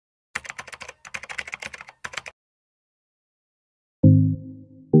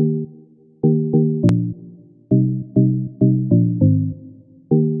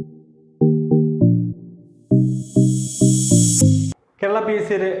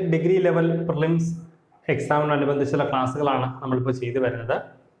Year degree level prelims എക്സാമിനോടനുബന്ധിച്ചുള്ള ക്ലാസ്സുകളാണ് നമ്മളിപ്പോൾ ചെയ്തു വരുന്നത്.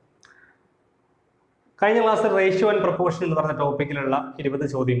 കഴിഞ്ഞ ക്ലാസ്സിൽ റേഷ്യോ ആൻഡ് പ്രൊപ്പോർഷൻ എന്ന് പറഞ്ഞ ടോപ്പിക്കിലുള്ള 20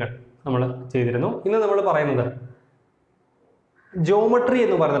 ചോദ്യങ്ങൾ നമ്മൾ ചെയ്തിരുന്നു. ഇന്ന് നമ്മൾ പറയുന്നത് ജോമെട്രി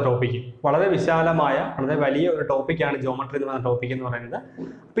എന്ന് പറയുന്ന ടോപ്പിക്ക്, വളരെ വിശാലമായ വളരെ വലിയ ഒരു ടോപ്പിക്കാണ് ജോമെട്രി എന്ന് പറയുന്ന ടോപ്പിക് എന്ന് പറയുന്നത്.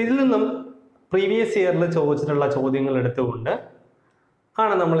 അപ്പോൾ ഇതിൽ നിന്നും പ്രീവിയസ് ഇയറിൽ ചോദിച്ചിട്ടുള്ള ചോദ്യങ്ങൾ എടുത്തുകൊണ്ട്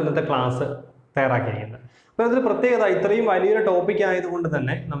ആണ് നമ്മൾ ഇന്നത്തെ ക്ലാസ് തയ്യാറാക്കിയിരിക്കുന്നത്. അപ്പോൾ ഇതിൽ പ്രത്യേകത, ഇത്രയും വലിയൊരു ടോപ്പിക് ആയതുകൊണ്ട്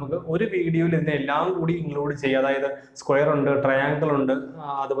തന്നെ നമുക്ക് ഒരു വീഡിയോയിൽ ഇതിനെ എല്ലാം കൂടി ഇൻക്ലൂഡ് ചെയ്യുക. അതായത് സ്ക്വയർ ഉണ്ട്, ട്രയാങ്കിൾ ഉണ്ട്,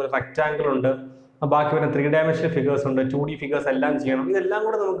 അതുപോലെ റെക്റ്റാങ്കിൾ ഉണ്ട്, ബാക്കി വരുന്ന 3 ഡയമെൻഷണൽ ഫിഗേഴ്സ് ഉണ്ട്, 2D ഫിഗേഴ്സ് എല്ലാം ചെയ്യണം. ഇതെല്ലാം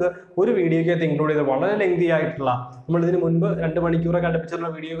കൂടെ നമുക്ക് ഒരു വീഡിയോയ്ക്കകത്ത് ഇൻക്ലൂഡ് ചെയ്ത് വളരെ ലെങ്തി ആയിട്ടുള്ള, നമ്മൾ ഇതിന് മുൻപ് 2 മണിക്കൂറൊക്കെ അടുപ്പിച്ചുള്ള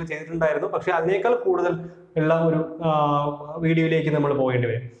വീഡിയോ ഒക്കെ ചെയ്തിട്ടുണ്ടായിരുന്നു. പക്ഷേ അതിനേക്കാൾ കൂടുതൽ ഉള്ള ഒരു വീഡിയോയിലേക്ക് നമ്മൾ പോകേണ്ടി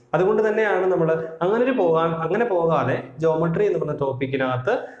വരും. അതുകൊണ്ട് തന്നെയാണ് നമ്മൾ അങ്ങനെ പോകാതെ ജോമെട്രി എന്ന് പറഞ്ഞ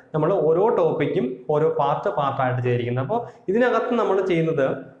ടോപ്പിക്കിനകത്ത് നമ്മൾ ഓരോ ടോപ്പിക്കും ഓരോ പാർട്ടായിട്ട് ചെയ്തിരിക്കുന്നത്. അപ്പോൾ ഇതിനകത്ത് നമ്മൾ ചെയ്യുന്നത്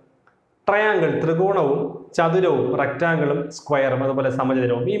ട്രയാങ്കിൾ, ത്രികോണവും ചതുരവും റെക്റ്റാങ്കിളും സ്ക്വയറും അതുപോലെ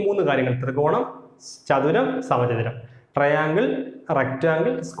സമചതുരവും, ഈ 3 കാര്യങ്ങൾ, ത്രികോണം, ചതുരം, സമചതുരം, ട്രയാങ്കിൾ,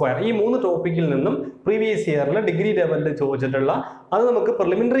 റെക്റ്റാങ്കിൾ, സ്ക്വയർ, ഈ 3 ടോപ്പിക്കിൽ നിന്നും പ്രീവിയസ് ഇയറിൽ ഡിഗ്രി ലെവലിൽ ചോദിച്ചിട്ടുള്ള, അത് നമുക്ക്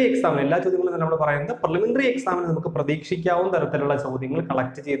പ്രിലിമിനറി എക്സാമിന്, എല്ലാ ചോദ്യങ്ങളും നമ്മൾ പറയുന്നത് പ്രിലിമിനറി എക്സാമിന് നമുക്ക് പ്രതീക്ഷിക്കാവുന്ന തരത്തിലുള്ള ചോദ്യങ്ങൾ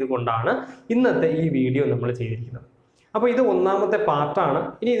കളക്ട് ചെയ്തുകൊണ്ടാണ് ഇന്നത്തെ ഈ വീഡിയോ നമ്മൾ ചെയ്തിരിക്കുന്നത്. അപ്പോൾ ഇത് ഒന്നാമത്തെ പാർട്ടാണ്.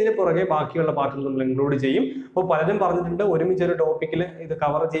 ഇനി ഇതിന് പുറകെ ബാക്കിയുള്ള പാർട്ടുകൾ നമ്മൾ ഇൻക്ലൂഡ് ചെയ്യും. അപ്പോൾ പലരും പറഞ്ഞിട്ടുണ്ട് ഒരുമിച്ചൊരു ടോപ്പിക്കിൽ ഇത്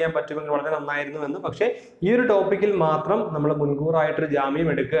കവർ ചെയ്യാൻ പറ്റുമെങ്കിൽ വളരെ നന്നായിരുന്നു എന്ന്. പക്ഷേ ഈ ഒരു ടോപ്പിക്കിൽ മാത്രം നമ്മൾ മുൻകൂറായിട്ടൊരു ജാമ്യം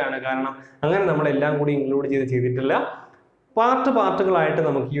എടുക്കുകയാണ്. കാരണം അങ്ങനെ നമ്മളെല്ലാം കൂടി ഇൻക്ലൂഡ് ചെയ്തിട്ടില്ല. പാർട്ടുകളായിട്ട്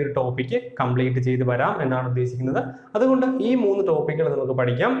നമുക്ക് ഈ ഒരു ടോപ്പിക്ക് കംപ്ലീറ്റ് ചെയ്ത് വരാം എന്നാണ് ഉദ്ദേശിക്കുന്നത്. അതുകൊണ്ട് ഈ 3 ടോപ്പിക്കുകൾ നമുക്ക്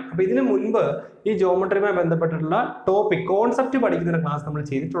പഠിക്കാം. അപ്പോൾ ഇതിനു മുൻപ് ഈ ജോമെട്രിയുമായി ബന്ധപ്പെട്ടിട്ടുള്ള ടോപ്പിക് കോൺസെപ്റ്റ് പഠിക്കുന്ന ക്ലാസ് നമ്മൾ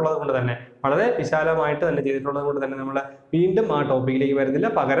ചെയ്തിട്ടുള്ളത് കൊണ്ട് തന്നെ, വളരെ വിശാലമായിട്ട് തന്നെ ചെയ്തിട്ടുള്ളത് കൊണ്ട് തന്നെ നമ്മൾ വീണ്ടും ആ ടോപ്പിക്കിലേക്ക്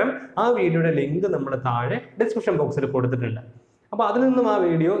വരുന്നില്ല. പകരം ആ വീഡിയോയുടെ ലിങ്ക് നമ്മൾ താഴെ ഡിസ്ക്രിപ്ഷൻ ബോക്സിൽ കൊടുത്തിട്ടുണ്ട്. അപ്പോൾ അതിൽ നിന്നും ആ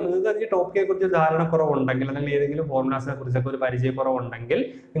വീഡിയോ, നിങ്ങൾക്ക് ഈ ടോപ്പിക്കിനെ കുറിച്ച് ധാരണക്കുറവുണ്ടെങ്കിൽ അല്ലെങ്കിൽ ഏതെങ്കിലും ഫോർമുലാസിനെ കുറിച്ചൊക്കെ ഒരു പരിചയക്കുറവുണ്ടെങ്കിൽ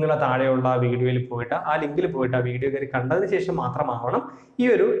നിങ്ങൾ ആ താഴെയുള്ള ആ വീഡിയോയിൽ പോയിട്ട് ആ ലിങ്കിൽ പോയിട്ട് ആ വീഡിയോ കയറി കണ്ടതിന് ശേഷം മാത്രമാവണം ഈ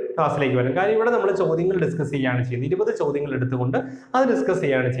ഒരു ക്ലാസ്സിലേക്ക് വരും. കാര്യം ഇവിടെ നമ്മൾ ചോദ്യങ്ങൾ ഡിസ്കസ് ചെയ്യുകയാണ് ചെയ്യുന്നത്. 20 ചോദ്യങ്ങൾ എടുത്തുകൊണ്ട് അത് ഡിസ്കസ്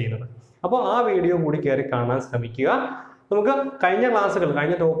ചെയ്യുകയാണ് ചെയ്യുന്നത്. അപ്പോൾ ആ വീഡിയോ കൂടി കയറി കാണാൻ ശ്രമിക്കുക. നമുക്ക്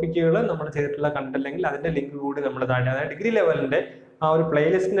കഴിഞ്ഞ ടോപ്പിക്കുകൾ നമ്മൾ ചെയ്തിട്ടുള്ള കണ്ടില്ലെങ്കിൽ അതിന്റെ ലിങ്ക് കൂടി നമ്മൾ താഴെ, അതായത് ഡിഗ്രി ലെവലിന്റെ ആ ഒരു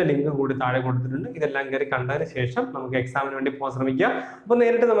പ്ലേലിസ്റ്റിന്റെ ലിങ്ക് കൂടി താഴെ കൊടുത്തിട്ടുണ്ട്. ഇതെല്ലാം കയറി കണ്ടതിന് ശേഷം നമുക്ക് എക്സാമിന് വേണ്ടി പോകാൻ ശ്രമിക്കുക. അപ്പോൾ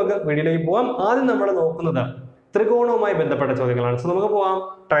നേരിട്ട് നമുക്ക് വീഡിയോയിലേക്ക് പോകാം. ആദ്യം നമ്മൾ നോക്കുന്നത് ത്രികോണവുമായി ബന്ധപ്പെട്ട ചോദ്യങ്ങളാണ്. സോ നമുക്ക് പോകാം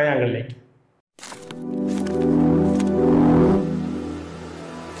ട്രയാങ്കിളിലേക്ക്.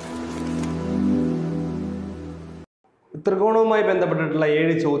 ത്രികോണവുമായി ബന്ധപ്പെട്ടിട്ടുള്ള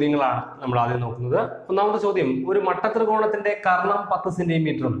 7 ചോദ്യങ്ങളാണ് നമ്മൾ ആദ്യം നോക്കുന്നത്. ഒന്നാമത്തെ ചോദ്യം, ഒരു മട്ടത്രികോണത്തിന്റെ കർണം 10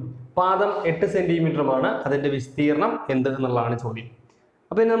 സെന്റിമീറ്ററും പാദം 8 സെന്റിമീറ്ററുമാണ്, അതിന്റെ വിസ്തീർണം എന്ത് എന്നുള്ളതാണ് ചോദ്യം.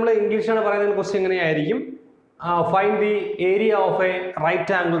 അപ്പോൾ നമ്മൾ ഇംഗ്ലീഷാണ് പറയുന്നത്. ക്വസ്റ്റ്യൻ എങ്ങനെയായിരിക്കും? Find the area of A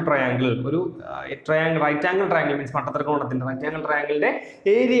right angle triangle. ഒരു right angle triangle means മട്ടത്രികോണത്തിന്റെ right angle ട്രയാങ്കിളിന്റെ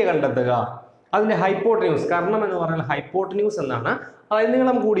ഏരിയ കണ്ടെത്തുക. അതിന്റെ ഹൈപ്പോട്ടന്യൂസ്, കർണം എന്ന് പറയുന്നത് ഹൈപ്പോട്ടന്യൂസ് എന്നാണ്, അതായത്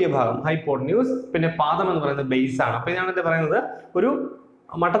നീളം കൂടിയ ഭാഗം ഹൈപ്പോട്ടന്യൂസ്, പിന്നെ പാദം എന്ന് പറയുന്നത് ബേസ് ആണ്. അപ്പോൾ ഇതാണ് ഇത് പറയുന്നത്, ഒരു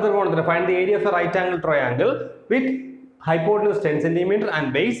മട്ടത്രികോണത്തിന് find the area of A right angle triangle with hypotenuse 10 centimetre and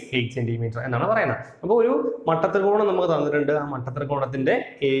base 8 centimetre എന്നാണ് പറയുന്നത്. അപ്പോൾ ഒരു മട്ടത്രികോണം നമുക്ക് തന്നിട്ടുണ്ട്. ആ മട്ടത്രികോണത്തിന്റെ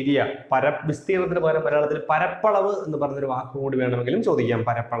ഏരിയ, വിസ്തീർണത്തിന് പകരം മലയാളത്തിൽ പരപ്പളവ് എന്ന് പറഞ്ഞൊരു വാക്ക് കൂടി വേണമെങ്കിലും ചോദിക്കാം.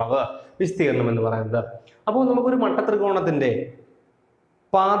 പരപ്പളവ്, വിസ്തീർണം എന്ന് പറയുന്നത്. അപ്പോൾ നമുക്കൊരു മട്ടത്രികോണത്തിന്റെ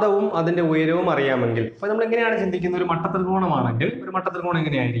പാദവും അതിന്റെ ഉയരവും അറിയാമെങ്കിൽ, അപ്പോൾ നമ്മൾ എങ്ങനെയാണ് ചിന്തിക്കുന്നത്? ഒരു മട്ടത്രികോണമാണെങ്കിൽ ഒരു മട്ടത്രികോണം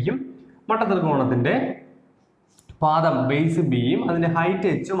എങ്ങനെയായിരിക്കും? മട്ടത്രികോണത്തിന്റെ പാദം ബേസ് ബിയും അതിന്റെ ഹൈറ്റ്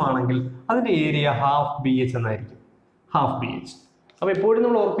എച്ചും ആണെങ്കിൽ അതിന്റെ ഏരിയ ഹാഫ് BH എന്നായിരിക്കും. Half BH. അപ്പോൾ എപ്പോഴും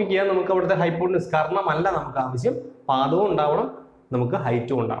നമ്മൾ ഓർപ്പിക്കുക, നമുക്ക് അവിടുത്തെ ഹൈപ്പോട്ടന്യൂസ് കർണമല്ല നമുക്ക് ആവശ്യം, പാദവും ഉണ്ടാവണം, നമുക്ക്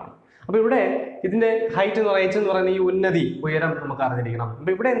ഹൈറ്റും ഉണ്ടാവണം. അപ്പോൾ ഇവിടെ ഇതിന്റെ ഹൈറ്റ് എന്ന് പറയുന്നത് ഈ ഉന്നതി, ഉയരം നമുക്ക് അറിഞ്ഞിരിക്കണം.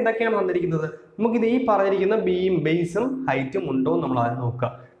 അപ്പോൾ ഇവിടെ എന്തൊക്കെയാണ് തന്നിരിക്കുന്നത്? നമുക്കിത് ഈ പറഞ്ഞിരിക്കുന്ന ബേസും ഹൈറ്റും ഉണ്ടോ എന്ന് നമ്മൾ അത് നോക്കുക.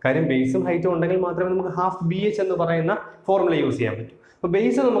 കാര്യം ബേസും ഹൈറ്റും ഉണ്ടെങ്കിൽ മാത്രമേ നമുക്ക് ഹാഫ് BH എന്ന് പറയുന്ന ഫോർമുല യൂസ് ചെയ്യാൻ പറ്റൂ. അപ്പോൾ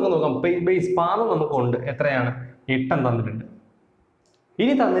ബേസ് നമുക്ക് നോക്കാം. ബേസ് പാദം നമുക്കുണ്ട്, എത്രയാണ്? 8 തന്നിട്ടുണ്ട്.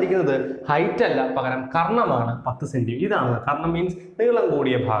 ഇനി തന്നിരിക്കുന്നത് ഹൈറ്റ് അല്ല, പകരം കർണമാണ് 10 സെന്റിമീറ്റർ. ഇതാണ് കർണം, മീൻസ് നീളം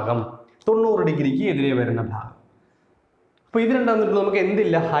കൂടിയ ഭാഗം, 90 ഡിഗ്രിക്ക് എതിരെ വരുന്ന ഭാഗം. അപ്പോൾ ഇത് രണ്ടും തന്നിട്ട് നമുക്ക്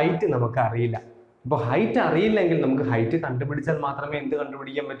എന്തില്ല? ഹൈറ്റ് നമുക്ക് അറിയില്ല. അപ്പോൾ ഹൈറ്റ് അറിയില്ലെങ്കിൽ നമുക്ക് ഹൈറ്റ് കണ്ടുപിടിച്ചാൽ മാത്രമേ എന്ത്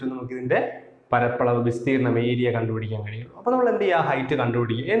കണ്ടുപിടിക്കാൻ പറ്റൂ? നമുക്ക് ഇതിന്റെ പരപ്പളവ്, വിസ്തീർണം, ഏരിയ കണ്ടുപിടിക്കാൻ കഴിയുള്ളൂ. അപ്പോൾ നമ്മൾ എന്ത് ചെയ്യുക? ഹൈറ്റ്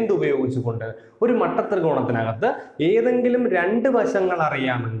കണ്ടുപിടിക്കുക. എന്തുപയോഗിച്ചുകൊണ്ട്? ഒരു മട്ടത്രികോണത്തിനകത്ത് ഏതെങ്കിലും 2 വശങ്ങൾ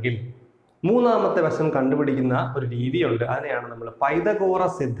അറിയാമെങ്കിൽ മൂന്നാമത്തെ വശം കണ്ടുപിടിക്കുന്ന ഒരു രീതിയുണ്ട്. അതിനെയാണ് നമ്മൾ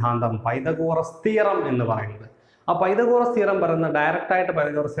പൈതഗോറസ് സിദ്ധാന്തം, പൈതഗോറസ് തിയറം എന്ന് പറയുന്നത്. ആ പൈതഗോറസ് തിയറം പറയുന്ന, ഡയറക്റ്റ് ആയിട്ട്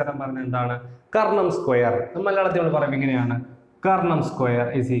പൈതഗോറസ് തിയറം പറയുന്നത് എന്താണ്? കർണം സ്ക്വയർ. മലയാളത്തിൽ നമ്മൾ പറയുമ്പോൾ ഇങ്ങനെയാണ്, Karnam square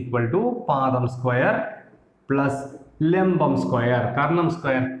is equal to പാദം സ്ക്വയർ പ്ലസ് ലംബം square, Karnam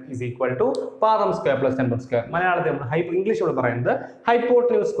square is equal to പാദം സ്ക്വയർ പ്ലസ് ലംബം സ്ക്വയർ. മലയാളത്തിൽ ഇംഗ്ലീഷ് ഇവിടെ പറയുന്നത്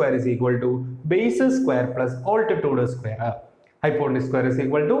hypotenuse square is equal to base square plus altitude square. Hypotenuse square is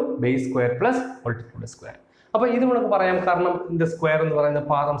equal to base square plus altitude square. അപ്പോൾ ഇത് നമുക്ക് പറയാം കാരണം ഇതിന്റെ സ്ക്വയർ എന്ന് പറയുന്നത്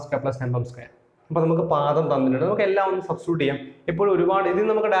പാദം സ്ക്വയർ പ്ലസ് ലംബം സ്ക്വയർ. അപ്പോൾ നമുക്ക് പാദം തന്നിട്ടുണ്ട്, നമുക്ക് എല്ലാം ഒന്ന് സബ്സ്റ്റിറ്റ്യൂട്ട് ചെയ്യാം. എപ്പോഴും ഒരുപാട് ഇതിൽ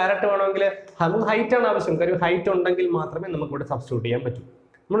നമുക്ക് ഡയറക്റ്റ് വേണമെങ്കിൽ നമുക്ക് ഹൈറ്റ് ആണ് ആവശ്യം, കാര്യം ഹൈറ്റ് ഉണ്ടെങ്കിൽ മാത്രമേ നമുക്ക് ഇവിടെ സബ്സ്റ്റിറ്റ്യൂട്ട് ചെയ്യാൻ പറ്റൂ.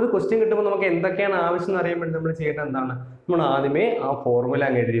 നമ്മളൊരു ക്വസ്റ്റ്യൻ കിട്ടുമ്പോൾ നമുക്ക് എന്തൊക്കെയാണ് ആവശ്യം എന്ന് അറിയാൻ വേണ്ടി നമ്മൾ ചെയ്യേണ്ടത് എന്താണ്, നമ്മൾ ആദ്യമേ ആ ഫോർമുല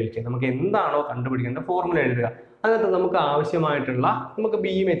അങ്ങ് എഴുതി വയ്ക്കുക. നമുക്ക് എന്താണോ കണ്ടുപിടിക്കേണ്ടത് ഫോർമുല എഴുതുക. അതിനകത്ത് നമുക്ക് ആവശ്യമായിട്ടുള്ള നമുക്ക്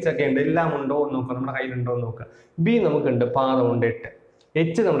ബിയും എച്ച് ഒക്കെ ഉണ്ട്, എല്ലാം ഉണ്ടോ എന്ന് നോക്കുക, നമ്മുടെ കയ്യിലുണ്ടോ എന്ന് നോക്കുക. ബി നമുക്കുണ്ട്, പാദമുണ്ട് 8,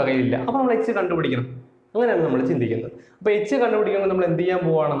 എച്ച് നമ്മുടെ കയ്യിലില്ല, അപ്പോൾ നമ്മൾ എച്ച് കണ്ടുപിടിക്കണം. അങ്ങനെയാണ് നമ്മൾ ചിന്തിക്കുന്നത്. അപ്പോൾ എച്ച് കണ്ടുപിടിക്കുമ്പോൾ നമ്മൾ എന്ത് ചെയ്യാൻ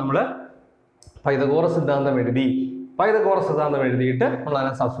പോവാണ്, നമ്മൾ പൈതഗോറസ് സിദ്ധാന്തം എഴുതി. പൈതഗോറസ് സിദ്ധാന്തം എഴുതിയിട്ട് നമ്മൾ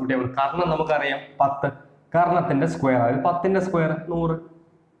അതിനെ സബ്സ്റ്റിറ്റ്യൂട്ട് ചെയ്യണം. കാരണം നമുക്കറിയാം 10, കർണത്തിന്റെ സ്ക്വയർ, അതായത് 10ന്റെ സ്ക്വയർ 100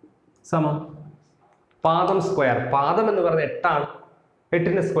 സമം പാദം സ്ക്വയർ, പാദം എന്ന് പറയുന്നത് 8 ആണ്,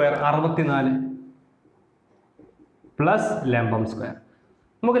 8ന്റെ സ്ക്വയർ 64 പ്ലസ് ലംബം സ്ക്വയർ.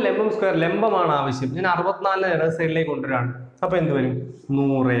 നമുക്ക് ലംബം സ്ക്വയർ, ലംബമാണ് ആവശ്യം. ഞാൻ 64 ഇടത് സൈഡിലേക്ക് കൊണ്ടുവരാണ്. അപ്പൊ എന്ത് വരും,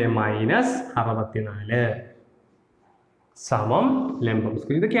 100 മൈനസ് 64 സമം ലംബം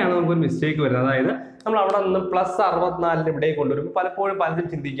സ്ക്വയർ. ഇതൊക്കെയാണ് നമുക്കൊരു മിസ്റ്റേക്ക് വരുന്നത്. അതായത് നമ്മൾ അവിടെ നിന്ന് പ്ലസ് 64 ഇവിടേക്ക് കൊണ്ടുവരും. പലപ്പോഴും പലരും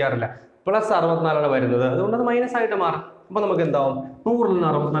ചിന്തിക്കാറില്ല പ്ലസ് 64 വരുന്നത്, അതുകൊണ്ട് അത് മൈനസ് ആയിട്ട് മാറും. അപ്പൊ നമുക്ക് എന്താവും, 100ൽ നിന്ന്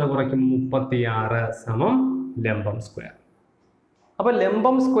 64 കുറയ്ക്കും 36 സമം ലംബം സ്ക്വയർ. അപ്പൊ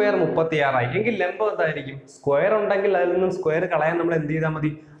ലംബം സ്ക്വയർ 36 ആയി. എങ്കിൽ ലംബം എന്തായിരിക്കും, സ്ക്വയർ ഉണ്ടെങ്കിൽ അതിൽ നിന്നും സ്ക്വയർ കളയാൻ നമ്മൾ എന്ത് ചെയ്താൽ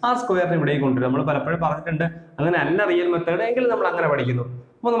മതി, ആ സ്ക്വയറിന് ഇവിടേക്ക് കൊണ്ടുവരും. നമ്മൾ പലപ്പോഴും പറഞ്ഞിട്ടുണ്ട് അങ്ങനെ അല്ല റിയൽ മെത്തേഡ്, എങ്കിൽ നമ്മൾ അങ്ങനെ പഠിക്കുന്നു.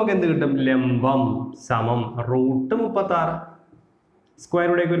 അപ്പൊ നമുക്ക് എന്ത് കിട്ടും, ലംബം സമം റൂട്ട് 36, സ്ക്വയർ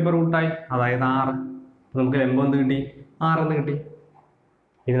ഇവിടേക്ക് വരുമ്പോൾ റൂട്ടായി, അതായത് 6. നമുക്ക് ലംബം എന്ത് കിട്ടി, 6 എന്ന് കിട്ടി.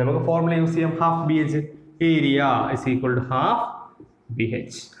 ഇനി നമുക്ക് ഫോർമുല യൂസ് ചെയ്യാം, half B H, area is equal to half B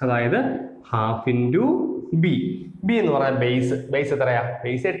H, അതായത് ഹാഫ് ഇൻറ്റു ബി. ബി എന്ന് പറഞ്ഞാൽ ബേസ്, ബേസ് എത്രയാ,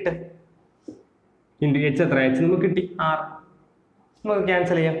 ബേസ് 8 ഇൻറ്റു എച്ച് എത്രയാ, എച്ച് നമുക്ക് കിട്ടി 6. നമുക്ക്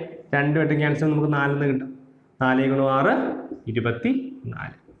ക്യാൻസൽ ചെയ്യാം, 2 ക്യാൻസൽ, നമുക്ക് 4 എന്ന് കിട്ടും. 4 × 6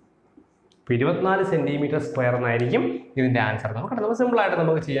 24. അപ്പോൾ 24 സെന്റിമീറ്റർ സ്ക്വയർ എന്നായിരിക്കും ഇതിന്റെ ആൻസർ. നമുക്ക് സിമ്പിൾ ആയിട്ട്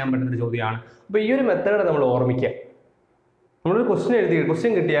നമുക്ക് ചെയ്യാൻ പറ്റുന്ന ഒരു ചോദ്യമാണ്. അപ്പോൾ ഈ ഒരു മെത്തേഡ് നമ്മൾ ഓർമ്മിക്കുക. നമ്മളൊരു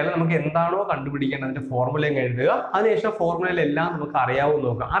ക്വസ്റ്റ്യൻ കിട്ടിയാൽ നമുക്ക് എന്താണോ കണ്ടുപിടിക്കേണ്ടത് അതിന്റെ ഫോർമുലയും എഴുതുക. അതിനുശേഷം ഫോർമുലയിലെല്ലാം നമുക്ക് അറിയാവുന്ന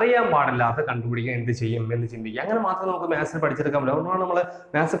നോക്കുക. അറിയാൻ പാടില്ലാത്ത കണ്ടുപിടിക്കാൻ എന്ത് ചെയ്യും എന്ന് ചിന്തിക്കുക. അങ്ങനെ മാത്രം നമുക്ക് മാത്സിൽ പഠിച്ചെടുക്കാൻ പറ്റും. അതുകൊണ്ടാണ് നമ്മൾ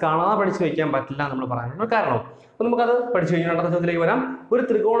മാത്സ് കാണാതെ പഠിച്ചു വയ്ക്കാൻ പറ്റില്ല നമ്മൾ പറയാനുള്ള കാരണം. അപ്പോൾ നമുക്കത് പഠിച്ചു കഴിഞ്ഞാൽ അടുത്ത ചോദ്യത്തിലേക്ക് വരാം. ഒരു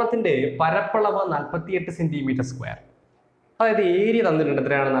ത്രികോണത്തിന്റെ പരപ്പളവ് 48 സെന്റിമീറ്റർ സ്ക്വയർ, അതായത് ഏരിയ തന്നിട്ടുണ്ട്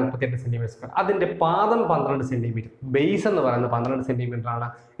എത്രയാണ്, 48 സെന്റിമീറ്റർ സ്ക്വയർ. അതിന്റെ പാദം 12 സെന്റിമീറ്റർ, ബേസ് എന്ന് പറയുന്നത് 12 സെന്റിമീറ്റർ ആണ്.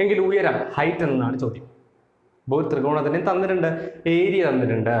 എങ്കിൽ ഉയരം, ഹൈറ്റ് എന്നാണ് ചോദ്യം. ഒരു ത്രികോണത്തിന് തന്നിട്ടുണ്ട്, ഏരിയ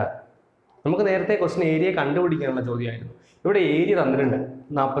തന്നിട്ടുണ്ട്. നമുക്ക് നേരത്തെ ക്വസ്റ്റ്യൻ ഏരിയ കണ്ടുപിടിക്കാനുള്ള ചോദ്യമായിരുന്നു. ഇവിടെ ഏരിയ തന്നിട്ടുണ്ട്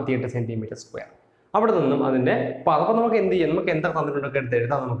 48 സെന്റിമീറ്റർ സ്ക്വയർ. അവിടെ നിന്നും അതിന്റെ അപ്പോൾ നമുക്ക് എന്ത് ചെയ്യാം, നമുക്ക് എന്താ തന്നിട്ടുണ്ടൊക്കെ എടുത്ത്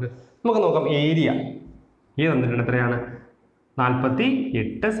എഴുതാം. നമുക്ക് നോക്കാം. ഏരിയ തന്നിട്ടുണ്ട് എത്രയാണ്,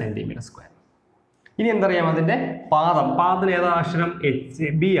 48 സെന്റിമീറ്റർ സ്ക്വയർ. ഇനി എന്തറിയാം, അതിന്റെ പാദത്തിന് ഏതാ അക്ഷരം,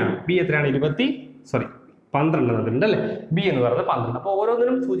 എച്ച്, ബി ആണ്. ബി എത്രയാണ്, 12 തന്നിട്ടുണ്ട് അല്ലേ. ബി എന്ന് പറയുന്നത് 12. അപ്പോൾ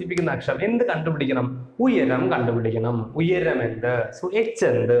ഓരോന്നിനും സൂചിപ്പിക്കുന്ന അക്ഷരം എന്ത് കണ്ടുപിടിക്കണം, ഉയരം കണ്ടുപിടിക്കണം. ഉയരം എന്ത്, സോ എച്ച്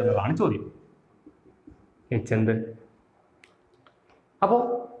എന്ത് എന്നതാണ് ചോദ്യം. എച്ച് എന്ത്, അപ്പോൾ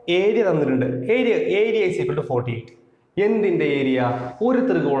ഏരിയ തന്നിട്ടുണ്ട്. Area is equal to 48. എന്തിന്റെ ഏരിയ, ഒരു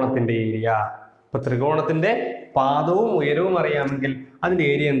ത്രികോണത്തിന്റെ ഏരിയ. ഇപ്പൊ ത്രികോണത്തിന്റെ പാദവും ഉയരവും അറിയാമെങ്കിൽ അതിന്റെ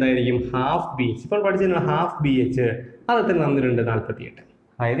ഏരിയ എന്തായിരിക്കും, ഹാഫ് ബി എച്ച്. ഇപ്പോൾ പഠിച്ചിട്ടുണ്ട് ഹാഫ് ബി എച്ച്, അതെത്ര തന്നിട്ടുണ്ട്, 48.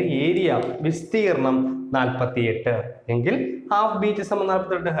 അതായത് ഏരിയ, വിസ്തീർണം 48 എങ്കിൽ ഹാഫ് ബി എച്ച് സമം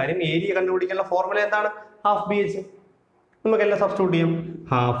 48. കാര്യം ഏരിയ കണ്ടുപിടിക്കാനുള്ള ഫോർമുല എന്താണ്, ഹാഫ് ബി എച്ച്. നമുക്കെല്ലാം സബ്സ്റ്റിറ്റ്യൂട്ട് ചെയ്യും.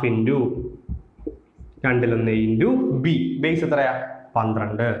 Half into 2 into B, base എത്രയാ,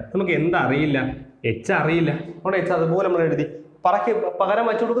 12. നമുക്ക് എന്താ അറിയില്ല, എച്ച് അറിയില്ല. അവിടെ എച്ച് അതുപോലെ നമ്മൾ എഴുതി, പകരം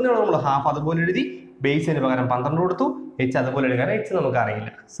വെച്ചു കൊടുക്കുന്നതാണ് നമ്മൾ. ഹാഫ് അതുപോലെ എഴുതി, ബേസിന് പകരം 12 കൊടുത്തു, എച്ച് അതുപോലെ എഴുതി. കാരണം എച്ച് നമുക്ക് അറിയില്ല.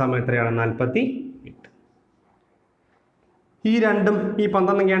 സമയം എത്രയാണ്, 48. ഈ രണ്ടും ഈ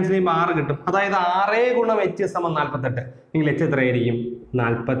 12 ക്യാൻസൽ ചെയ്യുമ്പോൾ 6 കിട്ടും. അതായത് 6 ഗുണം എച്ച് സമം 48. നിങ്ങൾ എച്ച് എത്രയായിരിക്കും,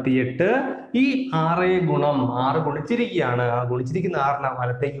 48. ഈ 6 ഗുണം 6 ഗുണിച്ചിരിക്കുകയാണ്. ആ ഗുണിച്ചിരിക്കുന്ന 6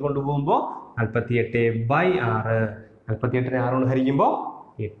 വലത്തേക്ക് കൊണ്ടുപോകുമ്പോൾ 48/6. 48നെ 6 കൊണ്ട് ഹരിക്കുമ്പോൾ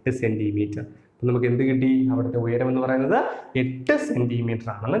 8 സെന്റിമീറ്റർ. അപ്പം നമുക്ക് എന്ത് കിട്ടി, അവിടുത്തെ ഉയരം എന്ന് പറയുന്നത് 8 സെന്റിമീറ്റർ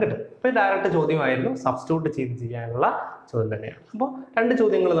ആണെന്ന് കിട്ടും. അപ്പോൾ ഡയറക്റ്റ് ചോദ്യമായിരുന്നു, സബ്സ്റ്റിറ്റ്യൂട്ട് ചെയ്യാനുള്ള ചോദ്യം തന്നെയാണ്. അപ്പോൾ 2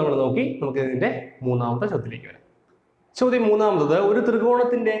 ചോദ്യങ്ങൾ നമ്മൾ നോക്കി. നമുക്ക് ഇതിന്റെ മൂന്നാമത്തെ ചോദ്യത്തിലേക്ക് വരാം. ചോദ്യം മൂന്നാമത്തത്, ഒരു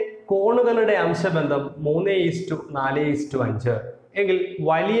ത്രികോണത്തിന്റെ കോണുകളുടെ അംശബന്ധം 3:4:5 എങ്കിൽ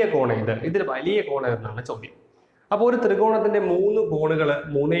വലിയ കോൺ ഏത്, ഇതിൽ വലിയ കോൺ ഏതെന്നാണ് ചോദ്യം. അപ്പോൾ ഒരു ത്രികോണത്തിന്റെ 3 കോണുകൾ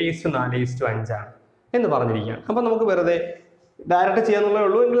 3:4:5 ആണ് എന്ന് പറഞ്ഞിരിക്കുകയാണ്. അപ്പൊ നമുക്ക് വെറുതെ ഡയറക്റ്റ് ചെയ്യാന്നുള്ളേ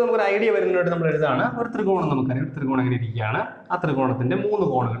ഉള്ളൂ. എങ്കിൽ നമുക്കൊരു ഐഡിയ വരുന്നതായിട്ട് നമ്മൾ എഴുതാണ്. ഒരു ത്രികോണം നമുക്കറിയാം. ഒരു ത്രികോണം എങ്ങനെ ഇരിക്കുകയാണ്, ആ ത്രികോണത്തിന്റെ 3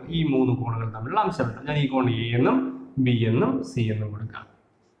 കോണുകൾ, ഈ 3 കോണുകൾ തമ്മിലുള്ള അംശബന്ധം. ഞാൻ ഈ കോൺ എ എന്നും ബി എന്നും സി എന്നും കൊടുക്കാം.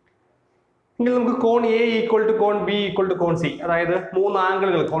 എങ്കിൽ നമുക്ക് കോൺ A equal to cone B equal to cone C, അതായത് 3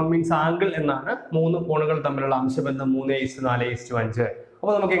 ആംഗിളുകൾ, കോൺ മീൻസ് ആംഗിൾ എന്നാണ്, 3 കോണുകൾ തമ്മിലുള്ള അംശബന്ധം 3:4:5.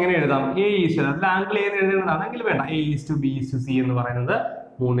 അപ്പോൾ നമുക്ക് എങ്ങനെ എഴുതാം? എ ഈസ്റ്റ്, അതിൽ ആംഗിൾ ഏത് എഴുതുന്നതാണെങ്കിൽ വേണ്ട, A east B east C എന്ന് പറയുന്നത്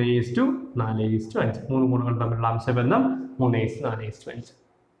 3:4:5. 3 കോണുകൾ തമ്മിലുള്ള അംശബന്ധം 3:4:5.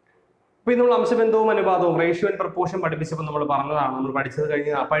 അപ്പോൾ ഇത് നമ്മൾ അംശബന്ധവും അനുപാതവും റേഷ്യോ ആൻഡ് പ്രപ്പോർഷൻ പഠിപ്പിച്ചപ്പോൾ നമ്മൾ പറഞ്ഞതാണ്, നമ്മൾ പഠിച്ചു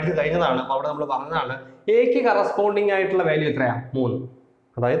കഴിഞ്ഞതാണ്. അപ്പോൾ അവിടെ നമ്മൾ പറഞ്ഞതാണ് എക്ക് കറസ്പോണ്ടിങ് ആയിട്ടുള്ള വാല്യൂ എത്രയാണ്? 3.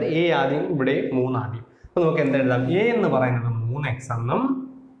 അതായത് എ ആദ്യം, ഇവിടെ 3 ആദ്യം. അപ്പോൾ നമുക്ക് എന്താ എഴുതാം? എ എന്ന് പറയുന്നത് 3x എന്നും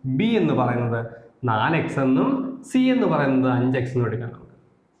ബി എന്ന് പറയുന്നത് 4x എന്നും സി എന്ന് പറയുന്നത് 5x എന്നും എടുക്കാം. നമുക്ക്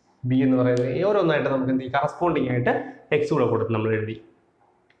ബി എന്ന് പറയുന്നത് ഓരോന്നായിട്ട് നമുക്ക് എന്ത് കറസ്പോണ്ടിങ് ആയിട്ട് എക്സ് കൂടെ കൊടുത്ത് നമ്മൾ എഴുതി.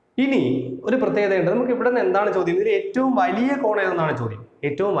 ഇനി ഒരു പ്രത്യേകതയുണ്ട്, നമുക്ക് ഇവിടെ നിന്ന് എന്താണ് ചോദ്യം? ഇതിൽ ഏറ്റവും വലിയ കോൺ ഏതെന്നാണ് ചോദ്യം.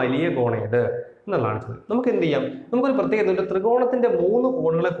 ഏറ്റവും വലിയ കോൺ ഏത് എന്നുള്ളതാണ് ചോദ്യം. നമുക്ക് എന്ത് ചെയ്യാം? നമുക്കൊരു പ്രത്യേകത, ത്രികോണത്തിന്റെ 3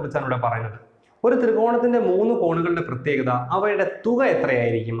 കോണുകളെ കുറിച്ചാണ് ഇവിടെ പറയുന്നത്. ഒരു ത്രികോണത്തിന്റെ 3 കോണുകളുടെ പ്രത്യേകത, അവയുടെ തുക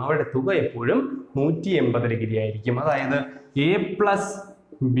എത്രയായിരിക്കും? അവയുടെ തുക എപ്പോഴും 180 ഡിഗ്രി ആയിരിക്കും. അതായത് A plus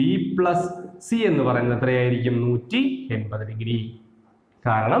B plus C എന്ന് പറയുന്നത് എത്രയായിരിക്കും? 180 ഡിഗ്രി.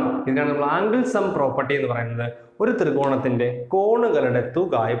 കാരണം ഇതിനാണ് നമ്മൾ ആംഗിൾ സം പ്രോപ്പർട്ടി എന്ന് പറയുന്നത്. ഒരു ത്രികോണത്തിന്റെ കോണുകളുടെ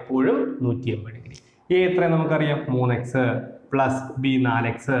തുക എപ്പോഴും 180 ഡിഗ്രി. എ എത്ര നമുക്കറിയാം? 3x plus B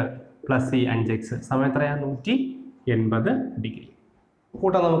 4x plus C 5x സമയം എത്രയാ? 180 ഡിഗ്രി.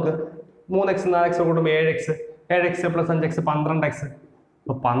 കൂട്ടാം നമുക്ക്. 3x 4x കൂട്ടുമ്പോൾ 7x, 7x plus 5x 12x.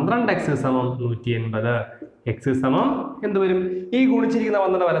 അപ്പോൾ 12x സമം 180. x സമം എന്ത് വരും? ഈ ഗുണിച്ചിരിക്കുന്ന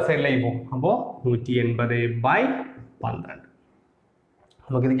 12 വല സൈഡിലേക്ക് പോകും. അപ്പോൾ 180/12.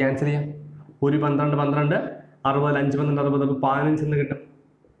 നമുക്കിത് ക്യാൻസൽ ചെയ്യാം. 1 12 12, 60 5 12 60, അപ്പോൾ 15 എന്ന് കിട്ടും.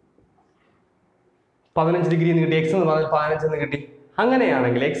 15 ഡിഗ്രി എന്ന് കിട്ടി. എക്സ് എന്ന് പറഞ്ഞാൽ 15 എന്ന് കിട്ടി.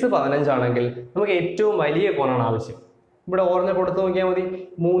 അങ്ങനെയാണെങ്കിൽ എക്സ് 15 ആണെങ്കിൽ നമുക്ക് ഏറ്റവും വലിയ കോണാണ് ആവശ്യം. ഇവിടെ ഓറഞ്ച് കൊടുത്ത് നോക്കിയാൽ മതി.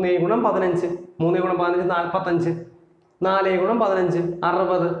 3 × 15, 3 × 15 45, 4 × 15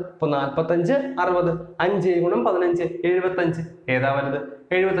 60. ഇപ്പോൾ 45 60, 5 × 15 75. ഏതാ വലുത്?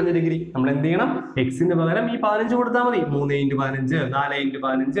 75 ഡിഗ്രി. നമ്മൾ എന്ത് ചെയ്യണം? എക്സിന് പകരം ഈ 15 കൊടുത്താൽ മതി. 3 × 15, 4 ×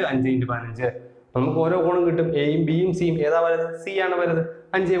 15, 5 × 15. നമുക്ക് ഓരോ കോണും കിട്ടും. എയും ബിയും സിയും. ഏതാ വലുത്? സി ആണ് വലുത്.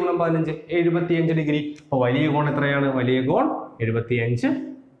 5 × 15 75 ഡിഗ്രി. അപ്പോൾ വലിയ കോൺ എത്രയാണ്? വലിയ കോൺ 75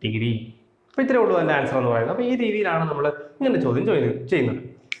 ഡിഗ്രി. അപ്പോൾ ഇത്രയേ ഉള്ളൂ അതിൻ്റെ ആൻസർ എന്ന് പറയുന്നത്. അപ്പോൾ ഈ രീതിയിലാണ് നമ്മൾ ഇങ്ങനെ ചോദ്യം ചെയ്യുന്നത്.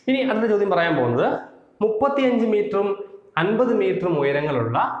 ഇനി അടുത്ത ചോദ്യം പറയാൻ പോകുന്നത് 35 മീറ്ററും 50 മീറ്ററും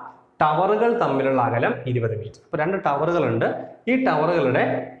ഉയരങ്ങളുള്ള ടവറുകൾ തമ്മിലുള്ള അകലം 20 മീറ്റർ. അപ്പോൾ 2 ടവറുകളുണ്ട്. ഈ ടവറുകളുടെ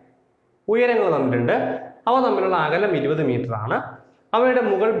ഉയരങ്ങൾ തമ്മിലുണ്ട്. അവ തമ്മിലുള്ള അകലം 20 മീറ്റർ ആണ്. അവയുടെ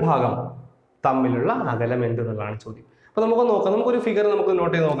മുകൾ ഭാഗം തമ്മിലുള്ള അകലം എന്തെന്നുള്ളതാണ് ചോദ്യം. അപ്പോൾ നമുക്ക് നോക്കാം. നമുക്കൊരു ഫിഗർ നമുക്ക്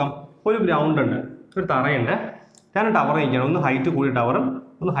നോട്ട് ചെയ്ത് നോക്കാം. ഒരു ഗ്രൗണ്ട് ഉണ്ട്, ഒരു തറയുണ്ട്, 2 ടവർ ഇരിക്കുകയാണ്. ഒന്ന് ഹൈറ്റ് കൂടിയ ടവറും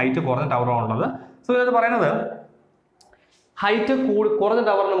ഒന്ന് ഹൈറ്റ് കുറഞ്ഞ ടവറാണ് ഉള്ളത്. സോ ഇത് പറയുന്നത് ഹൈറ്റ് കുറഞ്ഞ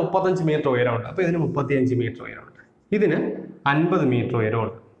ടവറിന് 35 മീറ്റർ ഉയരമുണ്ട്. അപ്പോൾ ഇതിന് 35 മീറ്റർ ഉയരമുണ്ട്. ഇതിന് 50 മീറ്റർ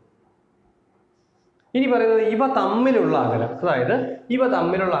ഉയരമുണ്ട്. ഇനി പറയുന്നത് ഇവ തമ്മിലുള്ള അകലം, അതായത് ഇവ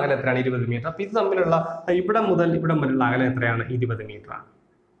തമ്മിലുള്ള അകലം എത്രയാണ്? 20 മീറ്റർ. അപ്പോൾ ഇത് തമ്മിലുള്ള ഇവിടെ മുതൽ ഇവിടം വരെയുള്ള അകലം എത്രയാണ്? 20 മീറ്റർ ആണ്.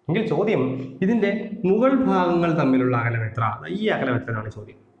 എങ്കിൽ ചോദ്യം ഇതിന്റെ മുകൾ ഭാഗങ്ങൾ തമ്മിലുള്ള അകലം എത്ര? ഈ അകലം എത്രയാണ്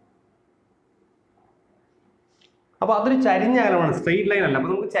ചോദ്യം. അപ്പോൾ അതൊരു ചരിഞ്ഞ അകലമാണ്, സ്ട്രെയിറ്റ് ലൈൻ അല്ല.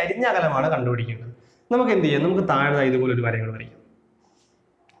 അപ്പോൾ നമുക്ക് ചരിഞ്ഞ അകലമാണ് കണ്ടുപിടിക്കേണ്ടത്. നമുക്ക് എന്ത് ചെയ്യാം? നമുക്ക് താഴെ ഇതുപോലെ ഒരു വരകൾ വരയ്ക്കാം.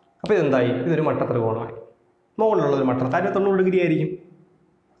 അപ്പോൾ ഇതെന്തായി? ഇതൊരു മട്ട ത്രികോണമായി. മുകളിലുള്ള ഒരു മട്ട 90 ഡിഗ്രി ആയിരിക്കും.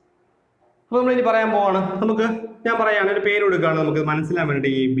 അപ്പോൾ നമ്മൾ ഇനി പറയാൻ പോവാണ്. ഞാൻ പറയുകയാണ്, ഒരു പേര് കൊടുക്കുകയാണ്. നമുക്ക് മനസ്സിലാൻ വേണ്ടി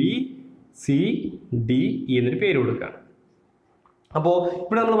ABCD എന്നൊരു പേര് കൊടുക്കുകയാണ്. അപ്പോൾ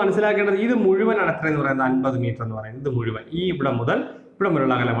ഇവിടെ നമ്മൾ മനസ്സിലാക്കേണ്ടത് ഇത് മുഴുവനാണ് എത്രയെന്ന് പറയുന്നത്? 50 മീറ്റർ എന്ന് പറയുന്നത്. ഇത് മുഴുവൻ ഈ ഇവിടെ മുതൽ ഇവിടെ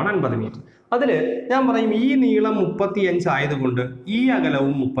വരെയുള്ള അകലമാണ് 50 മീറ്റർ. അതിൽ ഞാൻ പറയും ഈ നീളം 35 ആയതുകൊണ്ട് ഈ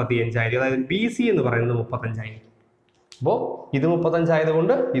അകലവും 35 ആയിരിക്കും. അതായത് BC എന്ന് പറയുന്നത് 35 ആയിരിക്കും. അപ്പോൾ ഇത് 35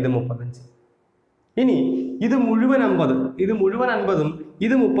 ആയതുകൊണ്ട് ഇത് 35. ഇനി ഇത് മുഴുവൻ 50, ഇത് മുഴുവൻ 50ഉം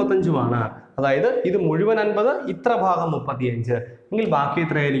ഇത് 35ഉമാണ്. അതായത് ഇത് മുഴുവൻ 50, ഇത്ര ഭാഗം 35 എങ്കിൽ ബാക്കി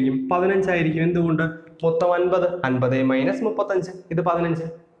എത്രയായിരിക്കും? 15 ആയിരിക്കും. എന്തുകൊണ്ട്? മൊത്തം 50, 50 മൈനസ് 35, ഇത് 15.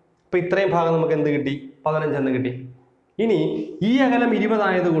 അപ്പോൾ ഇത്രയും ഭാഗം നമുക്ക് എന്ത് കിട്ടി? 15 എന്ന് കിട്ടി. ഇനി ഈ അകലം 20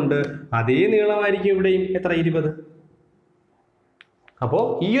 ആയതുകൊണ്ട് അതേ നീളമായിരിക്കും ഇവിടെയും. എത്ര? 20. അപ്പോൾ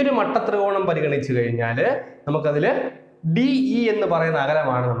ഈ ഒരു മട്ട ത്രികോണം പരിഗണിച്ചു കഴിഞ്ഞാൽ നമുക്കതിൽ DE എന്ന് പറയുന്ന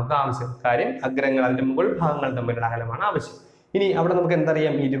അകലമാണ് നമുക്ക് ആവശ്യം. കാര്യം അഗ്രങ്ങൾ, അതിന്റെ മുകൾ ഭാഗങ്ങൾ തമ്മിലുള്ള അകലമാണ് ആവശ്യം. ഇനി അവിടെ നമുക്ക്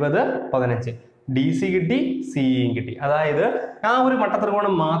എന്തറിയാം? 20 15 DC കിട്ടി, CEയും കിട്ടി. അതായത് ആ ഒരു മട്ട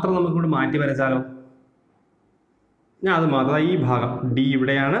ത്രികോണം മാത്രം നമുക്ക് ഇവിടെ മാറ്റി വരച്ചാലോ? ഞാൻ അത് മാത്രം, ഈ ഭാഗം D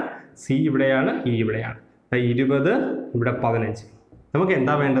ഇവിടെയാണ്, C ഇവിടെയാണ്, E ഇവിടെയാണ്. 20 ഇവിടെ 15. നമുക്ക്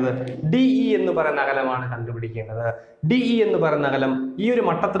എന്താ വേണ്ടത്? DE എന്ന് പറയുന്ന അകലമാണ് കണ്ടുപിടിക്കേണ്ടത്. DE എന്ന് പറയുന്ന അകലം ഈ ഒരു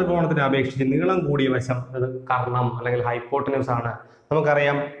മട്ടത്രികോണത്തിനെ അപേക്ഷിച്ച് നീളം കൂടിയ വശം അത് കർണം അല്ലെങ്കിൽ ഹൈപ്പോട്ടനസ് ആണ്.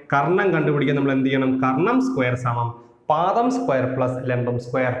 നമുക്കറിയാം കർണം കണ്ടുപിടിക്കാൻ നമ്മൾ എന്ത് ചെയ്യണം? കർണം സ്ക്വയർ സമം പാദം സ്ക്വയർ പ്ലസ് ലംബം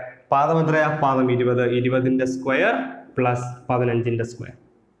സ്ക്വയർ. പാദം എത്രയാ? പാദം 20. 20ന്റെ സ്ക്വയർ പ്ലസ് 15ന്റെ സ്ക്വയർ.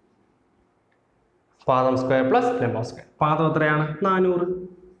 പാദം സ്ക്വയർ പ്ലസ് ലംബം സ്ക്വയർ. പാദം എത്രയാണ്? 400.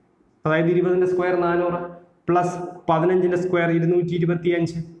 അതായത് 20ന്റെ സ്ക്വയർ 400 പ്ലസ് 15ന്റെ സ്ക്വയർ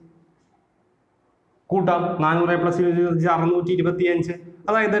 225. കൂട്ടാം 400 പ്ലസ് 625.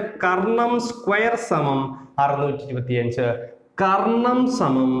 അതായത് കർണം സ്ക്വയർ സമം 625. കർണം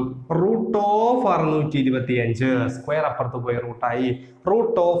സമം റൂട്ട് ഓഫ് 625. സ്ക്വയർ അപ്പുറത്ത് പോയി റൂട്ടായി.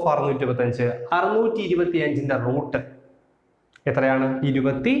 Root of 625. 625ന്റെ റൂട്ട് എത്രയാണ്?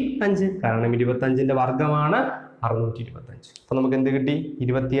 25. കാരണം 25ന്റെ വർഗമാണ് 625. അപ്പൊ നമുക്ക് എന്ത് കിട്ടി?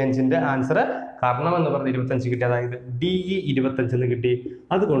 25ന്റെ ആൻസർ കർണം എന്ന് പറഞ്ഞ 25 കിട്ടി. അതായത് DE 25 എന്ന് കിട്ടി.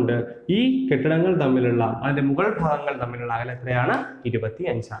 അതുകൊണ്ട് ഈ കെട്ടിടങ്ങൾ തമ്മിലുള്ള അതിന്റെ മുകൾ ഭാഗങ്ങൾ തമ്മിലുള്ള അകലം എത്രയാണ്?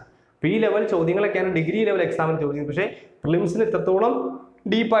 25 ആണ്. അപ്പൊ ഈ ലെവൽ ചോദ്യങ്ങളൊക്കെയാണ് ഡിഗ്രി ലെവൽ എക്സാമിന് ചോദിക്കുന്നത്. പക്ഷേ പ്രിലിംസിന് ഇത്രത്തോളം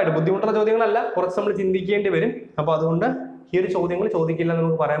ഡീപ്പായിട്ട് ബുദ്ധിമുട്ടുള്ള ചോദ്യങ്ങളല്ല, കുറച്ച് നമ്മൾ ചിന്തിക്കേണ്ടി വരും. അപ്പൊ അതുകൊണ്ട് ഈ ഒരു ചോദ്യങ്ങൾ ചോദിക്കില്ല എന്ന്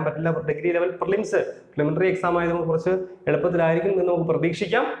നമുക്ക് പറയാൻ പറ്റില്ല. Degree level prelims preliminary exam ആയത് നമുക്ക് കുറച്ച് എളുപ്പത്തിലായിരിക്കും എന്ന് നമുക്ക്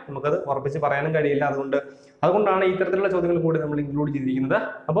പ്രതീക്ഷിക്കാം. നമുക്കത് ഉറപ്പിച്ച് പറയാനും കഴിയില്ല. അതുകൊണ്ടാണ് ഈ തരത്തിലുള്ള ചോദ്യങ്ങൾ കൂടി നമ്മൾ ഇൻക്ലൂഡ് ചെയ്തിരിക്കുന്നത്.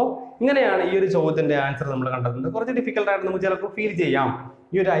 അപ്പോൾ ഇങ്ങനെയാണ് ഈ ഒരു ചോദ്യത്തിന്റെ ആൻസർ നമ്മൾ കണ്ടെത്തുന്നത്. കുറച്ച് ഡിഫിക്കൽട്ടായിട്ട് നമുക്ക് ചിലപ്പോൾ ഫീൽ ചെയ്യാം.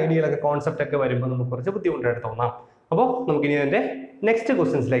 ഈ ഒരു ഐഡിയയിലൊക്കെ കോൺസെപ്റ്റ് ഒക്കെ വരുമ്പോൾ നമുക്ക് കുറച്ച് ബുദ്ധിമുട്ടായിട്ട് തോന്നാം. അപ്പോൾ നമുക്കിനി അതിന്റെ നെക്സ്റ്റ്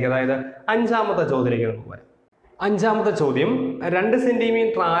ക്വസ്റ്റ്യൻസിലേക്ക്, അതായത് 5ാമത്തെ ചോദ്യത്തിലേക്ക് നമുക്ക് വരാം. 5ാമത്തെ ചോദ്യം, 2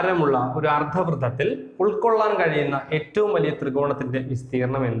 സെന്റിമീറ്റർ ആരമുള്ള ഒരു അർദ്ധവൃത്തത്തിൽ ഉൾക്കൊള്ളാൻ കഴിയുന്ന ഏറ്റവും വലിയ ത്രികോണത്തിന്റെ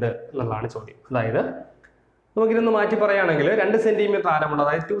വിസ്തീർണം എന്ത് എന്നുള്ളതാണ് ചോദ്യം. അതായത് നമുക്കിതൊന്ന് മാറ്റി പറയുകയാണെങ്കിൽ 2 സെന്റിമീറ്റർ ആരമുള്ള,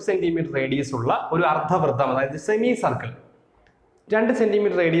 അതായത് 2 സെന്റിമീറ്റർ റേഡിയസ് ഉള്ള ഒരു അർദ്ധവൃത്തം, അതായത് സെമി സർക്കിൾ, 2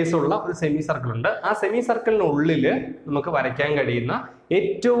 സെന്റിമീറ്റർ റേഡിയസ് ഉള്ള ഒരു സെമി സർക്കിൾ ഉണ്ട്. ആ സെമി സർക്കിളിനുള്ളിൽ നമുക്ക് വരയ്ക്കാൻ കഴിയുന്ന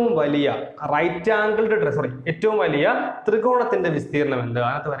ഏറ്റവും വലിയ ഏറ്റവും വലിയ ത്രികോണത്തിന്റെ വിസ്തീർണം എന്ത്?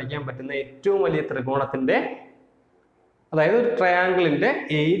 അതിനകത്ത് വരയ്ക്കാൻ പറ്റുന്ന ഏറ്റവും വലിയ ത്രികോണത്തിന്റെ, അതായത് ഒരു ട്രയാങ്കിളിന്റെ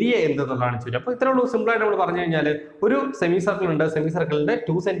ഏരിയ എന്തെന്നുള്ളതാണ് ചോദ്യം. അപ്പോൾ ഇത്രേ ഉള്ളൂ. സിമ്പിൾ ആയിട്ട് നമ്മൾ പറഞ്ഞു കഴിഞ്ഞാൽ ഒരു സെമി സർക്കിൾ ഉണ്ട്. സെമി സർക്കിളിന്റെ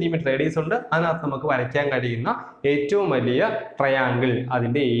 2 സെന്റിമീറ്റർ റേഡിയസ് ഉണ്ട്. അതിനകത്ത് നമുക്ക് വരയ്ക്കാൻ കഴിയുന്ന ഏറ്റവും വലിയ ട്രയാങ്കിൾ,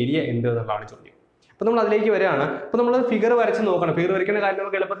 അതിന്റെ ഏരിയ എന്ത് എന്നുള്ളതാണ് ചോദ്യം. അപ്പൊ നമ്മൾ അതിലേക്ക് വരികയാണ്. അപ്പൊ നമ്മൾ ഫിഗർ വരച്ച് നോക്കണം. ഫിഗർ വരയ്ക്കുന്ന കാര്യം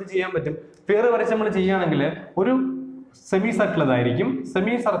നമുക്ക് എളുപ്പത്തിൽ ചെയ്യാൻ പറ്റും. ഫിഗർ വരച്ച് നമ്മൾ ചെയ്യുകയാണെങ്കിൽ ഒരു സെമി സർക്കിൾ ഇതായിരിക്കും.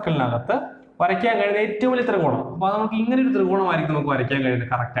 സെമി സർക്കിളിനകത്ത് വരയ്ക്കാൻ കഴിയുന്ന ഏറ്റവും വലിയ ത്രികോണം. അപ്പൊ നമുക്ക് ഇങ്ങനെ ഒരു ത്രികോണമായിരിക്കും നമുക്ക് വരയ്ക്കാൻ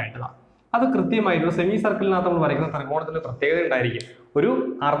കഴിയുന്നത് കറക്റ്റ് ആയിട്ടുള്ള. അത് കൃത്യമായിട്ട് സെമി സർക്കിളിനകത്ത് നമ്മൾ വരയ്ക്കുന്ന ത്രികോണത്തിന്റെ പ്രത്യേകത ഉണ്ടായിരിക്കും. ഒരു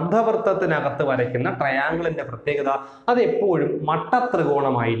അർദ്ധവൃത്തത്തിനകത്ത് വരയ്ക്കുന്ന ട്രയാങ്കിളിന്റെ പ്രത്യേകത അത് എപ്പോഴും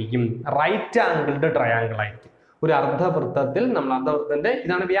മട്ടത്രികോണമായിരിക്കും. റൈറ്റ് ആംഗിൾഡ് ട്രയാങ്കിൾ ആയിരിക്കും. ഒരു അർദ്ധവൃത്തത്തിൽ അർദ്ധവൃത്തത്തിന്റെ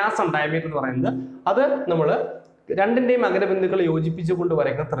ഇതാണ് വ്യാസം, ഡയമീറ്റർ എന്ന് പറയുന്നത്. അത് നമ്മൾ രണ്ടിന്റെയും അഗ്രബിന്ദുക്കൾ യോജിപ്പിച്ചുകൊണ്ട്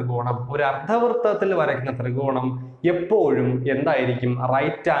വരയ്ക്കുന്ന ത്രികോണം, ഒരു അർദ്ധവൃത്തത്തിൽ വരയ്ക്കുന്ന ത്രികോണം എപ്പോഴും എന്തായിരിക്കും?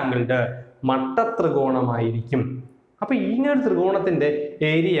 Right angled മട്ടത്രികോണമായിരിക്കും. അപ്പൊ ഇങ്ങനെ ഒരു ത്രികോണത്തിന്റെ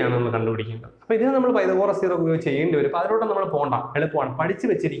ഏരിയയാണ് നമ്മൾ കണ്ടുപിടിക്കേണ്ടത്. അപ്പൊ ഇതിന് നമ്മൾ പൈതഗോറസ് തിയറം ഉപയോഗിച്ച് ചെയ്യേണ്ടി വരും. അപ്പൊ അതിലോട്ട് നമ്മൾ പോകണ്ട, എളുപ്പമാണ്, പഠിച്ചു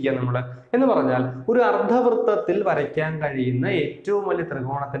വെച്ചിരിക്കുക നമ്മൾ. എന്ന് പറഞ്ഞാൽ ഒരു അർദ്ധവൃത്തത്തിൽ വരയ്ക്കാൻ കഴിയുന്ന ഏറ്റവും വലിയ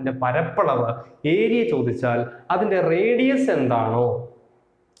ത്രികോണത്തിന്റെ പരപ്പളവ് ഏരിയ ചോദിച്ചാൽ അതിന്റെ റേഡിയസ് എന്താണോ,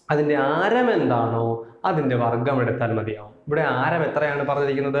 അതിന്റെ ആരം എന്താണോ, അതിന്റെ വർഗം എടുത്താൽ മതിയാവും. ഇവിടെ ആരം എത്രയാണ്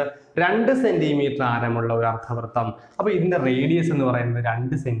പറഞ്ഞിരിക്കുന്നത്? 2 സെന്റിമീറ്റർ ആരമുള്ള ഒരു അർദ്ധവൃത്തം. അപ്പൊ ഇതിന്റെ റേഡിയസ് എന്ന് പറയുന്നത്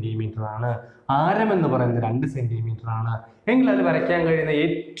 2 സെന്റിമീറ്റർ ആണ്. ആരം എന്ന് പറയുന്നത് 2 സെന്റിമീറ്റർ ആണ്. എങ്കിൽ അത് വരയ്ക്കാൻ കഴിയുന്ന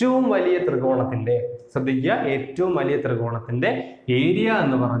ഏറ്റവും വലിയ ത്രികോണത്തിന്റെ, ശ്രദ്ധിക്കുക, ഏറ്റവും വലിയ ത്രികോണത്തിന്റെ ഏരിയ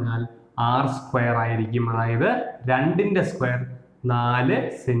എന്ന് പറഞ്ഞാൽ r² ആയിരിക്കും. അതായത് 2ന്റെ സ്ക്വയർ 4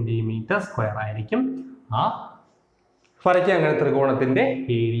 സെന്റിമീറ്റർ സ്ക്വയർ ആയിരിക്കും ആ വരയ്ക്കാൻ അങ്ങനെ ത്രികോണത്തിന്റെ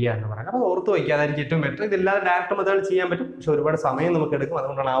ഏരിയ എന്ന് പറയുന്നത്. അപ്പോൾ ഓർത്ത് വയ്ക്കുക, അതായിരിക്കും ഏറ്റവും ബെറ്റർ. ഇതില്ലാതെ ഡയറക്റ്റ് മെത്തേഡ് ചെയ്യാൻ പറ്റും, പക്ഷെ ഒരുപാട് സമയം നമുക്ക് എടുക്കും.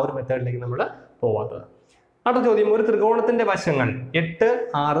 അതുകൊണ്ടാണ് ആ ഒരു മെത്തേഡിലേക്ക് നമ്മൾ പോവാത്തത്. അടുത്ത ചോദ്യം, ഒരു ത്രികോണത്തിന്റെ വശങ്ങൾ 8,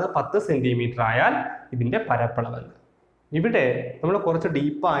 6, 10 സെന്റിമീറ്റർ ആയാൽ ഇതിന്റെ പരപ്പളവ് എന്ത്? ഇവിടെ നമ്മൾ കുറച്ച്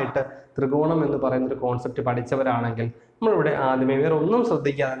ഡീപ്പായിട്ട് ത്രികോണം എന്ന് പറയുന്ന ഒരു കോൺസെപ്റ്റ് പഠിച്ചവരാണെങ്കിൽ നമ്മളിവിടെ ആദ്യമേ വേറെ ഒന്നും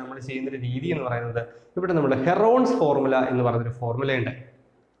ശ്രദ്ധിക്കാതെ നമ്മൾ ചെയ്യുന്നൊരു രീതി എന്ന് പറയുന്നത്, ഇവിടെ നമ്മൾ ഹെറോൺസ് ഫോർമുല എന്ന് പറയുന്നൊരു ഫോർമുലയുണ്ട്.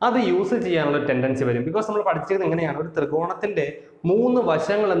 അത് യൂസ് ചെയ്യാനുള്ള ടെൻഡൻസി വരും. ബിക്കോസ് നമ്മൾ പഠിച്ചത് എങ്ങനെയാണ്, ഒരു ത്രികോണത്തിന്റെ 3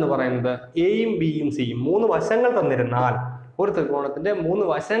 വശങ്ങൾ എന്ന് പറയുന്നത് എയും ബിയും സിയും 3 വശങ്ങൾ തന്നിരുന്നാൽ, ഒരു ത്രികോണത്തിന്റെ 3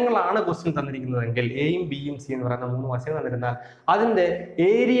 വശങ്ങളാണ് ക്വസ്റ്റ്യൻ തന്നിരിക്കുന്നതെങ്കിൽ, എയും ബിയും സി എന്ന് പറയുന്ന 3 വശങ്ങൾ തന്നിരുന്നാൽ അതിന്റെ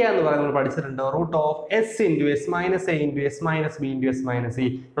ഏരിയ എന്ന് പറയുന്നത് നമ്മൾ പഠിച്ചിട്ടുണ്ട്. Root of s into S minus A into S minus B into S minus C.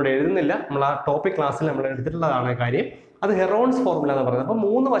 ഇവിടെ എഴുതുന്നില്ല, നമ്മൾ ആ ടോപ്പിക് ക്ലാസ്സിൽ നമ്മൾ എടുത്തിട്ടുള്ളതാണ് കാര്യം. അത് ഹെറോൺസ് ഫോർമുല എന്ന് പറയുന്നത്. അപ്പോൾ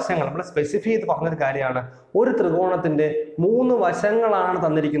 3 വശങ്ങൾ നമ്മൾ സ്പെസിഫൈ ചെയ്ത് പറഞ്ഞൊരു കാര്യമാണ്. ഒരു ത്രികോണത്തിന്റെ 3 വശങ്ങളാണ്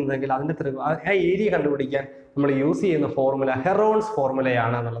തന്നിരിക്കുന്നതെങ്കിൽ അതിന്റെ ആ ഏരിയ കണ്ടുപിടിക്കാൻ നമ്മൾ യൂസ് ചെയ്യുന്ന ഫോർമുല ഹെറോൺസ്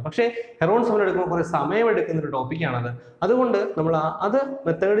ഫോർമുലയാണ് എന്നുള്ളത്. പക്ഷേ ഹെറോൺസ് ഫോർമുല എടുക്കുമ്പോൾ കുറേ സമയം എടുക്കുന്ന ഒരു ടോപ്പിക്കാണത്. അതുകൊണ്ട് നമ്മൾ അത്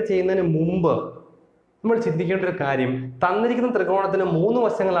മെത്തേഡ് ചെയ്യുന്നതിന് മുമ്പ് നമ്മൾ ചിന്തിക്കേണ്ട ഒരു കാര്യം, തന്നിരിക്കുന്ന ത്രികോണത്തിന് 3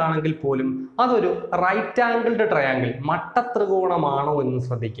 വശങ്ങളാണെങ്കിൽ പോലും അതൊരു റൈറ്റ് ആംഗിൾഡ് ട്രയാങ്കിൾ മട്ടത്രികോണമാണോ എന്ന്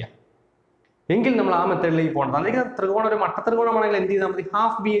ശ്രദ്ധിക്കുക. എങ്കിൽ നമ്മൾ ആ മെത്തേഡിലേക്ക് പോകണം. തന്നിരിക്കുന്ന ത്രികോണം ഒരു മട്ടത്രികോണമാണെങ്കിൽ എന്ത് ചെയ്താൽ മതി?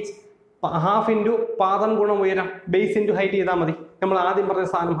 ഹാഫ് BH, ഹാഫ് ഇൻറ്റു പാദം ഗുണം ഉയരം, ബേസ് ഇൻറ്റു ഹൈറ്റ് ചെയ്താൽ മതി. നമ്മൾ ആദ്യം പറഞ്ഞ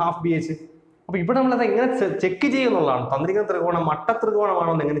സാധനം ഹാഫ് BH. അപ്പൊ ഇവിടെ നമ്മളത് എങ്ങനെ ചെക്ക് ചെയ്യുന്നുള്ളതാണ്. തന്നിരിക്കുന്ന ത്രികോണം മട്ടത്രികോണമാണോ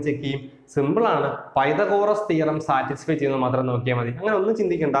എന്ന് എങ്ങനെ ചെക്ക് ചെയ്യും? സിമ്പിൾ ആണ്. പൈതഗോറസ് തിയറം സാറ്റിസ്ഫൈ ചെയ്യുന്നത് മാത്രം നോക്കിയാൽ മതി. അങ്ങനെ ഒന്നും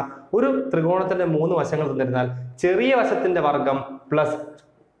ചിന്തിക്കേണ്ട. ഒരു ത്രികോണത്തിന്റെ 3 വശങ്ങൾ തന്നിരുന്നാൽ ചെറിയ വശത്തിന്റെ വർഗം പ്ലസ്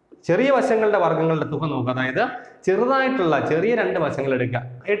ചെറിയ വശങ്ങളുടെ വർഗ്ഗങ്ങളുടെ തുക നോക്കുക. അതായത് ചെറുതായിട്ടുള്ള ചെറിയ 2 വശങ്ങൾ എടുക്കുക.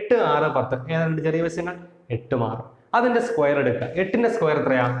 8, 6, 10 ഏതാണ്ട് ചെറിയ വശങ്ങൾ 8, 6. അതിന്റെ സ്ക്വയർ എടുക്കുക. 8ന്റെ സ്ക്വയർ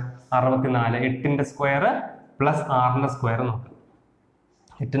എത്രയാ? 64. 8ന്റെ സ്ക്വയർ പ്ലസ് 6ന്റെ സ്ക്വയർ നോക്കുക.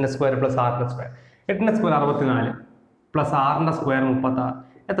 8ന്റെ square plus 6ന്റെ square. 8ന്റെ square 64 plus 6ന്റെ square 36.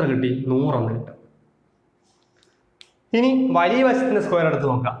 എത്ര കിട്ടി? 100 എന്ന് കിട്ടും. ഇനി വലിയ വശത്തിന്റെ സ്ക്വയർ എടുത്ത്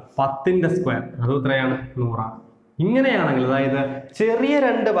നോക്കാം. 10ന്റെ സ്ക്വയർ അതും എത്രയാണ്? 100. ഇങ്ങനെയാണെങ്കിൽ അതായത് ചെറിയ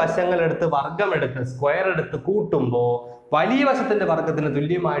 2 വശങ്ങൾ എടുത്ത് വർഗം എടുത്ത് സ്ക്വയർ എടുത്ത് കൂട്ടുമ്പോൾ വലിയ വശത്തിന്റെ വർഗത്തിന്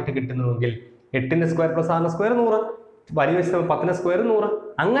തുല്യമായിട്ട് കിട്ടുന്നുവെങ്കിൽ 8ന്റെ സ്ക്വയർ പ്ലസ് 6ന്റെ സ്ക്വയർ 100, വലിയ വശം 10ന്റെ സ്ക്വയർ 100,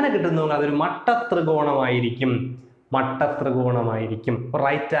 അങ്ങനെ കിട്ടുന്നുവെങ്കിൽ അതൊരു മട്ടത്രികോണമായിരിക്കും. മട്ടത്രികോണമായിരിക്കും.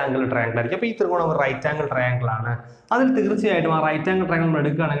 റൈറ്റ് ആംഗിൾ ട്രയാങ്കിൾ ആയിരിക്കും. അപ്പൊ ഈ ത്രികോണം ഒരു റൈറ്റ് ആംഗിൾ ട്രയാങ്കിൾ ആണ്. അതിൽ തീർച്ചയായിട്ടും ആ റൈറ്റ് ആംഗിൾ ട്രയാങ്കിൾ നമ്മൾ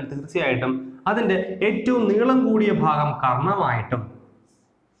എടുക്കുകയാണെങ്കിൽ തീർച്ചയായിട്ടും അതിന്റെ ഏറ്റവും നീളം കൂടിയ ഭാഗം കർണമായിട്ടും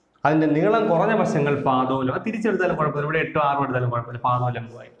അതിന്റെ നീളം കുറഞ്ഞ വശങ്ങൾ പാദോലം. അത് തിരിച്ചെടുത്താലും കുഴപ്പമില്ല. ഇവിടെ 8, 6 എടുത്താലും കുഴപ്പമില്ല.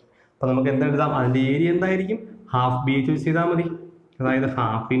 പാദോലംബമായിരിക്കും. അപ്പൊ നമുക്ക് എന്തെഴുതാം? അതിന്റെ ഏരിയ എന്തായിരിക്കും? ഹാഫ് BH യൂസ് ചെയ്താൽ മതി. അതായത്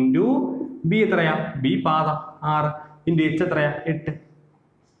ഹാഫ് ഇൻറ്റു B എത്രയാ? B പാദം 6 ഇൻറ്റു H എത്രയാ? 8.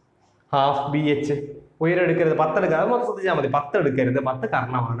 Half BH. ഉയരം എടുക്കരുത്, 10 എടുക്കുക. അത് മാത്രം ശ്രദ്ധിച്ചാൽ മതി. 10 എടുക്കരുത്, 10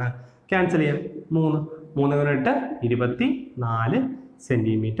 കർണമാണ്. ക്യാൻസൽ ചെയ്യാം. 3 8 24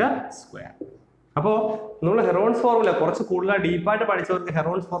 സെന്റിമീറ്റർ സ്ക്വയർ. അപ്പോൾ നമ്മൾ ഹെറോൺസ് ഫോർമുല കുറച്ച് കൂടുതൽ ഡീപ്പായിട്ട് പഠിച്ചവർക്ക്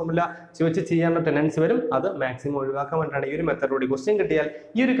ഹെറോൺസ് ഫോർമുല ചോദിച്ച് ചെയ്യാനുള്ള ടെൻഡൻസി വരും. അത് മാക്സിമം ഒഴിവാക്കാൻ വേണ്ടിയിട്ടാണ് ഈ ഒരു മെത്തേഡോട് ക്വസ്റ്റ്യൻ കിട്ടിയാൽ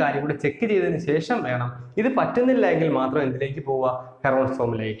ഈ ഒരു കാര്യം കൂടി ചെക്ക് ചെയ്തതിന് ശേഷം വേണം. ഇത് പറ്റുന്നില്ല എങ്കിൽ മാത്രം എന്തിലേക്ക് പോവുക? ഹെറോൺസ്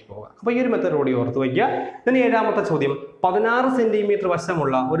ഫോർമുലയിലേക്ക് പോവുക. അപ്പോൾ ഈ ഒരു മെത്തേഡോട് ഓർത്ത് വയ്ക്കുക. ഇനി 7ാമത്തെ ചോദ്യം, 16 സെന്റിമീറ്റർ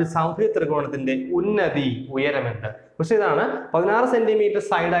വശമുള്ള ഒരു സമഭുജ ത്രികോണത്തിന്റെ ഉന്നതി ഉയരമുണ്ട്. പക്ഷെ ഇതാണ് 16 സെന്റിമീറ്റർ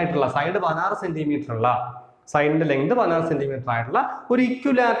സൈഡായിട്ടുള്ള സൈഡ് 16 സെന്റിമീറ്റർ ഉള്ള സൈഡിന്റെ ലെങ്ത് 16 സെന്റിമീറ്റർ ആയിട്ടുള്ള ഒരു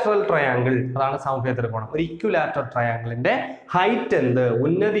ഇക്വിലാറ്ററൽ ട്രയാങ്കിൾ, അതാണ് സമഭുജ ത്രികോണം. ഒരു ഇക്വിലാറ്ററൽ ട്രയാങ്കിളിന്റെ ഹൈറ്റ് എന്ത്,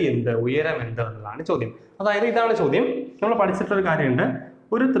 ഉന്നതി എന്ത്, ഉയരം എന്ത് എന്നതാണ് ചോദ്യം. അതായത് ഇതാണ് ചോദ്യം. നമ്മൾ പഠിച്ചിട്ടുള്ള കാര്യമുണ്ട്.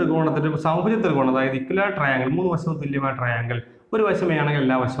 ഒരു ത്രികോണത്തിന്റെ സമഭുജ ത്രികോണം, അതായത് ഇക്വിലാറ്ററൽ ട്രയാങ്കിൾ, 3 വശവും തുല്യമായ ട്രയാങ്കിൾ, ഒരു വശമേ ആണെങ്കിൽ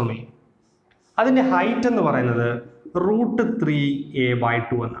എല്ലാ വശവും A. അതിന്റെ ഹൈറ്റ് എന്ന് പറയുന്നത്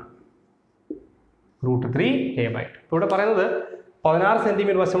 √3a/2 എന്നാണ്. √3a/2. ഇവിടെ പറയുന്നത് 16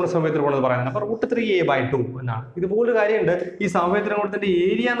 സെന്റിമീറ്റർ വശമുള്ള സമഭുജ ത്രികോണം എന്ന് പറയുന്നത്. അപ്പൊ √3a/2 എന്നാണ്. ഇതുപോലൊരു കാര്യമുണ്ട്. ഈ സമഭുജ ത്രികോണത്തിന്റെ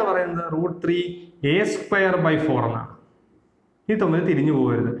ഏരിയ എന്ന് പറയുന്നത് √3a²/4 എന്നാണ്. ഇത് തമ്മിൽ തിരിഞ്ഞു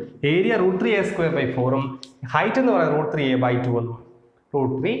പോകരുത്. ഏരിയ √3a²/4ഉം ഹൈറ്റ് എന്ന് പറയുന്നത് √3a/2 എന്നും.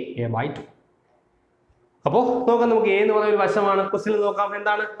 √3a/2. അപ്പോൾ നോക്കാം. നമുക്ക് A എന്ന് പറയുന്ന ഒരു വശമാണ്. ക്വസ്റ്റ്യൻ നോക്കാം.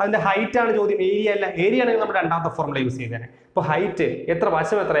 എന്താണ് അതിന്റെ ഹൈറ്റ് ആണ് ചോദ്യം, ഏരിയ അല്ല. ഏരിയ ആണെങ്കിൽ നമ്മൾ 2ാമത്തെ ഫോർമുല യൂസ് ചെയ്തേനെ. അപ്പൊ ഹൈറ്റ് എത്ര,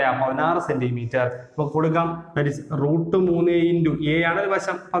 വശം എത്രയാ? 16 സെന്റിമീറ്റർ. നമുക്ക് കൊടുക്കാം. √3 ഇൻറ്റു A ആണ് ഒരു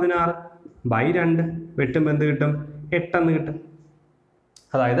വശം, 16/2 വെട്ടുമ്പോൾ എന്ത് കിട്ടും? 8 എന്ന് കിട്ടും.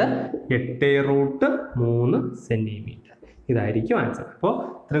 അതായത് 8√3 സെന്റിമീറ്റർ. ഇതായിരിക്കും ആൻസർ. അപ്പോൾ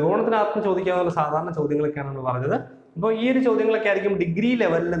ത്രികോണത്തിനകത്ത് ചോദിക്കാവുന്ന സാധാരണ ചോദ്യങ്ങളൊക്കെയാണ് നമ്മൾ പറഞ്ഞത്. അപ്പോൾ ഈ ഒരു ചോദ്യങ്ങളൊക്കെ ആയിരിക്കും ഡിഗ്രി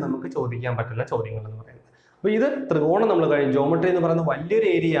ലെവലിൽ നമുക്ക് ചോദിക്കാൻ പറ്റുന്ന ചോദ്യങ്ങൾ എന്ന് പറയുന്നത്. അപ്പോൾ ഇത് ത്രികോണം നമ്മൾ കഴിഞ്ഞു. ജോമെട്രി എന്ന് പറയുന്നത് വലിയൊരു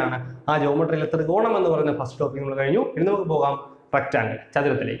ഏരിയ ആണ്. ആ ജോമെട്രിയിലെ ത്രികോണം എന്ന് പറയുന്ന ഫസ്റ്റ് ടോപ്പിക് നമ്മൾ കഴിഞ്ഞു. ഇനി നമുക്ക് പോകാം റെക്റ്റാങ്കിൾ,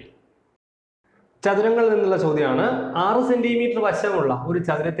 ചതുരത്തിലേക്ക്. ചതുരങ്ങളിൽ നിന്നുള്ള ചോദ്യമാണ്. 6 സെന്റിമീറ്റർ വശമുള്ള ഒരു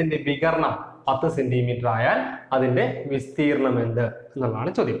ചതുരത്തിന്റെ വികർണം 10 സെന്റിമീറ്റർ ആയാൽ അതിന്റെ വിസ്തീർണം എന്ത്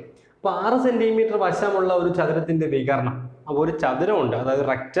എന്നുള്ളതാണ് ചോദ്യം. അപ്പൊ 6 സെന്റിമീറ്റർ വശമുള്ള ഒരു ചതുരത്തിന്റെ വികർണം, അപ്പോൾ ഒരു ചതുരമുണ്ട്, അതായത്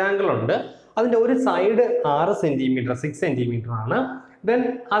റെക്റ്റാങ്കിൾ ഉണ്ട്. അതിന്റെ ഒരു സൈഡ് 6 സെന്റിമീറ്റർ 6 സെന്റിമീറ്റർ ആണ്. ദെൻ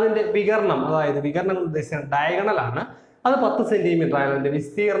അതിന്റെ വികർണം, അതായത് വികർണം ഉദ്ദേശിക്കുന്ന ഡയഗണൽ ആണ്, അത് 10 സെന്റിമീറ്റർ ആയാലും അതിന്റെ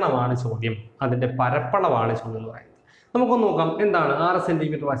വിസ്തീർണമാണ് ചോദ്യം, അതിന്റെ പരപ്പളവാണ് ചോദ്യം എന്ന് പറയുന്നത്. നമുക്കൊന്ന് നോക്കാം എന്താണ് 6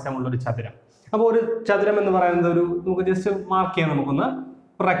 സെന്റിമീറ്റർ വശമുള്ള ഒരു ചതുരം. അപ്പോൾ ഒരു ചതുരം എന്ന് പറയുന്നത് ഒരു, നമുക്ക് ജസ്റ്റ് മാർക്ക് ചെയ്യാം. നമുക്കൊന്ന്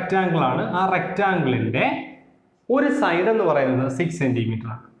റെക്റ്റാങ്കിൾ ആണ്. ആ റെക്റ്റാങ്കിളിന്റെ ഒരു സൈഡ് എന്ന് പറയുന്നത് 6 സെന്റിമീറ്റർ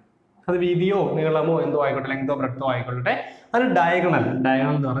ആണ്. അത് വീതിയോ നീളമോ എന്തോ ആയിക്കോട്ടെ, ലെങ്തോ ബ്രെഡ്ത്തോ ആയിക്കോട്ടെ, അത് ഡയഗണൽ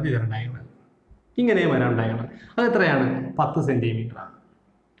എന്ന് പറഞ്ഞാൽ ഡയഗണൽ ഇങ്ങനെ വരാം. ഡയഗണൽ അത് എത്രയാണ്? 10 സെന്റിമീറ്റർ ആണ്.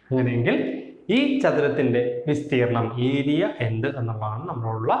 അങ്ങനെയെങ്കിൽ ഈ ചതുരത്തിന്റെ വിസ്തീർണം, ഏരിയ എന്ത് എന്നുള്ളതാണ്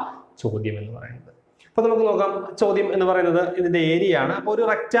നമ്മളുള്ള ചോദ്യം എന്ന് പറയുന്നത്. അപ്പൊ നമുക്ക് നോക്കാം. ചോദ്യം എന്ന് പറയുന്നത് ഇതിന്റെ ഏരിയ ആണ്. അപ്പോൾ ഒരു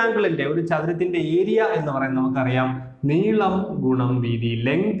റെക്റ്റാങ്കിളിന്റെ, ഒരു ചതുരത്തിന്റെ ഏരിയ എന്ന് പറയുന്നത് നമുക്കറിയാം നീളം ഗുണം വീതി,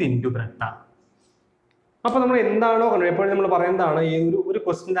 ലെങ്ത് ഇൻറ്റു ബ്രെഡ്ത്ത് ആണ്. അപ്പൊ നമ്മൾ എന്താണോ എപ്പോഴും നമ്മൾ പറയുന്നതാണ്, ഒരു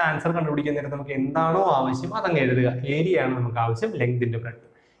ക്വസ്റ്റിന്റെ ആൻസർ കണ്ടുപിടിക്കാൻ നേരത്തെ നമുക്ക് എന്താണോ ആവശ്യം അതങ്ങ് എഴുതുക. ഏരിയ ആണ് നമുക്ക് ആവശ്യം, ലെങ്ത് ഇൻറ്റു ബ്രെഡ്ത്ത്.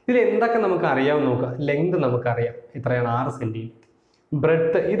 ഇതിൽ എന്തൊക്കെ നമുക്ക് അറിയാമെന്ന് നോക്കുക. ലെങ്ത് നമുക്കറിയാം, എത്രയാണ്? 6 സെന്റിമീറ്റർ.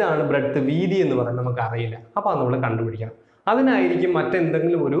 ബ്രെഡ്ത്ത്, ഇതാണ് ബ്രെഡ്ത്ത്. വീതി എന്ന് പറയുന്നത് നമുക്ക് അറിയില്ല, അപ്പോൾ അത് നമ്മൾ കണ്ടുപിടിക്കണം. അതിനായിരിക്കും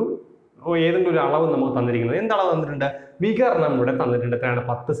മറ്റെന്തെങ്കിലും ഏതെങ്കിലും ഒരു അളവ് നമുക്ക് തന്നിരിക്കുന്നത്. എന്തളവ് തന്നിട്ടുണ്ട്? വികർണം ഇവിടെ തന്നിട്ടുണ്ട്. എത്രയാണ്?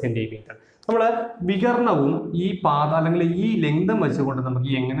 10 സെന്റിമീറ്റർ. നമ്മൾ വികർണവും ഈ പാത അല്ലെങ്കിൽ ഈ ലെങ്തും വെച്ചുകൊണ്ട് നമുക്ക്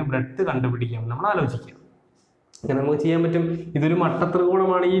എങ്ങനെ ബ്രെഡ്ത്ത് കണ്ടുപിടിക്കാം നമ്മൾ ആലോചിക്കാം. അങ്ങനെ നമുക്ക് ചെയ്യാൻ പറ്റും. ഇതൊരു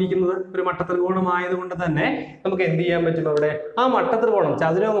മട്ടത്രികോണമാണ് ഈ ഇരിക്കുന്നത്. ഒരു മട്ടത്രികോണമായതുകൊണ്ട് തന്നെ നമുക്ക് എന്ത് ചെയ്യാൻ പറ്റും? അവിടെ ആ മട്ടത്രികോണം,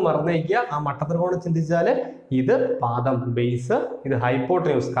 ചതുരം മറന്നേക്കുക. ആ മട്ടത്രികോണം ചിന്തിച്ചാൽ ഇത് പാദം, ബേസ്, ഇത്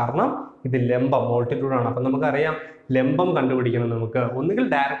ഹൈപ്പോട്ടന്യൂസ്, കാരണം ഇത് ലംബം, മോൾട്ടിറ്റ്യൂഡ് ആണ്. അപ്പൊ നമുക്കറിയാം ലംബം കണ്ടുപിടിക്കണം. നമുക്ക് ഒന്നുകിൽ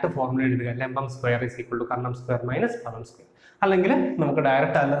ഡയറക്റ്റ് ഫോർമുല എഴുതുക, ലംബം square is equal to Karnam square minus പാദം സ്ക്വയർ. അല്ലെങ്കിൽ നമുക്ക്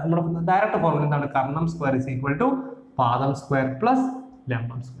നമ്മുടെ ഡയറക്റ്റ് ഫോർമുല എന്താണ്? Karnam square is equal to പാദം സ്ക്വയർ പ്ലസ്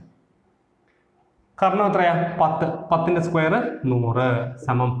ലംബം സ്ക്വയർ. കർണം എത്രയാ? 10. 10ന്റെ സ്ക്വയർ 100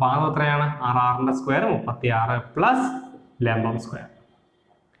 സമം പാദം എത്രയാണ്? 6ന്റെ സ്ക്വയർ 36 പ്ലസ് ലംബം സ്ക്വയർ.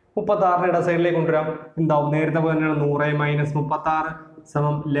 36 ഇട സൈഡിലേക്ക് കൊണ്ടുവരാം. എന്താവും? നേരത്തെ പോലെ തന്നെയാണ് 100 മൈനസ് 36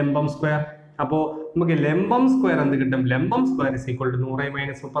 സമം ലംബം സ്ക്വയർ. അപ്പോൾ നമുക്ക് ലംബം സ്ക്വയർ എന്ത് കിട്ടും? ലംബം square is equal to 100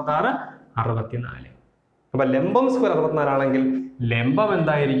 minus 36 64. അപ്പൊ ലംബം സ്ക്വയർ 64 ആണെങ്കിൽ ലംബം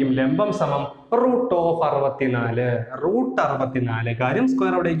എന്തായിരിക്കും? ലംബം സമം റൂട്ട് ഓഫ് 64. റൂട്ട് 64. കാര്യം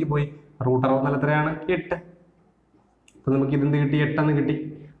സ്ക്വയർ അവിടേക്ക് പോയി. റൂട്ട് 64 എത്രയാണ്? 8. അപ്പൊ നമുക്ക് ഇതെന്ത് കിട്ടി? 8 എന്ന് കിട്ടി.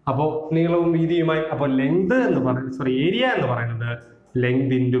 അപ്പോൾ നീളവും വീതിയുമായി. അപ്പോൾ ലെങ്ത് എന്ന് പറയുന്നത്, ഏരിയ എന്ന് പറയുന്നത്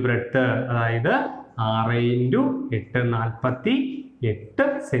ലെങ്ത് ഇൻറ്റു ബ്രെഡ്ത്ത്, അതായത് 6 ഇൻറ്റു 8 48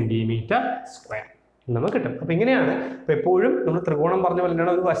 സെന്റിമീറ്റർ സ്ക്വയർ നമുക്ക് കിട്ടും. അപ്പൊ ഇങ്ങനെയാണ്. അപ്പൊ എപ്പോഴും നമ്മൾ ത്രികോണം പറഞ്ഞ പോലെ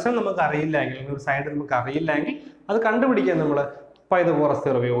തന്നെയാണ്, ഒരു വശം നമുക്ക് അറിയില്ല എങ്കിൽ, ഒരു സൈഡ് നമുക്ക് അറിയില്ല എങ്കിൽ അത് കണ്ടുപിടിക്കാൻ നമ്മൾ പൈതഗോറസ്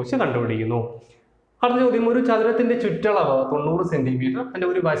തിയറം ഉപയോഗിച്ച് കണ്ടുപിടിക്കുന്നു. അടുത്ത ചോദ്യം, ഒരു ചതുരത്തിന്റെ ചുറ്റളവ് 90 സെന്റിമീറ്റർ, അതിന്റെ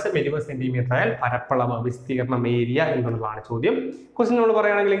ഒരു വശം 20 സെന്റിമീറ്റർ ആയാൽ പരപ്പളവ്, വിസ്തീർണം, ഏരിയ എന്നുള്ളതാണ് ചോദ്യം. ക്വസ്റ്റ്യൻ നമ്മൾ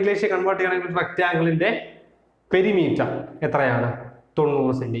പറയുകയാണെങ്കിൽ, ഇംഗ്ലീഷിൽ കൺവേർട്ട് ചെയ്യുകയാണെങ്കിൽ റെക്ടാംഗിളിന്റെ പെരിമീറ്റർ എത്രയാണ്?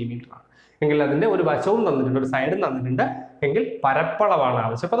 90 സെന്റിമീറ്റർ ആണ്. എങ്കിൽ അതിന്റെ ഒരു വശവും തന്നിട്ടുണ്ട്, ഒരു സൈഡും തന്നിട്ടുണ്ട്, എങ്കിൽ പരപ്പളവാണ്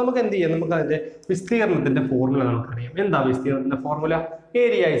ആവശ്യം. അപ്പൊ നമുക്ക് എന്ത് ചെയ്യാം? നമുക്ക് അതിന്റെ വിസ്തീർണത്തിന്റെ ഫോർമുല നമുക്കറിയാം. എന്താ വിസ്തീർണത്തിന്റെ formula?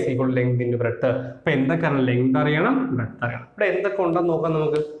 Area is equal to length into breadth. അപ്പൊ എന്തൊക്കെയാണ്? ലെങ്ത് അറിയണം, ബ്രെഡ്ത്ത് അറിയണം. ഇവിടെ എന്തൊക്കെ ഉണ്ടെന്ന് നോക്കാം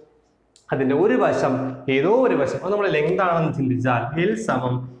നമുക്ക്. അതിന്റെ ഒരു വശം, ഏതോ ഒരു വശം, അത് നമ്മൾ ലെങ്ത് ആണെന്ന് ചിന്തിച്ചാൽ എൽ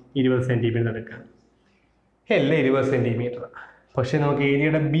സമം 20 സെന്റിമീറ്റർ എടുക്കാം. L 20 centimetre. പക്ഷെ നമുക്ക്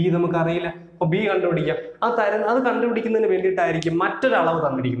ഏരിയയുടെ ബി നമുക്ക് അറിയില്ല. അപ്പൊ ബി കണ്ടുപിടിക്കാം. അത് കണ്ടുപിടിക്കുന്നതിന് വേണ്ടിയിട്ടായിരിക്കും മറ്റൊരളവ്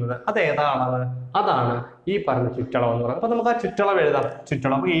തന്നിരിക്കുന്നത്. അത് ഏതാ അളവ്? അതാണ് ഈ പറഞ്ഞ ചുറ്റളവ് എന്ന് പറയുന്നത്. അപ്പൊ നമുക്ക് ആ ചുറ്റളവ് എഴുതാം.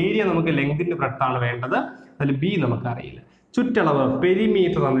 ചുറ്റളവ് ഏരിയ നമുക്ക് ലെങ്തിന്റെ ബ്രെഡ്ത്താണ് വേണ്ടത്, അതിൽ ബി നമുക്ക് അറിയില്ല. ചുറ്റളവ്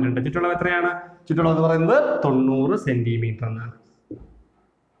പെരിമീറ്റർ തന്നിട്ടുണ്ട്. ചുറ്റളവ് എത്രയാണ്? ചുറ്റളവ് എന്ന് പറയുന്നത് 90 സെന്റിമീറ്റർ എന്നാണ്.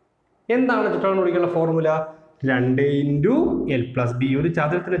 എന്താണ് ചുറ്റളവ് കണ്ടുപിടിക്കാനുള്ള formula? 2 into L plus B. ഒരു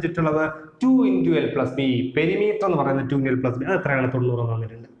ചതുരത്തിന്റെ ചുറ്റളവ് 2 into L plus B. Perimeter എന്ന് പറയുന്നത് 2 എൽ പ്ലസ് ബി. അത് എത്രയാണ്? 90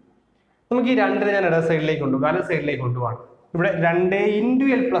 തന്നിട്ടുണ്ട്. നമുക്ക് ഈ 2 ഞാൻ ഇട സൈഡിലേക്ക് കൊണ്ടുപോകും, വല സൈഡിലേക്ക് കൊണ്ടുപോകാം. ഇവിടെ 2 into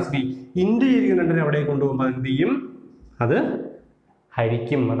L plus B. Into ചെയ്തിരിക്കുന്ന 2 എവിടേക്ക് കൊണ്ടുപോകുമ്പോൾ എന്ത് ചെയ്യും? അത്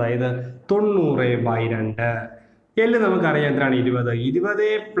ഹരിക്കും. അതായത് 90/2. എൽ നമുക്കറിയാം എത്രയാണ്? 20. 20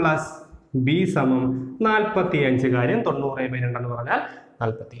 പ്ലസ് ബി സമം 45. കാര്യം 90/2 എന്ന് പറഞ്ഞാൽ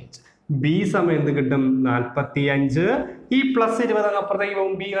 45. ബി സമയം എന്ത് കിട്ടും? 45. ഈ പ്ലസ് 20 അങ്ങ് അപ്പുറത്തേക്ക്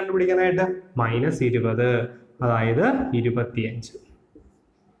പോകും. ബി കണ്ടുപിടിക്കാനായിട്ട് മൈനസ് 20, അതായത് 25.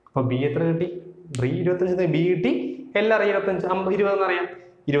 അപ്പൊ ബി എത്ര കിട്ടി? 25 ബി കിട്ടി. എല്ലാറിയാം 25, 20 എന്നറിയാം.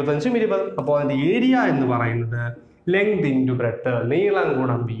 25ഉം 20. അപ്പോൾ അതിന്റെ ഏരിയ എന്ന് പറയുന്നത് ലെങ്ത് ഇൻറ്റു ബ്രെഡ്ത്ത്, നീളം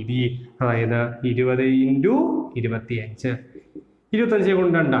ഗുണം വീതി, അതായത് 20 ഇൻറ്റു 25. 25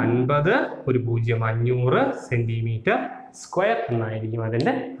 കൊണ്ട് 50, ഒരു 0 500 സെന്റിമീറ്റർ സ്ക്വയർ എന്നായിരിക്കും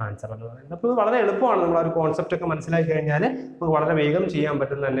അതിന്റെ ആൻസർ എന്ന് പറയുന്നത്. അപ്പോൾ ഇത് വളരെ എളുപ്പമാണ്. നമ്മൾ ആ ഒരു കോൺസെപ്റ്റ് ഒക്കെ മനസ്സിലാക്കി കഴിഞ്ഞാൽ നമുക്ക് വളരെ വേഗം ചെയ്യാൻ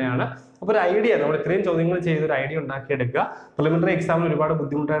പറ്റുന്ന തന്നെയാണ്. അപ്പോൾ ഒരു ഐഡിയ, നമ്മൾ ഇത്രയും ചോദ്യങ്ങൾ ചെയ്ത് ഒരു ഐഡിയ ഉണ്ടാക്കിയെടുക്കുക. പ്രിലിമിനറി എക്സാമിൽ ഒരുപാട്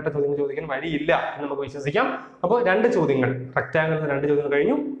ബുദ്ധിമുട്ടായിട്ട് ചോദ്യങ്ങൾ ചോദിക്കാൻ വഴിയില്ല എന്ന് നമുക്ക് വിശ്വസിക്കാം. അപ്പോൾ 2 ചോദ്യങ്ങൾ, റെക്ടാംഗിളിൽ 2 ചോദ്യങ്ങൾ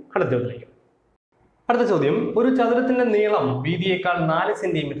കഴിഞ്ഞു. അടുത്ത ചോദ്യത്തിലേക്ക്. അടുത്ത ചോദ്യം, ഒരു ചതുരത്തിന്റെ നീളം വീതിയേക്കാൾ 4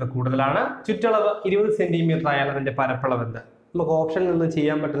 സെന്റിമീറ്റർ കൂടുതലാണ്. ചുറ്റളവ് 20 സെന്റിമീറ്റർ ആയാൽ അതിന്റെ പരപ്പളവ് എന്ത്? നമുക്ക് ഓപ്ഷനിൽ നിന്ന്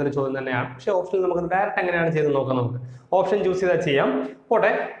ചെയ്യാൻ പറ്റുന്ന ഒരു ചോദ്യം തന്നെയാണ്. പക്ഷേ ഓപ്ഷനിൽ നമുക്ക് ഡയറക്റ്റ് എങ്ങനെയാണ് ചെയ്ത് നോക്കാം. നമുക്ക് ഓപ്ഷൻ ചൂസ് ചെയ്താൽ ചെയ്യാം. പോട്ടെ,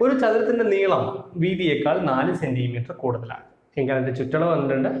 ഒരു ചതുരത്തിന്റെ നീളം വീതിയേക്കാൾ 4 സെന്റിമീറ്റർ കൂടുതലാണ് എങ്കിൽ അതിന്റെ ചുറ്റളവ്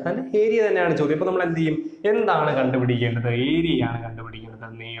കണ്ടിട്ടുണ്ട്, അതിന്റെ ഏരിയ തന്നെയാണ് ചോദ്യം. അപ്പൊ നമ്മൾ എന്ത് ചെയ്യും? എന്താണ് കണ്ടുപിടിക്കേണ്ടത്? ഏരിയയാണ് കണ്ടുപിടിക്കേണ്ടത്.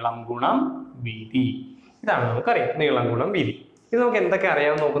 നീളം ഗുണം വീതി. ഇതാണ് നമുക്കറിയാം, നീളം ഗുണം വീതി. ഇത് നമുക്ക് എന്തൊക്കെ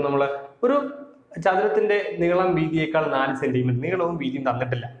അറിയാമെന്ന് നോക്കും. നമ്മൾ ഒരു ചതുരത്തിന്റെ നീളം വീതിയേക്കാൾ 4 സെന്റിമീറ്റർ, നീളവും വീതിയും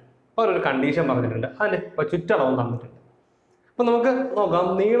തന്നിട്ടില്ല, അവരൊരു കണ്ടീഷൻ പറഞ്ഞിട്ടുണ്ട്, അതിന്റെ ചുറ്റളവും തന്നിട്ടുണ്ട്. അപ്പൊ നമുക്ക് നോക്കാം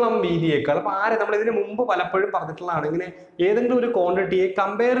നീളം വീതിയേക്കാൾ. അപ്പൊ നമ്മൾ ഇതിന് മുമ്പ് പലപ്പോഴും പറഞ്ഞിട്ടുള്ളതാണ്, ഇങ്ങനെ ഏതെങ്കിലും ഒരു ക്വാണ്ടിറ്റിയെ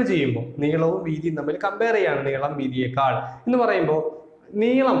കമ്പയർ ചെയ്യുമ്പോൾ നീളവും വീതിയും തമ്മിൽ കമ്പയർ ചെയ്യാണ് നീളം വീതിയേക്കാൾ എന്ന് പറയുമ്പോൾ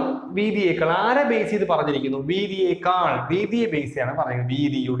നീളം വീതിയേക്കാൾ ആരെ ബേസ് ചെയ്ത് പറഞ്ഞിരിക്കുന്നു? വീതിയേക്കാൾ, വീതിയെ ബേസ് ചെയ്യാണ് പറയുന്നത്.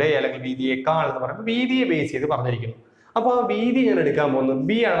 വീതിയുടെ അല്ലെങ്കിൽ വീതിയേക്കാൾ എന്ന് പറയുമ്പോൾ വീതിയെ ബേസ് ചെയ്ത് പറഞ്ഞിരിക്കുന്നു. അപ്പോൾ ആ വീതി ഞാൻ എടുക്കാൻ പോകുന്നു.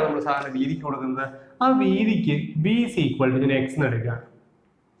 ബി ആണ് നമ്മൾ സാധാരണ വീതിക്ക് കൊടുക്കുന്നത്. ആ വീതിക്ക് ബി is equal to ഞാൻ എക്സ് എന്ന് എടുക്കുക.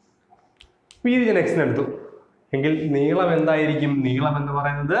 വീതി ഞാൻ എക്സിന് എടുത്തു എങ്കിൽ നീളം എന്തായിരിക്കും? നീളം എന്ന്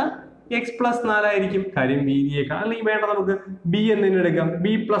പറയുന്നത് എക്സ് പ്ലസ് 4 ആയിരിക്കും. കാര്യം വീതിയേക്കാൾ, അല്ലെങ്കിൽ വേണ്ട നമുക്ക് ബി എന്ന് എടുക്കാം.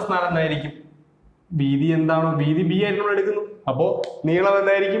 ബി പ്ലസ് 4 എന്തായിരിക്കും? വീതി എന്താണോ വീതി ബി ആയിട്ട് നമ്മൾ എടുക്കുന്നു. അപ്പോൾ നീളം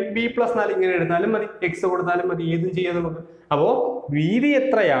എന്തായിരിക്കും? B plus 4. ഇങ്ങനെ എടുത്താലും മതി, എക്സ് കൊടുത്താലും മതി, ഏതും ചെയ്യാം നമുക്ക്. അപ്പോൾ വീതി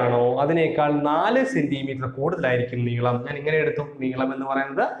എത്രയാണോ അതിനേക്കാൾ 4 സെന്റിമീറ്റർ കൂടുതലായിരിക്കും നീളം. ഞാൻ ഇങ്ങനെ എടുത്തു. നീളം എന്ന്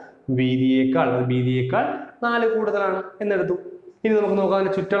പറയുന്നത് വീതിയേക്കാൾ 4 കൂടുതലാണ് എന്നെടുത്തു. ഇനി നമുക്ക് നോക്കാം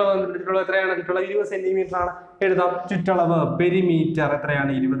ചുറ്റളവ് എത്രയാണ്? ചുറ്റളവ് 20 സെന്റിമീറ്റർ ആണ്. എഴുതാം. ചുറ്റളവ് പെരിമീറ്റർ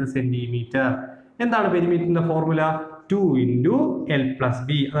എത്രയാണ്? 20 സെന്റിമീറ്റർ. എന്താണ് പെരിമീറ്ററിന്റെ ഫോർമുല? 2 × L +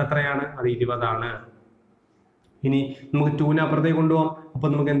 B. അത് എത്രയാണ്? അത് 20 ആണ്. ഇനി നമുക്ക് 2 അപ്പുറത്തേക്ക് കൊണ്ടുപോകാം. അപ്പൊ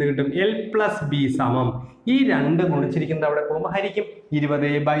നമുക്ക് എന്ത് കിട്ടും? L + B സമം ഈ 2 ഗുണിച്ചിരിക്കുന്നത് അവിടെ പോകുമ്പോൾ ഹരിക്കും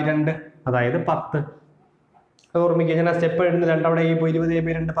 20/2, അതായത് 10. ഓർമ്മിക്കുക, ഞാൻ ആ സ്റ്റെപ്പ് എഴുതുന്ന 2 അവിടെ പോയി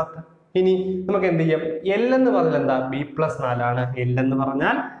 20/2 10. ഇനി നമുക്ക് എന്ത് ചെയ്യാം? L എന്ന് പറഞ്ഞാൽ എന്താ? B + 4 ആണ്. L എന്ന്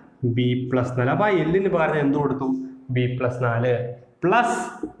പറഞ്ഞാൽ B + 4. അപ്പൊ ആ L ന് പകരം എന്ത് കൊടുത്തു? B + 4 പ്ലസ്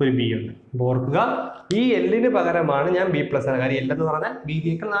ഒരു ബി ഉണ്ട്. ഓർക്കുക, ഈ L ന് പകരമാണ് ഞാൻ B + 4. കാര്യം L എന്ന് പറഞ്ഞാൽ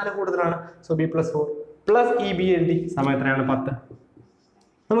വീതിയേക്കാൾ 4 കൂടുതലാണ്. സോ B + 4 പ്ലസ് ഈ ബി എഴുതി. സമയം എത്രയാണ്? 10.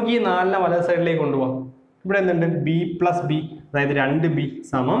 നമുക്ക് ഈ 4നെ വലത് സൈഡിലേക്ക് കൊണ്ടുപോകാം. ഇവിടെ എന്തുണ്ട്? B + B, അതായത് 2B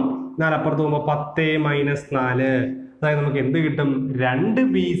സമം 4 അപ്പുറത്ത് പോകുമ്പോൾ 10 - 4. അതായത് നമുക്ക് എന്ത് കിട്ടും?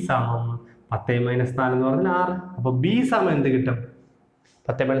 2B സമം 10 - 4 എന്ന് പറഞ്ഞാൽ 6. അപ്പൊ B സമം എന്ത് കിട്ടും?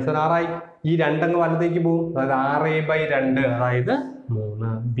 10 - 4 6 ആയി. ഈ 2 അങ്ങ് വലത്തേക്ക് പോകും, അതായത് 6/2, അതായത് 3.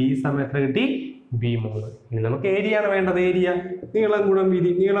 B സമം എത്ര കിട്ടി? B 3. ഇനി നമുക്ക് ഏരിയ ആണ് വേണ്ടത്. ഏരിയ നീളം ഗുണം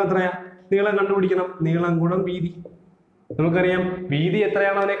വീതി. നീളം എത്രയാ? നീളം കണ്ടുപിടിക്കണം. നീളം ഗുണം വീതി. നമുക്കറിയാം വീതി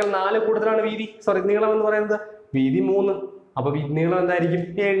എത്രയാണോ അതിനേക്കാൾ 4 കൂടുതലാണ് വീതി. നീളം എന്ന് പറയുന്നത് വീതി 3. അപ്പൊ നീളം എന്തായിരിക്കും?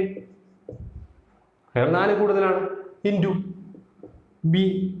 7. 4 കൂടുതലാണ്. Into B.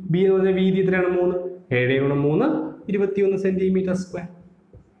 ബി എന്ന് പറഞ്ഞാൽ വീതി എത്രയാണ്? 3. 7 × 3 21 സെന്റിമീറ്റർ സ്ക്വയർ.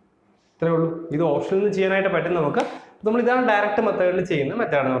 ഇത്രേ ഉള്ളൂ. ഇത് ഓപ്ഷനിൽ നിന്ന് ചെയ്യാനായിട്ട് പറ്റും നമുക്ക്. നമ്മൾ ഇതാണ് ഡയറക്റ്റ് മെത്തേഡിൽ ചെയ്യുന്ന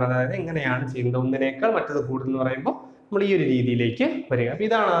മെത്തേഡ് എന്ന് പറയുന്നത്. അതായത് എങ്ങനെയാണ് ചെയ്യുന്നത്? ഒന്നിനേക്കാൾ മറ്റത് കൂടുതൽ എന്ന് പറയുമ്പോൾ നമ്മൾ ഈ ഒരു രീതിയിലേക്ക് വരിക. അപ്പൊ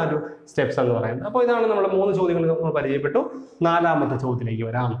ഇതാണ് ആ ഒരു സ്റ്റെപ്സ് എന്ന് പറയുന്നത്. അപ്പോൾ ഇതാണ് നമ്മൾ 3 ചോദ്യങ്ങൾ നമ്മൾ പരിചയപ്പെട്ടു. 4ാമത്തെ ചോദ്യത്തിലേക്ക്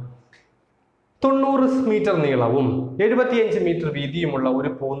വരാം. 90 മീറ്റർ നീളവും 75 മീറ്റർ വീതിയുമുള്ള ഒരു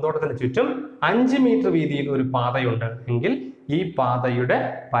പൂന്തോട്ടത്തിന് ചുറ്റും 5 മീറ്റർ വീതിയിൽ ഒരു പാതയുണ്ട് എങ്കിൽ ഈ പാതയുടെ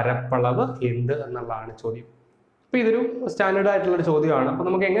പരപ്പളവ് എന്ത് എന്നുള്ളതാണ് ചോദ്യം. അപ്പൊ ഇതൊരു സ്റ്റാൻഡേർഡ് ആയിട്ടുള്ള ഒരു ചോദ്യമാണ്. അപ്പൊ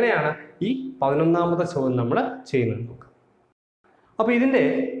നമുക്ക് എങ്ങനെയാണ് ഈ 11ാമത്തെ ചോദ്യം നമ്മൾ ചെയ്യുന്നത് നോക്കാം. അപ്പൊ ഇതിന്റെ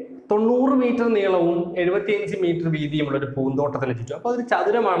 90 മീറ്റർ നീളവും 75 മീറ്റർ വീതിയുമുള്ള ഒരു പൂന്തോട്ടത്തിന് ചുറ്റും. അപ്പൊ അതൊരു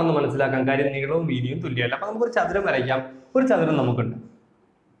ചതുരമാണെന്ന് മനസ്സിലാക്കാൻ. കാര്യം നീളവും വീതിയും തുല്യമല്ല. അപ്പൊ നമുക്കൊരു ചതുരം വരയ്ക്കാം. ഒരു ചതുരം നമുക്കുണ്ട്.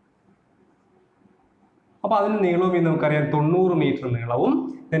 അപ്പൊ അതിന് നീളവും വീതി നമുക്കറിയാം. 90 മീറ്റർ നീളവും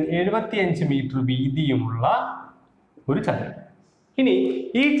 75 മീറ്റർ വീതിയുമുള്ള ഒരു ചതുരം. ഇനി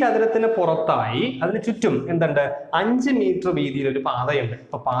ഈ ചതുരത്തിന് പുറത്തായി അതിന് ചുറ്റും എന്തുണ്ട്? 5 മീറ്റർ വീതിയിൽ ഒരു പാതയുണ്ട്.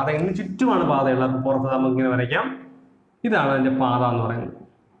 അപ്പൊ പാതയിന് ചുറ്റുമാണ് പാതയുള്ളത്. അപ്പൊ പുറത്ത് നമുക്ക് ഇങ്ങനെ വരയ്ക്കാം. ഇതാണ് അതിന്റെ പാത എന്ന് പറയുന്നത്.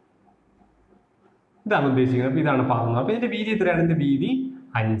 ഇതാണ് ഉദ്ദേശിക്കുന്നത്. അപ്പൊ ഇതാണ് പാത. അപ്പൊ ഇതിന്റെ വീതി എത്രയാണ്? ഇതിന്റെ വീതി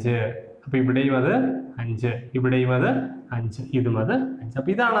 5. അപ്പൊ ഇവിടെയും അത് 5, ഇവിടെയും അത് 5, ഇതും അത് 5.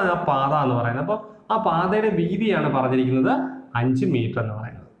 അപ്പൊ ഇതാണ് ആ പാത എന്ന് പറയുന്നത്. അപ്പൊ ആ പാതയുടെ വീതിയാണ് പറഞ്ഞിരിക്കുന്നത് 5 മീറ്റർ എന്ന്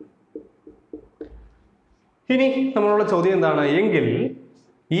പറയുന്നത്. ഇനി നമ്മളുള്ള ചോദ്യം എന്താണ്? എങ്കിൽ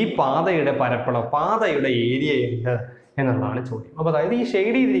ഈ പാതയുടെ പരപ്പളവ്, പാതയുടെ ഏരിയ എന്ത് എന്നുള്ളതാണ് ചോദ്യം. അപ്പൊ അതായത് ഈ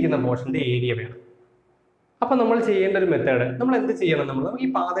ഷെയ്ഡ് ചെയ്തിരിക്കുന്ന പോർഷന്റെ ഏരിയ വേണം. അപ്പൊ നമ്മൾ ചെയ്യേണ്ട ഒരു മെത്തേഡ്, നമ്മൾ എന്ത് ചെയ്യണം? നമുക്ക് ഈ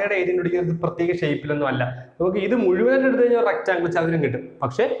പാതയുടെ ഏരിയ കണ്ടുപിടിക്കുന്നത് പ്രത്യേക ഷേപ്പിലൊന്നും അല്ല. നമുക്ക് ഇത് മുഴുവനായിട്ട് എടുത്തു കഴിഞ്ഞാൽ റെക്ടാങ്കിൾ ചതുരം കിട്ടും.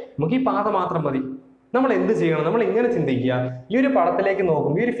 പക്ഷെ നമുക്ക് ഈ പാത മാത്രം മതി. നമ്മൾ എന്ത് ചെയ്യണം? നമ്മൾ ഇങ്ങനെ ചിന്തിക്കുക. ഈ ഒരു പടത്തിലേക്ക്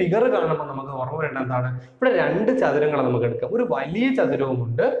നോക്കും, ഈ ഒരു ഫിഗർ കാണുമ്പോൾ നമുക്ക് ഓർമ്മ വേണ്ട എന്താണ്? ഇവിടെ 2 ചതുരങ്ങൾ നമുക്ക് എടുക്കാം. ഒരു വലിയ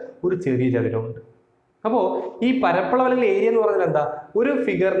ചതുരവുമുണ്ട്, ഒരു ചെറിയ ചതുരവുമുണ്ട്. അപ്പോൾ ഈ പരപ്പളവ് അല്ലെങ്കിൽ ഏരിയ എന്ന് പറഞ്ഞാൽ എന്താ? ഒരു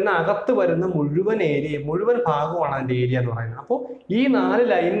ഫിഗറിന് അകത്ത് വരുന്ന മുഴുവൻ ഏരിയ, മുഴുവൻ ഭാഗമാണ് അതിന്റെ ഏരിയ എന്ന് പറയുന്നത്. അപ്പോൾ ഈ 4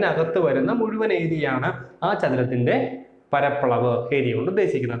 ലൈനിനകത്ത് വരുന്ന മുഴുവൻ ഏരിയയാണ് ആ ചതുരത്തിന്റെ പരപ്പളവ്, ഏരിയ കൊണ്ട്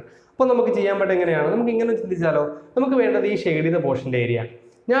ഉദ്ദേശിക്കുന്നത്. അപ്പോൾ നമുക്ക് ചെയ്യാൻ പറ്റും എങ്ങനെയാണ്? നമുക്ക് ഇങ്ങനെ ചിന്തിച്ചാലോ? നമുക്ക് വേണ്ടത് ഈ ഷെയ്ഡ് ചെയ്ത പോർഷന്റെ ഏരിയ.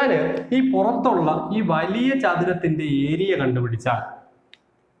 ഞാൻ ഈ പുറത്തുള്ള ഈ വലിയ ചതുരത്തിന്റെ ഏരിയ കണ്ടുപിടിച്ചാൽ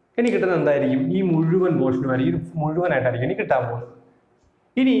എനിക്ക് കിട്ടുന്നത് എന്തായിരിക്കും? ഈ മുഴുവൻ പോർഷനുമായിരിക്കും. ഇത് മുഴുവനായിട്ടായിരിക്കും എനിക്ക് കിട്ടാൻ പോകുന്നത്.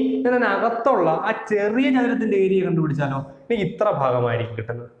 ഇനി ഞാൻ അകത്തുള്ള ആ ചെറിയ ചതുരത്തിന്റെ ഏരിയ കണ്ടുപിടിച്ചാലോ? എനിക്ക് ഇത്ര ഭാഗമായിരിക്കും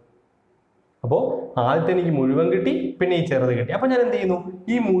കിട്ടുന്നത്. അപ്പോൾ ആദ്യത്തെ എനിക്ക് മുഴുവൻ കിട്ടി, പിന്നെ ഈ ചെറുത് കിട്ടി. അപ്പൊ ഞാൻ എന്ത് ചെയ്യുന്നു?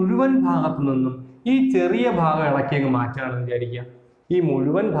 ഈ മുഴുവൻ ഭാഗത്തു നിന്നും ഈ ചെറിയ ഭാഗം ഇളക്കി അങ്ങ് മാറ്റുകയാണെന്ന് വിചാരിക്കുക. ഈ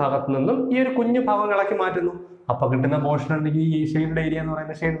മുഴുവൻ ഭാഗത്തു നിന്നും ഈ ഒരു കുഞ്ഞു ഭാഗം ഇളക്കി മാറ്റുന്നു. അപ്പൊ കിട്ടുന്ന പോർഷൻ ഉണ്ടെങ്കിൽ ഈ ഷെയ്ഡ് ഏരിയ എന്ന്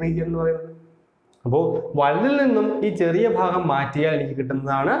പറയുന്നത്, ഷെയ്ഡ് റീജിയൻ എന്ന് പറയുന്നത്. അപ്പോൾ വലുതിൽ നിന്നും ഈ ചെറിയ ഭാഗം മാറ്റിയാൽ എനിക്ക്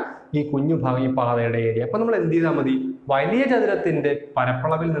കിട്ടുന്നതാണ് ഈ കുഞ്ഞു ഭാഗം, ഈ പാതയുടെ ഏരിയ. അപ്പൊ നമ്മൾ എന്ത് ചെയ്താൽ മതി? വലിയ ചതുരത്തിന്റെ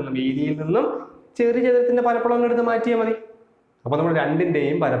പരപ്പളവിൽ നിന്നും, ഏരിയയിൽ നിന്നും ചെറിയ ചതുരത്തിന്റെ പരപ്പളവ് എടുത്ത് മാറ്റിയാൽ മതി. അപ്പൊ നമ്മൾ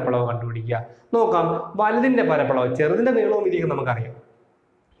രണ്ടിന്റെയും പരപ്പളവ് കണ്ടുപിടിക്കുക. നോക്കാം, വലുതിന്റെ പരപ്പളവ്, ചെറുതിന്റെ നീളവും വീതിയൊക്കെ നമുക്കറിയാം.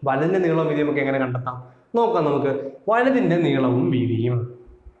 വലുതിന്റെ നീളവും വീതിയും നമുക്ക് എങ്ങനെ കണ്ടെത്താം? നോക്കാം നമുക്ക് വലുതിന്റെ നീളവും വീതിയും.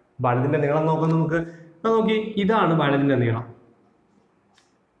 വലുതിന്റെ നീളം നോക്കാം നമുക്ക്. നോക്കി, ഇതാണ് വലുതിന്റെ നീളം.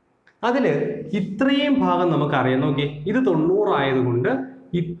 അതില് ഇത്രയും ഭാഗം നമുക്കറിയാം. നോക്കി, ഇത് 90 ആയതുകൊണ്ട്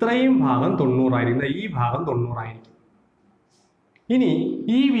ഇത്രയും ഭാഗം 90 ആയിരിക്കും. ഈ ഭാഗം 90 ആയിരിക്കും. ഇനി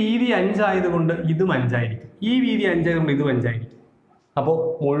ഈ വീതി 5 ആയതുകൊണ്ട് ഇതും 5 ആയിരിക്കും. ഈ വീതി 5 ആയതുകൊണ്ട് ഇതും 5 ആയിരിക്കും. അപ്പോൾ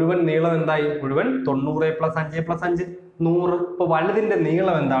മുഴുവൻ നീളം എന്തായി? മുഴുവൻ 90 + 5 + 5 100. അപ്പൊ വലുതിന്റെ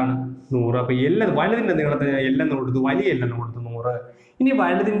നീളം എന്താണ്? 100. അപ്പൊ വലുതിന്റെ നീളത്തിന് എല്ലെന്ന് കൊടുത്തു, വലിയ എല്ലെന്ന് കൊടുത്തു 100. ഇനി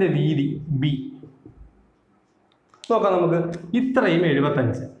വലുതിന്റെ വീതി ബി നോക്കാം നമുക്ക്. ഇത്രയും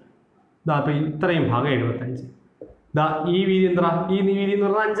 75. അപ്പൊ ഇത്രയും ഭാഗം 75. ഈ വീതി എന്താ? ഈ വീതി എന്ന്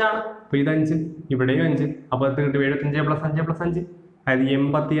പറഞ്ഞാൽ 5 ആണ്. അപ്പൊ ഇത് 5, ഇവിടെയും 5. അപ്പൊ ഇത് കിട്ടും 75 + 5 + 5, അതായത്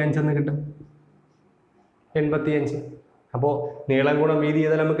 85 എന്ന് കിട്ടും. 85. അപ്പോൾ നീളം ഗുണം വീതി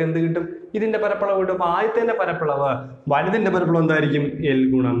ചെയ്താൽ നമുക്ക് എന്ത് കിട്ടും? ഇതിന്റെ പരപ്പളവ് കിട്ടും. അപ്പൊ ആദ്യത്തെ പരപ്പളവ്, വലുതിന്റെ പരപ്പളവ് എന്തായിരിക്കും? L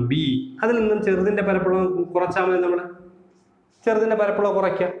 × B. അതിൽ നിന്നും ചെറുതിന്റെ പരപ്പളവ് കുറച്ചാൽ മതി. നമ്മൾ ചെറുതിന്റെ പരപ്പളവ്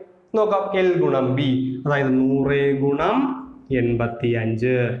കുറയ്ക്കാം. നോക്കാം, L × B, അതായത് 100 ×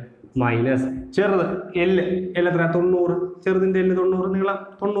 85 മൈനസ് ചെറുത് L എത്ര? 90. ചെറുതിന്റെ L 90, നീളം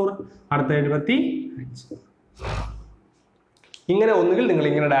 90. അടുത്ത 75. ഇങ്ങനെ ഒന്നുകിൽ നിങ്ങൾ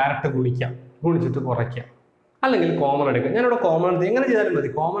ഇങ്ങനെ ഡയറക്റ്റ് ഗുണിക്കാം, ഗുണിച്ചിട്ട് കുറയ്ക്കാം, അല്ലെങ്കിൽ കോമൺ എടുക്കുക. ഞാനിവിടെ കോമൺ എടുത്ത് എങ്ങനെ ചെയ്താലും മതി.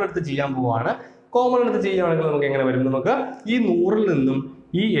 കോമൺ എടുത്ത് ചെയ്യാൻ പോവാണ്. കോമൺ എടുത്ത് ചെയ്യുകയാണെങ്കിൽ നമുക്ക് എങ്ങനെ വരും? നമുക്ക് ഈ 100-ൽ നിന്നും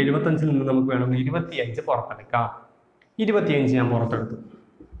ഈ 75-ൽ നിന്നും നമുക്ക് വേണമെങ്കിൽ 25 പുറത്തെടുക്കാം. 25 ഞാൻ പുറത്തെടുത്തു.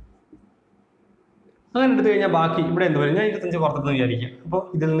 അങ്ങനെ എടുത്തു കഴിഞ്ഞാൽ ബാക്കി ഇവിടെ എന്ത് വരും? ഞാൻ 25 പുറത്തെടുത്ത് വിചാരിക്കാം. അപ്പോൾ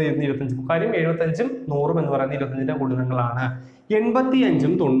ഇതിൽ നിന്ന് 25, കാര്യം 75-ഉം 100-ഉം എന്ന് പറയുന്നത് 25-ന്റെ ഗുണിതങ്ങളാണ്.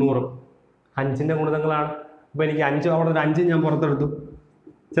 85-ഉം 90-ഉം 5-ന്റെ ഗുണിതങ്ങളാണ്. അപ്പൊ എനിക്ക് 5, അവിടെ ഒരു 5 ഞാൻ പുറത്തെടുത്തു.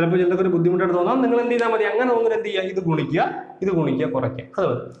 ചിലപ്പോൾ ചിലർക്ക് ഒരു ബുദ്ധിമുട്ടായിട്ട് തോന്നാം. നിങ്ങൾ എന്ത് ചെയ്താൽ മതി? അങ്ങനെ ഒന്നും എന്ത് ചെയ്യുക? ഇത് ഗുണിക്കുക, കുറയ്ക്കുക. അത്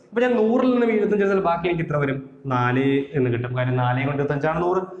മതി. അപ്പൊ ഞാൻ 100-ൽ നിന്ന് 25 എടുത്താൽ ബാക്കി എനിക്ക് ഇത്ര വരും? 4 എന്ന് കിട്ടും. കാര്യം 4 കൊണ്ട് 25 ആണ്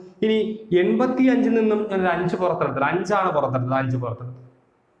 100. ഇനി 85-ൽ നിന്നും ഞാൻ 5 പുറത്തെടുത്തത്, 5 പുറത്തെടുത്തത്.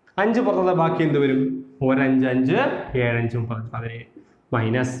 5 പുറത്തെടുത്താൽ ബാക്കി എന്ത് വരും? 1 5 5 7 5 17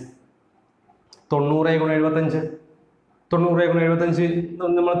 മൈനസ് 90 × 75. 90 ×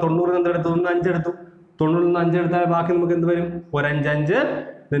 75 നമ്മൾ 90-ൽ നിന്ന് എടുത്തു, 5 എടുത്തു. 90-ൽ നിന്ന് 5 എടുത്താൽ ബാക്കി നമുക്ക് എന്ത് വരും? 1 5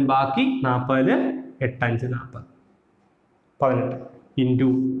 5 ബാക്കി 40, 8 5 40, 18 ഇൻറ്റു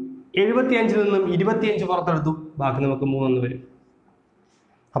 75-ൽ നിന്നും 25 പുറത്തെടുത്തു, ബാക്കി നമുക്ക് 3 വരും.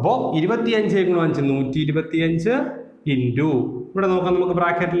 അപ്പോൾ 25 × 5 125 ഇൻറ്റു ഇവിടെ നോക്കാം നമുക്ക്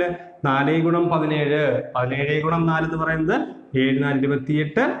ബ്രാക്കറ്റിൽ 4 × 17, 17 × 4 എന്ന് പറയുന്നത് 7 4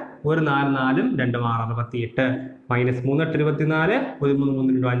 28, 1 4 4 2 6 68 മൈനസ് 3 8 24, 1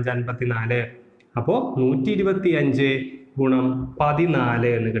 3 3 5 54. അപ്പോൾ 125 × 14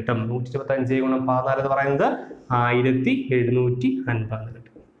 എന്ന് കിട്ടും. 125 × 14 എന്ന് പറയുന്നത് 1750 എന്ന് കിട്ടും.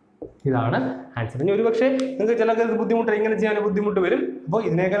 ഇതാണ് ആൻസർ. ഇനി ഒരു പക്ഷേ നിങ്ങൾക്ക് ചിലർക്ക് ബുദ്ധിമുട്ട് ഇങ്ങനെ ചെയ്യാൻ ബുദ്ധിമുട്ട് വരും. അപ്പോൾ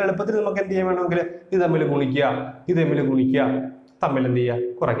ഇതിനേക്കാൾ എളുപ്പത്തിൽ നമുക്ക് എന്ത് ചെയ്യാൻ വേണമെങ്കിൽ ഇത് തമ്മിൽ ഗുണിക്കുക, തമ്മിൽ എന്ത് ചെയ്യുക?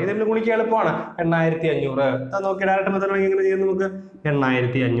 കുറയ്ക്കുക. ഇത് തമ്മിൽ ഗുണിക്കുക എളുപ്പമാണ്. 8500 നോക്കി ഡയറക്റ്റ് മെത്തേഡ് എങ്ങനെ ചെയ്യാം? നമുക്ക്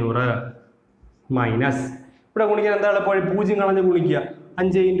 8500 മൈനസ് ഇവിടെ ഗുണിക്കാൻ എന്താ എളുപ്പം? 0 കളഞ്ഞ് ഗുണിക്കുക.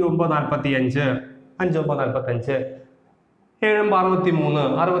 5 × 9 45, 5 9 45, 7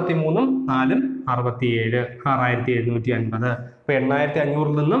 63, 63 4 67, 6750. അപ്പൊ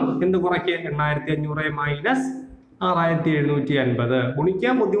 8500-ൽ നിന്നും എന്ത് കുറയ്ക്കുക? 8500 മൈനസ് 6750.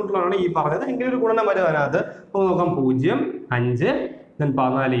 ഗുണിക്കാൻ ബുദ്ധിമുട്ടുള്ളതാണ് ഈ പറഞ്ഞത്. എങ്കിലും ഒരു ഗുണനം വരും അതിനകത്ത്. അപ്പോൾ നോക്കാം, 0 5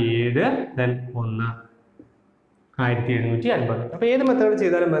 14 7 1 1750. അപ്പോൾ ഏത് മെത്തേഡ്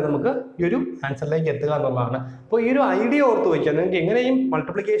ചെയ്താലും നമുക്ക് ഈ ഒരു ആൻസറിലേക്ക് എത്തുക എന്നുള്ളതാണ്. അപ്പോൾ ഈ ഒരു ഐഡിയ ഓർത്ത് വയ്ക്കുക. നിങ്ങൾക്ക് എങ്ങനെയും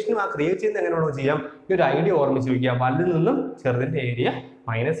മൾട്ടിപ്ലിക്കേഷനും ക്രിയേറ്റ് ചെയ്യുന്നത് എങ്ങനെയാണോ ചെയ്യാം, ഈ ഒരു ഐഡിയ ഓർമ്മിച്ച് വയ്ക്കുക. വലുതിൽ നിന്നും ചെറുതിന്റെ ഏരിയ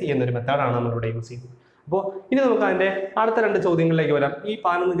മൈനസ് ചെയ്യുന്ന ഒരു മെത്തേഡാണ് നമ്മളിവിടെ യൂസ് ചെയ്യുന്നത്. അപ്പോൾ ഇനി നമുക്ക് അതിന്റെ അടുത്ത 2 ചോദ്യങ്ങളിലേക്ക് വരാം. ഈ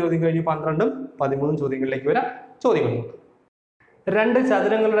 11 ചോദ്യം കഴിഞ്ഞ് 12ഉം 13ഉം ചോദ്യങ്ങളിലേക്ക് വരാം. ചോദ്യങ്ങൾ 2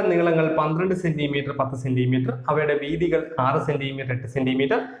 ചതുരങ്ങളുടെ നീളങ്ങൾ 12 സെന്റിമീറ്റർ 10 സെന്റിമീറ്റർ, അവയുടെ വീതികൾ 6 സെന്റിമീറ്റർ 8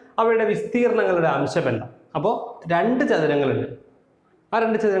 സെന്റിമീറ്റർ, അവയുടെ വിസ്തീർണങ്ങളുടെ അംശബന്ധം. അപ്പോൾ 2 ചതുരങ്ങളുണ്ട്. ആ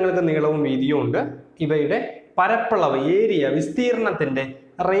 2 ചതുരങ്ങൾക്ക് നീളവും വീതിയും ഉണ്ട്. ഇവയുടെ പരപ്പളവ്, ഏരിയ, വിസ്തീർണത്തിന്റെ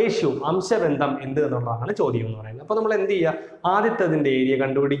റേഷ്യോ, അംശബന്ധം എന്ത് എന്നുള്ളതാണ് ചോദ്യം എന്ന് പറയുന്നത്. അപ്പോൾ നമ്മൾ എന്ത് ചെയ്യുക? ആദ്യത്തതിന്റെ ഏരിയ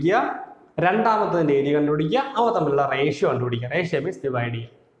കണ്ടുപിടിക്കുക, രണ്ടാമത്തതിന്റെ ഏരിയ കണ്ടുപിടിക്കുക, അവ തമ്മിലുള്ള റേഷ്യോ കണ്ടുപിടിക്കുക. റേഷ്യോ മീൻസ് ഡിവൈഡ്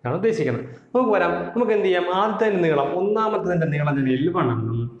ചെയ്യുക ആണ് ഉദ്ദേശിക്കുന്നത്. നമുക്ക് വരാം. നമുക്ക് എന്ത് ചെയ്യാം? ആദ്യത്തെ നീളം, ഒന്നാമത്തതിന്റെ നീളം ഞാൻ L1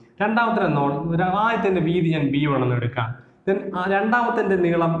 എന്നും, ആദ്യത്തിന്റെ വീതി ഞാൻ B1 എന്നും എടുക്കാം. രണ്ടാമത്തെ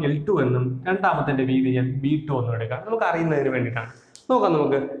നീളം L2 എന്നും, രണ്ടാമത്തെ വീതി ഞാൻ B2 എന്നും എടുക്കാം. നമുക്ക് അറിയുന്നതിന് വേണ്ടിയിട്ടാണ്. നോക്കാം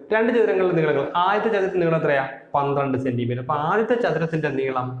നമുക്ക് 2 ചതുരങ്ങളുടെ നീളങ്ങൾ. ആദ്യത്തെ ചതുരത്തിന്റെ നീളം എത്രയാ? 12 സെന്റിമീറ്റർ. അപ്പൊ ആദ്യത്തെ ചതുരത്തിന്റെ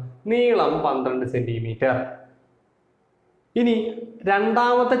നീളം 12 സെന്റിമീറ്റർ. ഇനി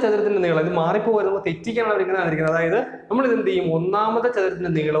രണ്ടാമത്തെ ചതുരത്തിന്റെ നീളം ഇത് മാറിപ്പോയി നമ്മൾ തെറ്റിക്കാണ് ഇരിക്കുന്നത്. അതായത് നമ്മൾ ഇത് എന്ത് ചെയ്യും, ഒന്നാമത്തെ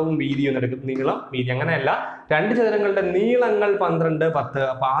ചതുരത്തിന്റെ നീളവും വീതിയും എടുക്കും. നീളം വീതി അങ്ങനെയല്ല, രണ്ട് ചതുരങ്ങളുടെ നീളങ്ങൾ 12, 10.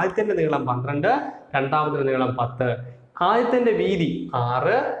 അപ്പൊ ആദ്യത്തിന്റെ നീളം 12, രണ്ടാമത്തെ നീളം 10. ആദ്യത്തിന്റെ വീതി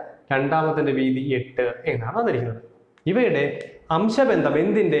 6, രണ്ടാമത്തിന്റെ വീതി 8 എന്നാണ് വന്നിരിക്കുന്നത്. ഇവയുടെ അംശബന്ധം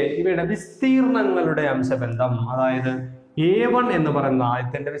എന്തിന്റെ, ഇവയുടെ വിസ്തീർണങ്ങളുടെ അംശബന്ധം. അതായത് A1 എന്ന് പറയുന്ന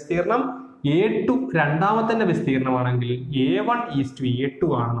ആദ്യത്തിന്റെ വിസ്തീർണം, A2 രണ്ടാമത്തെ വിസ്തീർണമാണെങ്കിൽ A1:A2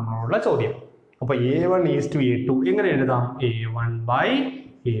 ആണ് നമ്മളുള്ള ചോദ്യം. അപ്പൊ A1:A2 എങ്ങനെ എഴുതാം,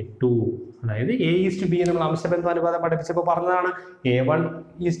 A1/A2. അതായത് A:B നമ്മൾ അംശബന്ധ അനുപാതം പഠിപ്പിച്ചപ്പോൾ പറഞ്ഞതാണ്.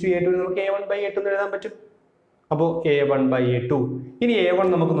 A1:A2 നമുക്ക് A1/A2 എന്ന് എഴുതാൻ പറ്റും. അപ്പോൾ A1/A2. ഇനി A1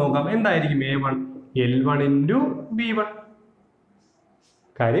 നമുക്ക് നോക്കാം. എന്തായിരിക്കും A1? L1 × B1.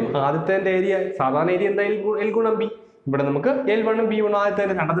 കാര്യം ആദ്യത്തെ ഏരിയ സാധാരണ ഏരിയ എന്തായാലും L × B. ഇവിടെ നമുക്ക് L1 ഉം B1 ആദ്യത്തെ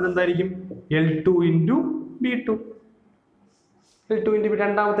രണ്ടാമത്തെ എന്തായിരിക്കും, L2 × B2. L2 × B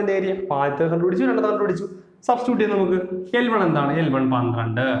രണ്ടാമത്തെ ഏരിയ. ആദ്യത്തെ കണ്ടുപിടിച്ചു, രണ്ടാമത്തെ കണ്ടുപിടിച്ചു. സബ്സ്റ്റിറ്റ്യൂട്ട് ചെയ്ത് നമുക്ക് L1 എന്താണ്, L1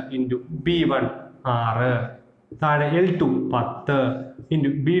 12 × B1 6, താഴെ L2 10 ×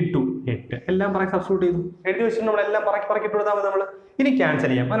 B2 8. എല്ലാം പറക്കി സബ്സ്റ്റിറ്റ്യൂട്ട് ചെയ്തു. എഴുതി വെച്ചിട്ട് നമ്മളെല്ലാം പറക്കിട്ട് കൊടുത്താൽ മതി നമ്മൾ. ഇനി ക്യാൻസൽ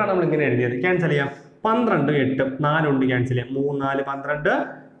ചെയ്യാം. അതാണ് നമ്മൾ ഇങ്ങനെ എഴുതിയത്. ക്യാൻസൽ ചെയ്യാം. 12 8 4 കൊണ്ട് ക്യാൻസൽ ചെയ്യാം. 3 4 12,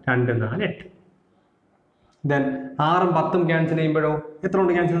 2 4 8. ദെൻ 6 ഉം 10 ഉം ക്യാൻസൽ ചെയ്യുമ്പോഴോ എത്ര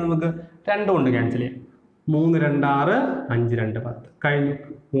കൊണ്ട് ക്യാൻസൽ ചെയ്യാം, നമുക്ക് 2 കൊണ്ട് ക്യാൻസൽ ചെയ്യാം. 3 2 6, 5 2 10 കഴിഞ്ഞു.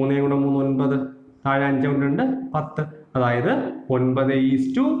 3 × 3 9, താഴെ 5 കൊണ്ട് 2 10. അതായത്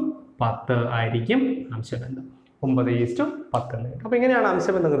 9:10 ആയിരിക്കും അംശബന്ധം. 9:10. അപ്പൊ ഇങ്ങനെയാണ്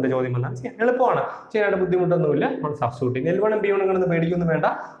അംശബന്ധം കൃത്യ ചോദ്യം വന്നാൽ ചെയ്യാൻ എളുപ്പമാണ്, ചെയ്യാനായിട്ട് ബുദ്ധിമുട്ടൊന്നുമില്ല. നമ്മൾ സബ്സ്റ്റിറ്റ്യൂട്ട് ചെയ്യുന്നത് L1 ഉം B1 ഉം പേടിക്കൊന്നും വേണ്ട.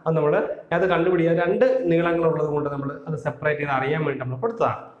 അത് നമ്മൾ അത് കണ്ടുപിടിക്കുക. രണ്ട് നീളങ്ങളുള്ളത് കൊണ്ട് നമ്മൾ അത് സെപ്പറേറ്റ് ചെയ്ത് അറിയാൻ വേണ്ടി നമ്മൾ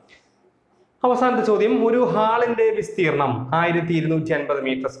കൊടുത്തതാണ്. അവസാനത്തെ ചോദ്യം, ഒരു ഹാളിന്റെ വിസ്തീർണം 1250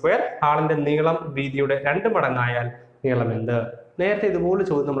 m². ഹാളിന്റെ നീളം വീതിയുടെ 2 മടങ്ങായാൽ നീളം എന്ത്? നേരത്തെ ഇതുപോലെ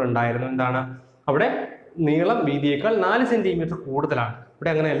ചോദ്യം നമ്മൾ ഉണ്ടായിരുന്നു. എന്താണ്, അവിടെ നീളം വീതിയേക്കാൾ 4 സെന്റിമീറ്റർ കൂടുതലാണ്. ഇവിടെ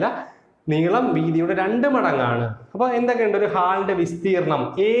അങ്ങനെയല്ല, നീളം വീതിയുടെ 2 മടങ്ങാണ്. അപ്പൊ എന്തൊക്കെയുണ്ട്, ഒരു ഹാളിന്റെ വിസ്തീർണം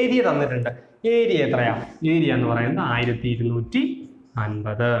ഏരിയ തന്നിട്ടുണ്ട്. ഏരിയ എത്രയാ, ഏരിയ എന്ന് പറയുന്നത്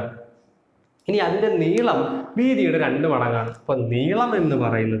 1250. ഇനി അതിന്റെ നീളം വീതിയുടെ 2 മടങ്ങാണ്. അപ്പൊ നീളം എന്ന്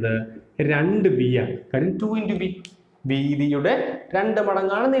പറയുന്നത് 2b ആണ്. കാര്യം 2 × b. വീതിയുടെ 2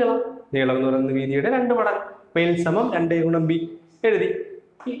 മടങ്ങാണ് നീളം. നീളം എന്ന് പറയുന്നത് വീതിയുടെ 2 മടങ്ങ്. L = 2 × b എഴുതി.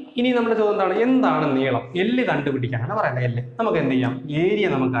 ഇനി നമ്മുടെ ചോദ്യം എന്താണ് നീളം? L കണ്ടുപിടിക്കാനാണ് പറയുന്നത്. L നമുക്ക് എന്ത് ചെയ്യാം, ഏരിയ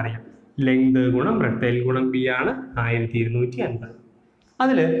നമുക്കറിയാം. ലെങ്ത് × ബ്രെഡ്ത്ത് L × b ആണ് 1250.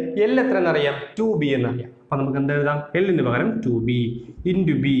 അതിൽ L എത്രയെന്നറിയാം, 2b എന്നറിയാം. അപ്പൊ നമുക്ക് എന്താ എഴുതാം, L പകരം 2b ×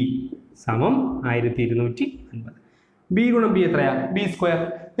 b = 1250. b × b എത്രയാ, b².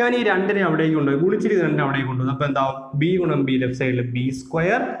 ഞാൻ ഈ 2നെ അവിടേക്ക് കൊണ്ടുപോയി ഗുണിച്ചിട്ട് 2 അവിടേക്ക് കൊണ്ടുപോകും. അപ്പൊ എന്താവും, b × b ലെഫ്റ്റ് സൈഡിൽ b² =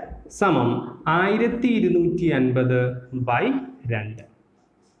 1250/2.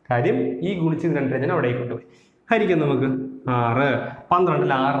 കാര്യം ഈ ഗുണിച്ചത് 2 ഞാൻ അവിടേക്ക് കൊണ്ടുപോയി. ഹരിക്കും നമുക്ക് 6. 12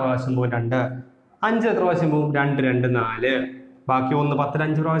 6 പ്രാവശ്യം പോകും 2. 5 എത്ര പ്രാവശ്യം പോകും, 2 2 4. ബാക്കി 1 10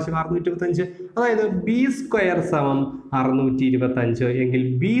 5 പ്രാവശ്യം 625. അതായത് b² = 625 എങ്കിൽ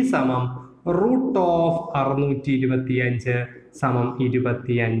b = √625 =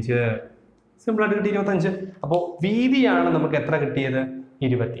 25. സിമ്പിൾ ആയിട്ട് കിട്ടി 25. അപ്പോൾ വീതിയാണ് നമുക്ക് എത്ര കിട്ടിയത്,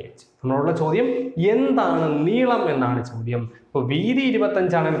 25. നമ്മളുള്ള ചോദ്യം എന്താണ് നീളം എന്നാണ് ചോദ്യം. അപ്പോൾ വീതി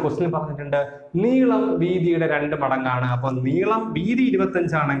 25 ആണെങ്കിൽ ക്വസ്റ്റ്യൻ പറഞ്ഞിട്ടുണ്ട് നീളം വീതിയുടെ 2 മടങ്ങാണ്. അപ്പോൾ നീളം വീതി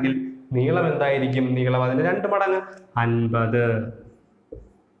 25 ആണെങ്കിൽ നീളം എന്തായിരിക്കും, നീളം അതിന്റെ 2 മടങ്ങ് 50.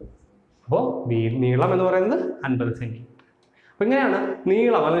 അപ്പോൾ നീളം എന്ന് പറയുന്നത് 50 സെന്റിമീറ്റർ. അപ്പൊ ഇങ്ങനെയാണ്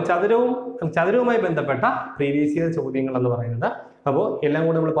നീളം അല്ലെങ്കിൽ ചതുരവുമായി ബന്ധപ്പെട്ട പ്രീവിയസ് ഇയർ ചോദ്യങ്ങൾ എന്ന് പറയുന്നത്. അപ്പോൾ എല്ലാം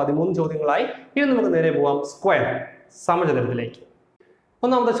കൂടെ നമ്മൾ 13 ചോദ്യങ്ങളായി. ഇനി നമുക്ക് നേരെ പോവാം സ്ക്വയർ, സമചതുരത്തിലേക്ക്.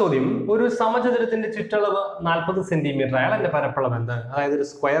 ഒന്നാമത്തെ ചോദ്യം, ഒരു സമചതുരത്തിന്റെ ചുറ്റളവ് 40 സെന്റിമീറ്റർ ആയാൽ അതിന്റെ പരപ്പളവ് എന്ത്? അതായത് ഒരു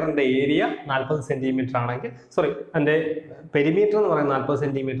സ്ക്വയറിന്റെ ഏരിയ 40 സെന്റിമീറ്റർ ആണെങ്കിൽ, അതിന്റെ പെരിമീറ്റർ എന്ന് പറയുന്നത് 40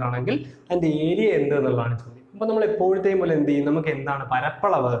 സെന്റിമീറ്റർ ആണെങ്കിൽ അതിന്റെ ഏരിയ എന്ത് എന്നുള്ളതാണ് ചോദ്യം. അപ്പൊ നമ്മൾ എപ്പോഴത്തെയും പോലെ എന്ത് ചെയ്യും, നമുക്ക് എന്താണ്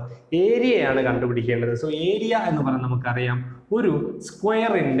പരപ്പളവ്, ഏരിയയാണ് കണ്ടുപിടിക്കേണ്ടത്. സോ ഏരിയ എന്ന് പറഞ്ഞാൽ നമുക്കറിയാം, ഒരു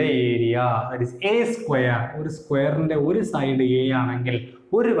സ്ക്വയറിന്റെ ഏരിയ A². ഒരു സ്ക്വയറിന്റെ ഒരു സൈഡ് A ആണെങ്കിൽ,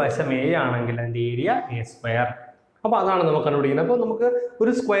 ഒരു വശം A ആണെങ്കിൽ അതിന്റെ ഏരിയ A². അപ്പൊ അതാണ് നമുക്ക് കണ്ടുപിടിക്കുന്നത്. അപ്പോൾ നമുക്ക്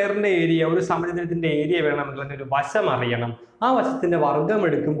ഒരു സ്ക്വയറിന്റെ ഏരിയ, ഒരു സമചതുരത്തിന്റെ ഏരിയ വേണമെങ്കിൽ അതിന്റെ ഒരു വശം അറിയണം. ആ വശത്തിന്റെ വർഗം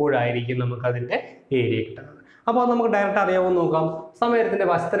എടുക്കുമ്പോഴായിരിക്കും നമുക്ക് അതിന്റെ ഏരിയ കിട്ടുന്നത്. അപ്പോൾ അത് നമുക്ക് ഡയറക്റ്റ് അറിയാമെന്ന് നോക്കാം. സമചതുരത്തിന്റെ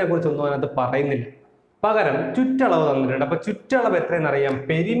വശത്തിനെ കുറിച്ചൊന്നും അതിനകത്ത് പറയുന്നില്ല, പകരം ചുറ്റളവ് തന്നിട്ടുണ്ട്. അപ്പൊ ചുറ്റളവ് എത്രയെന്ന് അറിയാം,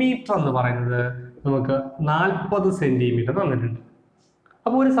 പെരിമീറ്റർ എന്ന് പറയുന്നത് നമുക്ക് 40 സെന്റിമീറ്റർ തന്നിട്ടുണ്ട്.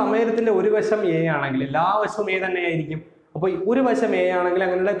 അപ്പോൾ ഒരു സമചതുരത്തിന്റെ ഒരു വശം A ആണെങ്കിൽ എല്ലാ വശവും A തന്നെ ആയിരിക്കും. അപ്പോൾ ഒരു വശം A ആണെങ്കിൽ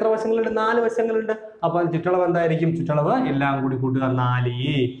അങ്ങനെയുള്ള എത്ര വശങ്ങളുണ്ട്, 4 വശങ്ങളുണ്ട്. അപ്പോൾ ചുറ്റളവ് എന്തായിരിക്കും, ചുറ്റളവ് എല്ലാം കൂടി കൂട്ടുക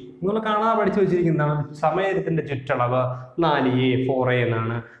 4A നിങ്ങൾ കാണാതെ പഠിച്ചു വെച്ചിരിക്കുന്നതാണ് സമയത്തിന്റെ ചുറ്റളവ് 4a 4a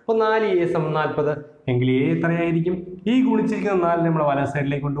എന്നാണ്. അപ്പോൾ 4a = 40 എങ്കിൽ a എത്രയായിരിക്കും? ഈ ഗുണിച്ചിരിക്കുന്ന 4 നമ്മൾ വല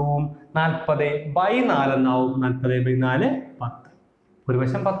സൈഡിലേക്ക് കൊണ്ടുപോകും. 40/4 എന്നാവും. 40/4 10. ഒരു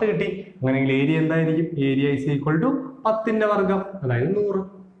വശം 10 കിട്ടി. അങ്ങനെയെങ്കിൽ ഏരിയ എന്തായിരിക്കും? ഏരിയ = 10ന്റെ വർഗം, അതായത്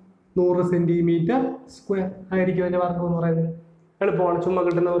 100 സെന്റിമീറ്റർ സ്ക്വയർ ആയിരിക്കും അതിന്റെ വർഗം എന്ന് പറയുന്നത്. എളുപ്പമാണ്, ചുമ്മാ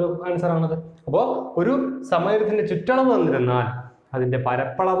കിട്ടുന്ന ഒരു ആൻസർ ആണത്. അപ്പോൾ ഒരു സമയത്തിന്റെ ചുറ്റളവ് വന്നിരുന്നാൽ അതിന്റെ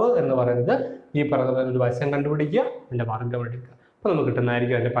പരപ്പളവ് എന്ന് പറയുന്നത് ഈ പറഞ്ഞ ഒരു വശം കണ്ടുപിടിക്കുക, അതിന്റെ വർഗം എടുക്കുക. അപ്പൊ നമുക്ക്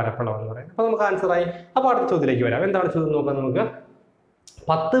കിട്ടുന്നതായിരിക്കും അതിന്റെ പരപ്പളവ് എന്ന് പറയുന്നത്. അപ്പൊ നമുക്ക് ആൻസർ ആയി. അപ്പൊ അടുത്ത ചോദ്യത്തിലേക്ക് വരാം. എന്താണ് ചോദ്യം നോക്കാം നമുക്ക്.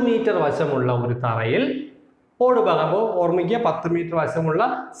 10 മീറ്റർ വശമുള്ള ഒരു തറയിൽ ഓടുഭാഗം. അപ്പോൾ ഓർമ്മിക്കുക, 10 മീറ്റർ വശമുള്ള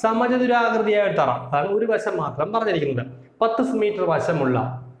സമചതുരാകൃതിയായ തറ, അതാണ് ഒരു വശം മാത്രം പറഞ്ഞിരിക്കുന്നത്. 10 മീറ്റർ വശമുള്ള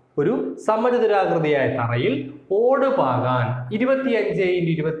ഒരു സമചതുരാകൃതിയായ തറയിൽ ഓട് പാകാൻ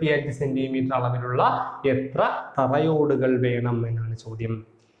 25x25 സെന്റിമീറ്റർ അളവിലുള്ള എത്ര തറയോടുകൾ വേണം എന്നാണ് ചോദ്യം.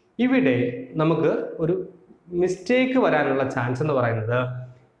 ഇവിടെ നമുക്ക് ഒരു മിസ്റ്റേക്ക് വരാനുള്ള ചാൻസ് എന്ന് പറയുന്നത്,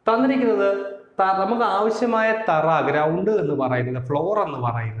 തന്നിരിക്കുന്നത് നമുക്ക് ആവശ്യമായ തറ, ഗ്രൗണ്ട് എന്ന് പറയുന്നത്, ഫ്ലോർ എന്ന്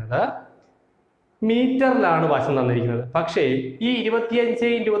പറയുന്നത് മീറ്ററിലാണ് വശം തന്നിരിക്കുന്നത്. പക്ഷേ ഈ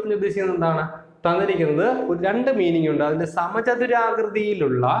 25x25 ഉദ്ദേശിക്കുന്നത് എന്താണ്? തന്നിരിക്കുന്നത് ഒരു 2 മീനിങ് ഉണ്ട്. അതിന്റെ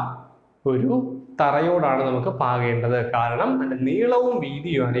സമചതുരാകൃതിയിലുള്ള ഒരു തറയോടാണ് നമുക്ക് പാകേണ്ടത്. കാരണം അതിന്റെ നീളവും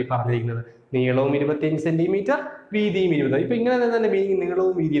വീതിയുമാണ് ഈ പറഞ്ഞിരിക്കുന്നത്. നീളവും 25 സെന്റിമീറ്റർ, വീതിയും 20. ഇപ്പൊ ഇങ്ങനെ തന്നെ മീനിങ്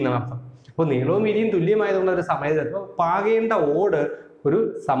നീളവും വീതിയും എന്നാണ് അർത്ഥം. അപ്പോൾ നീളവും വീതിയും തുല്യമായതുകൊണ്ട് ഒരു സമചതുരം പാകേണ്ട ഓട് ഒരു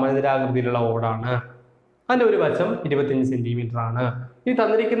സമചതുരാകൃതിയിലുള്ള ഓടാണ്. അതിന്റെ ഒരു വശം 25 സെന്റിമീറ്റർ ആണ്. ഈ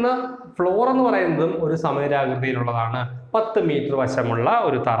തന്നിരിക്കുന്ന ഫ്ലോർ എന്ന് പറയുന്നതും ഒരു സമചതുരാകൃതിയിലുള്ളതാണ്. 10 മീറ്റർ വശമുള്ള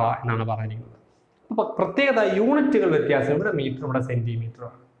ഒരു തറ എന്നാണ് പറഞ്ഞിരിക്കുന്നത്. അപ്പൊ പ്രത്യേകത യൂണിറ്റുകൾ വ്യത്യാസം, ഇവിടെ മീറ്റർ, ഇവിടെ സെന്റിമീറ്റർ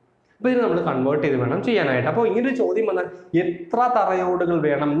ആണ്. അപ്പൊ ഇതിന് നമ്മൾ കൺവേർട്ട് ചെയ്ത് വേണം ചെയ്യാനായിട്ട്. അപ്പോൾ ഇങ്ങനൊരു ചോദ്യം വന്നാൽ എത്ര തറയോടുകൾ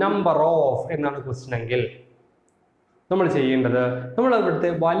വേണം, നമ്പർ ഓഫ് എന്നാണ് ക്വസ്റ്റ്യൻ എങ്കിൽ നമ്മൾ ചെയ്യേണ്ടത്, നമ്മൾ അവിടുത്തെ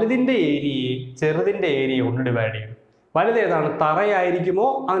വലുതിന്റെ ഏരിയയെ ചെറുതിന്റെ ഏരിയ കൊണ്ട് ഡിവൈഡ് ചെയ്യണം. വലുത് ഏതാണ്? തറയായിരിക്കുമോ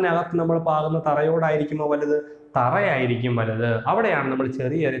അതിനകത്ത് നമ്മൾ പാകുന്ന തറയോടായിരിക്കുമോ വലുത്? തറയായിരിക്കും വലുത്. അവിടെയാണ് നമ്മൾ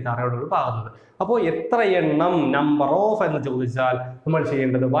ചെറിയ ചെറിയ തറയോടുകൾ പാകുന്നത്. അപ്പോൾ എത്ര എണ്ണം, നമ്പർ ഓഫ് എന്ന് ചോദിച്ചാൽ നമ്മൾ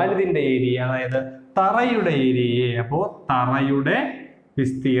ചെയ്യേണ്ടത് വലുതിന്റെ ഏരിയ, അതായത് തറയുടെ ഏരിയയെ, അപ്പോൾ തറയുടെ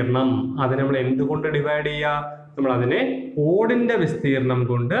വിസ്തീർണം, അതിനെ നമ്മൾ എന്തുകൊണ്ട് ഡിവൈഡ് ചെയ്യുക? നമ്മൾ അതിനെ ഓടിന്റെ വിസ്തീർണം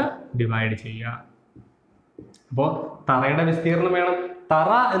കൊണ്ട് ഡിവൈഡ് ചെയ്യുക. അപ്പോൾ തറയുടെ വിസ്തീർണം വേണം. തറ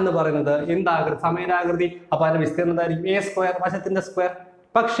എന്ന് പറയുന്നത് എന്താകൃതി? സമചതുരാകൃതി. അപ്പൊ അതിന്റെ വിസ്തീർണം എന്തായിരിക്കും? a², വശത്തിന്റെ സ്ക്വയർ.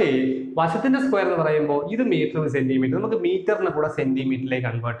 പക്ഷേ വശത്തിന്റെ സ്ക്വയർ എന്ന് പറയുമ്പോൾ ഇത് മീറ്റർ സെന്റിമീറ്റർ, നമുക്ക് മീറ്ററിനെ കൂടെ സെന്റിമീറ്ററിലേക്ക്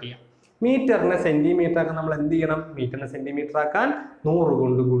കൺവേർട്ട് ചെയ്യാം. മീറ്ററിനെ സെന്റിമീറ്റർ ആക്കാൻ നമ്മൾ എന്ത് ചെയ്യണം? മീറ്ററിനെ സെന്റിമീറ്റർ ആക്കാൻ 100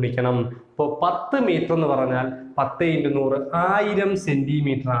 കൊണ്ട് ഗുണിക്കണം. ഇപ്പോൾ 10 മീറ്റർ എന്ന് പറഞ്ഞാൽ 10 × 100 1000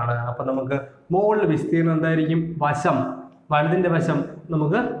 സെന്റിമീറ്റർ ആണ്. അപ്പൊ നമുക്ക് മുകളിൽ വിസ്തീർണം എന്തായിരിക്കും? വശം, വലുതിന്റെ വശം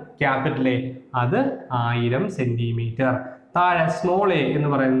നമുക്ക് ക്യാപിറ്റൽ എ, അത് 1000 സെന്റിമീറ്റർ. താഴെ സ്മോൾ എ എന്ന്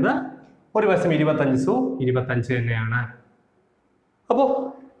പറയുന്നത് ഒരു വശം 25 തന്നെയാണ്. അപ്പോൾ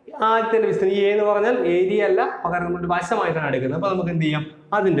ആദ്യത്തെ വിസ്തീർണം എ എന്ന് പറഞ്ഞാൽ ഏരിയ അല്ല, പകരം നമ്മൾ വശമായിട്ടാണ് എടുക്കുന്നത്. അപ്പൊ നമുക്ക് എന്ത് ചെയ്യാം?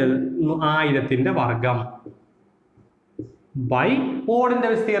 അതിൻ്റെ 1000ന്റെ വർഗം ബൈ ഓടിന്റെ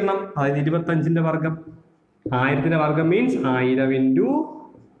വിസ്തീർണം, അതായത് 25ന്റെ വർഗം. 1000ന്റെ വർഗം മീൻസ് 1000 ×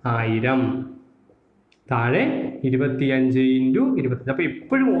 1000. താഴെ 25 × 25. അപ്പൊ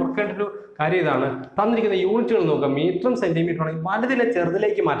എപ്പോഴും ഓർക്കേണ്ട ഒരു കാര്യം ഇതാണ്, തന്നിരിക്കുന്ന യൂണിറ്റുകൾ നോക്കുക. മീറ്ററും സെന്റിമീറ്റർ ആണെങ്കിൽ വലുതിനെ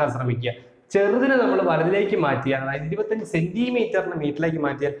ചെറുതിലേക്ക് മാറ്റാൻ ശ്രമിക്കുക. ചെറുതിനെ നമ്മൾ വലുതിലേക്ക് മാറ്റിയാൽ, അതായത് 25 സെന്റിമീറ്ററിന് മീറ്ററിലേക്ക്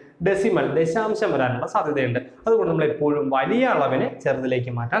മാറ്റിയാൽ ഡെസിമൽ, ദശാംശം വരാനുള്ള സാധ്യതയുണ്ട്. അതുകൊണ്ട് നമ്മൾ എപ്പോഴും വലിയ അളവിനെ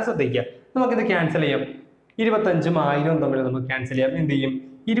ചെറുതിലേക്ക് മാറ്റാൻ ശ്രദ്ധിക്കുക. നമുക്കിത് ക്യാൻസൽ ചെയ്യാം. 25ഉം 1000ഉം തമ്മിൽ നമുക്ക് ക്യാൻസൽ ചെയ്യാം. എന്ത് ചെയ്യും?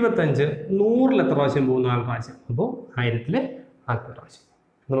 25 100ൽ എത്ര പ്രാവശ്യം പോകും? 4 പ്രാവശ്യം. അപ്പോൾ 1000ൽ 40 പ്രാവശ്യം.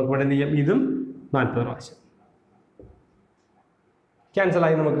 നമുക്ക് ഇവിടെ എന്ത് ചെയ്യാം? ഇതും 40 പ്രാവശ്യം ക്യാൻസൽ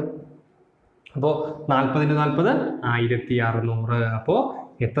ആയി നമുക്ക്. അപ്പോൾ 40 × 40 1600. അപ്പോൾ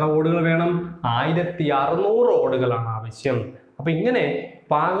എത്ര ഓടുകൾ വേണം? 1600 ഓടുകളാണ് ആവശ്യം. അപ്പൊ ഇങ്ങനെ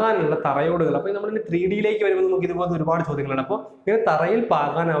പാകാനുള്ള തറയോടുകൾ, അപ്പൊ നമ്മൾ 3Dയിലേക്ക് വരുമ്പോൾ നമുക്ക് ഇതുപോലത്തെ ഒരുപാട് ചോദ്യങ്ങളുണ്ട്. അപ്പോൾ ഇങ്ങനെ തറയിൽ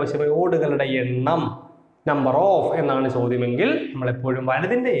പാകാൻ ആവശ്യമായ ഓടുകളുടെ എണ്ണം, നമ്പർ ഓഫ് എന്നാണ് ചോദ്യമെങ്കിൽ നമ്മൾ എപ്പോഴും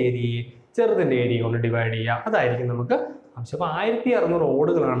വലുതിന്റെ ഏരിയയെ ചെറുതിന്റെ ഏരിയ കൊണ്ട് ഡിവൈഡ് ചെയ്യുക. അതായിരിക്കും നമുക്ക് ആവശ്യം. അപ്പൊ 1600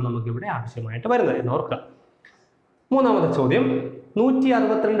 ഓടുകളാണ് നമുക്ക് ഇവിടെ ആവശ്യമായിട്ട് വരുന്നത് എന്ന് ഓർക്കുക. മൂന്നാമത്തെ ചോദ്യം,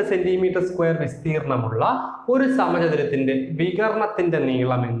 162 സെന്റിമീറ്റർ സ്ക്വയർ വിസ്തീർണമുള്ള ഒരു സമചതുരത്തിന്റെ വികരണത്തിന്റെ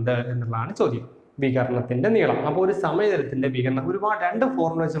നീളം എന്ത് എന്നുള്ളതാണ് ചോദ്യം. വികരണത്തിന്റെ നീളം. അപ്പോൾ ഒരു സമചതുരത്തിന്റെ വികരണം ഒരുപാട് 2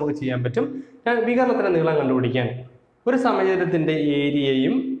 ഫോർമുല വെച്ച് നമുക്ക് ചെയ്യാൻ പറ്റും വികരണത്തിന്റെ നീളം കണ്ടുപിടിക്കാൻ. ഒരു സമചതുരത്തിന്റെ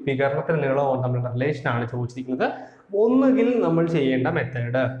ഏരിയയും വികരണത്തിന്റെ നീളവും തമ്മിലുള്ള റിലേഷനാണ് ചോദിച്ചിരിക്കുന്നത്. ഒന്നുകിൽ നമ്മൾ ചെയ്യേണ്ട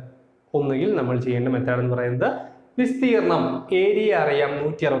മെത്തേഡ് എന്ന് പറയുന്നത് വിസ്തീർണം, ഏരിയ അറിയാം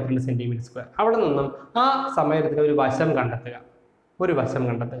 162 സെന്റിമീറ്റർ സ്ക്വയർ. അവിടെ നിന്നും ആ സമയത്തിന് ഒരു വശം കണ്ടെത്തുക.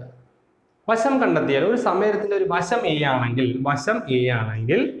 വശം കണ്ടെത്തിയാൽ ഒരു സമയത്തിന്റെ ഒരു വശം എ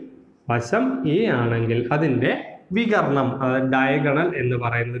ആണെങ്കിൽ വശം എ ആണെങ്കിൽ അതിൻ്റെ വികർണം, അതായത് ഡയഗണൽ എന്ന്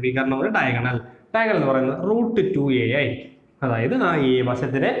പറയുന്നത്, വികർണം ഡയഗണൽ എന്ന് പറയുന്നത് √2a ആയിരിക്കും. അതായത് ആ എ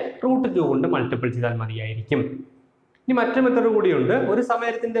വശത്തിനെ √2 കൊണ്ട് മൾട്ടിപ്പിൾ ചെയ്താൽ മതിയായിരിക്കും. ഇനി മറ്റൊരു മെത്തേഡ് കൂടിയുണ്ട്. ഒരു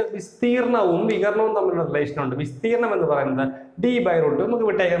സമയത്തിന്റെ വിസ്തീർണവും വികർണവും തമ്മിലുള്ള റിലേഷൻ ഉണ്ട്. വിസ്തീർണം എന്ന് പറയുന്നത് d/√2. നമുക്ക്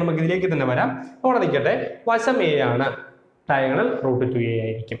വിട്ടേക്കാം, നമുക്ക് ഇതിലേക്ക് തന്നെ വരാം. അവിടെ നിൽക്കട്ടെ, വശം എ ആണ്, ഡയഗണൽ √2a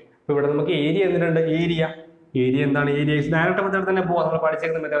ആയിരിക്കും. അപ്പൊ ഇവിടെ നമുക്ക് ഏരിയ എന്തിനുണ്ട്? ഏരിയ എന്താണ്? ഏരിയ ഡയറക്റ്റ് മെത്തേഡ് തന്നെ പോവാം. നമ്മൾ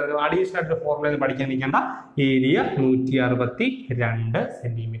പഠിച്ചേക്കുന്ന മെത്തേഡ് അഡീഷണൽ ആയിട്ട് ഫോർമുല പഠിക്കാൻ നിൽക്കേണ്ട. Area 162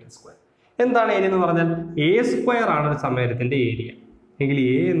 cm². എന്താണ് ഏരിയ എന്ന് പറഞ്ഞാൽ a² ആണ് ഒരു സമയത്തിന്റെ ഏരിയ എങ്കിൽ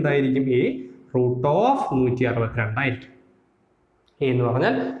എ എന്തായിരിക്കും? a √162 ആയിരിക്കും. എ എന്ന്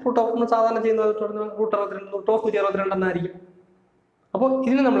പറഞ്ഞാൽ √, സാധാരണ ചെയ്യുന്നത് √162 എന്നായിരിക്കും. അപ്പോൾ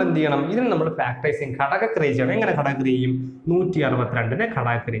ഇതിന് നമ്മൾ എന്ത് ചെയ്യണം? ഇതിന് നമ്മൾ ഫാക്ടറൈസിങ്, ഘടകക്രിയ ചെയ്യണം. എങ്ങനെ ഘടകക്രിയ ചെയ്യും? 162നെ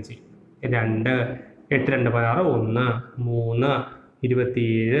ഘടകക്രിയ ചെയ്യും. 2 8 2 16 1 3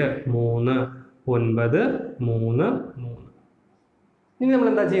 27 3 9 3 3. ഇനി നമ്മൾ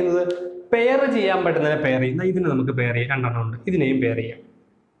എന്താ ചെയ്യുന്നത്? പെയർ ചെയ്യാൻ പറ്റുന്നതിനെ പെയർ ചെയ്യും. ഇതിന് നമുക്ക് പെയർ ചെയ്യാം, 2 എണ്ണം ഉണ്ട്, ഇതിനെയും പെയർ ചെയ്യാം.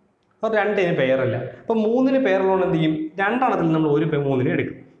 അപ്പോൾ 2ന് പെയറില്ല. അപ്പോൾ 3ന് പെയറുള്ളതുകൊണ്ട് എന്ത് ചെയ്യും? 2 എണ്ണത്തിൽ നമ്മൾ ഒരു 3നെ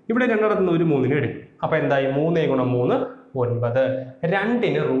എടുക്കും. ഇവിടെ 2 എണ്ണത്തിൽ നിന്ന് ഒരു 3നെ എടുക്കും. അപ്പോൾ എന്തായി? 3 × 3 9.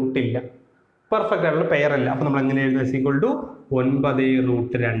 2ന് റൂട്ടില്ല, പെർഫെക്റ്റ് ആയിട്ടുള്ള പെയറില്ല. അപ്പോൾ നമ്മൾ എങ്ങനെ എഴുതുക? =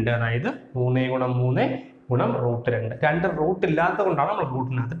 9√2. അതായത് 3 × 3 × √2. 2 റൂട്ട് ഇല്ലാത്തത് കൊണ്ടാണ് നമ്മൾ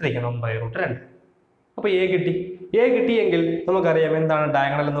റൂട്ടിനകത്ത് ഇട്ടിരിക്കുന്നത് 9√2. അപ്പോൾ എ കിട്ടിയെങ്കിൽ നമുക്കറിയാം എന്താണ്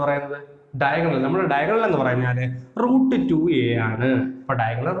ഡയഗണൽ എന്ന് പറയുന്നത്. നമ്മുടെ ഡയഗണൽ എന്ന് പറഞ്ഞാൽ √2a ആണ്. അപ്പോൾ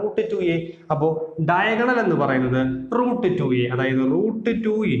ഡയഗണൽ √2a. അപ്പോൾ ഡയഗണൽ എന്ന് പറയുന്നത് √2a, അതായത്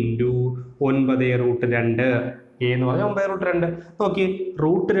 √2 × 9√2. a എന്ന് പറഞ്ഞാൽ 9√2. നോക്കി,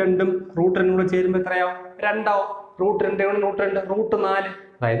 √2ഉം √2 കൂടെ ചേരുമ്പോൾ എത്രയാവും? 2 ആവും. √2 × √2 √4,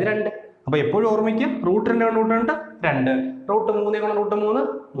 അതായത് 2. അപ്പൊ എപ്പോഴും ഓർമ്മിക്കുക, √2 × √2 2, √3 × √3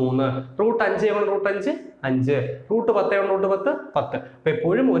 3, √5 × √5 5, √10 × √10 10. അപ്പൊ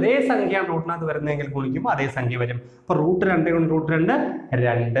എപ്പോഴും ഒരേ സംഖ്യയാണ് റൂട്ടിനകത്ത് വരുന്നതെങ്കിൽ ഗുണിക്കുമ്പോൾ അതേ സംഖ്യ വരും. അപ്പൊ √2 × √2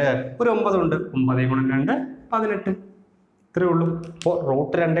 2, ഒരു 9 ഉണ്ട്, 9 × 2 18. ഇത്രയേ ഉള്ളൂ. അപ്പോൾ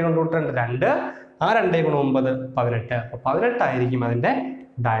 √2 × √2 2, ആ 2 × 9 18. അപ്പൊ 18 ആയിരിക്കും അതിന്റെ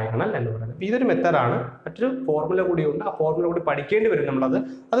ഡയഗണൽ എന്ന് പറയുന്നത്. ഇതൊരു മെത്തേഡാണ്. മറ്റൊരു ഫോർമുല കൂടിയുണ്ട്, ആ ഫോർമുല കൂടി പഠിക്കേണ്ടി വരും നമ്മളത്.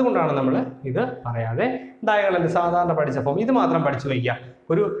 അതുകൊണ്ടാണ് നമ്മൾ ഇത് പറയാതെ ഡയഗണൽ സാധാരണ പഠിച്ച ഫോം ഇത് മാത്രം പഠിച്ചു വയ്ക്കുക.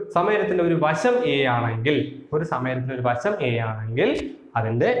 ഒരു സമയത്തിന്റെ ഒരു വശം എ ആണെങ്കിൽ,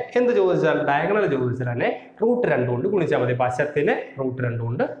 അതിന്റെ എന്ത് ചോദിച്ചാൽ ഡയഗണൽ ചോദിച്ചാൽ തന്നെ √2 കൊണ്ട് ഗുണിച്ചാൽ മതി. വശത്തിന് √2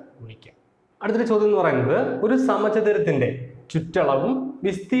 കൊണ്ട് ഗുണിക്കുക. അടുത്തൊരു ചോദ്യം എന്ന് പറയുന്നത്, ഒരു സമചതുരത്തിന്റെ ചുറ്റളവും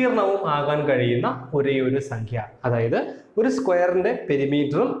വിസ്തീർണവും ആകാൻ കഴിയുന്ന ഒരേ ഒരു സംഖ്യ, അതായത് ഒരു സ്ക്വയറിന്റെ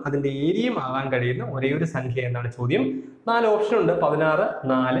പെരിമീറ്ററും അതിന്റെ ഏരിയയും ആകാൻ കഴിയുന്ന ഒരേ ഒരു സംഖ്യ എന്നാണ് ചോദ്യം. 4 ഓപ്ഷൻ ഉണ്ട്, 16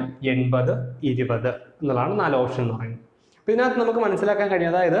 4 80 20 എന്നുള്ളതാണ് 4 ഓപ്ഷൻ എന്ന് പറയുന്നത്. അപ്പൊ ഇതിനകത്ത് നമുക്ക് മനസ്സിലാക്കാൻ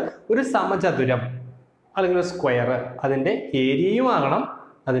കഴിയും, അതായത് ഒരു സമചതുരം അല്ലെങ്കിൽ ഒരു സ്ക്വയർ, അതിന്റെ ഏരിയയും ആകണം,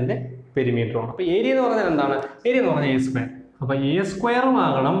 അതിന്റെ പെരിമീറ്ററും ആകണം. അപ്പൊ ഏരിയ എന്ന് പറഞ്ഞാൽ എന്താണ്? ഏരിയ എന്ന് പറഞ്ഞാൽ a². അപ്പൊ a²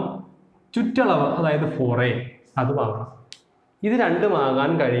 ആകണം, ചുറ്റളവ് അതായത് 4a അതും ആകണം. ഇത് രണ്ടും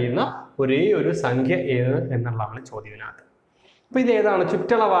ആകാൻ കഴിയുന്ന ഒരേ ഒരു സംഖ്യ ഏത് എന്നുള്ളതാണ് ചോദ്യത്തിനകത്ത്. അപ്പൊ ഇത് ഏതാണ്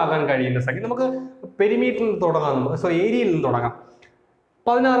ചുറ്റളവാകാൻ കഴിയുന്ന സംഖ്യ? നമുക്ക് പെരിമീറ്ററിൽ നിന്ന് തുടങ്ങാം, ഏരിയയിൽ നിന്ന് തുടങ്ങാം.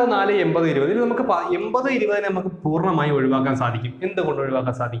 16 4 80 20. ഇതിൽ നമുക്ക് 80 20 നമുക്ക് പൂർണ്ണമായി ഒഴിവാക്കാൻ സാധിക്കും. എന്തുകൊണ്ട്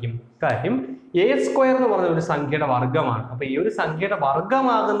ഒഴിവാക്കാൻ സാധിക്കും? കാര്യം a² എന്ന് പറഞ്ഞ ഒരു സംഖ്യയുടെ വർഗ്ഗമാണ്. അപ്പൊ ഈ ഒരു സംഖ്യയുടെ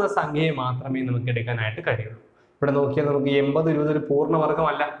വർഗ്ഗമാകുന്ന സംഖ്യയെ മാത്രമേ നമുക്ക് എടുക്കാനായിട്ട് കഴിയുള്ളൂ. ഇവിടെ നോക്കിയാൽ നമുക്ക് 80 20 ഒരു പൂർണ്ണ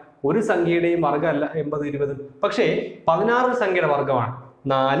വർഗ്ഗമല്ല, ഒരു സംഖ്യയുടെയും വർഗ്ഗമല്ല 80 20. പക്ഷേ 16 സംഖ്യയുടെ വർഗ്ഗമാണ്,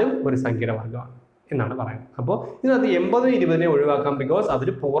 4 ഒരു സംഖ്യയുടെ വർഗ്ഗമാണ് എന്നാണ് പറയുന്നത്. അപ്പോൾ ഇതിനകത്ത് 80 20 ഒഴിവാക്കാം, ബിക്കോസ്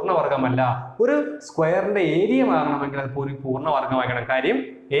അതൊരു പൂർണ്ണ വർഗ്ഗമല്ല. ഒരു സ്ക്വയറിന്റെ ഏരിയ മാറണമെങ്കിൽ അത് ഒരു പൂർണ്ണ വർഗ്ഗമാക്കണം. കാര്യം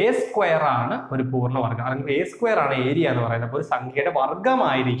a² ആണ് ഒരു പൂർണ്ണ വർഗ്ഗം, അല്ലെങ്കിൽ a² ആണ് ഏരിയ എന്ന് പറയുന്നത്. അപ്പോൾ ഒരു സംഖ്യയുടെ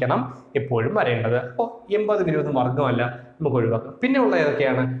വർഗ്ഗമായിരിക്കണം എപ്പോഴും വരേണ്ടത്. അപ്പോൾ 80 20 വർഗ്ഗമല്ല, നമുക്ക് ഒഴിവാക്കാം. പിന്നെ ഉള്ള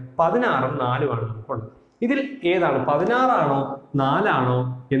ഏതൊക്കെയാണ്? 16ഉം 4ഉം ആണ് നമുക്കുള്ളത്. ഇതിൽ ഏതാണ് 16 ആണോ 4 ആണോ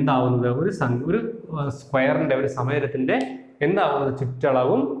എന്താവുന്നത്? ഒരു സ്ക്വയറിന്റെ ഒരു സമചതുരത്തിന്റെ എന്താവുന്നത്?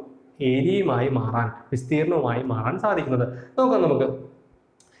 ചുറ്റളവും ഏരിയയുമായി മാറാൻ, വിസ്തീർണവുമായി മാറാൻ സാധിക്കുന്നത്. നോക്കാം, നമുക്ക്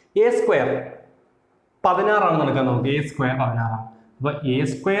a² 16 ആണെന്ന് എടുക്കാം. നമുക്ക് a² 16 ആണ്. അപ്പൊ a²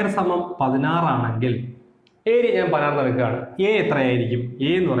 = 16 ആണെങ്കിൽ ഏരിയ ഞാൻ 16 എടുക്കുകയാണ്. a എത്രയായിരിക്കും?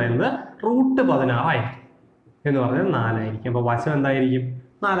 a എന്ന് പറയുന്നത് √16 ആയിരിക്കും, എന്ന് പറഞ്ഞാൽ 4 ആയിരിക്കും. അപ്പൊ വശം എന്തായിരിക്കും?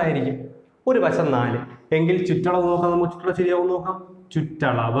 4 ആയിരിക്കും. ഒരു വശം 4 എങ്കിൽ ചുറ്റളവ് നോക്കാം. നമുക്ക് ചുറ്റളവ് ശരിയാവും നോക്കാം.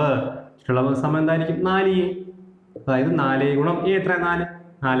 ചുറ്റളവ് സമയം എന്തായിരിക്കും? 4a. അതായത് 4 × a എത്ര? 4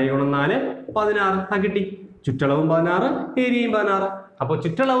 4 × 4 16 കിട്ടി. ചുറ്റളവും 16, ഏരിയയും 16. അപ്പോൾ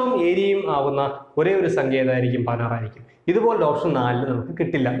ചുറ്റളവും ഏരിയയും ആവുന്ന ഒരേ ഒരു സംഖ്യ ഏതായിരിക്കും? 16 ആയിരിക്കും. ഇതുപോലുള്ള ഓപ്ഷൻ 4 നമുക്ക്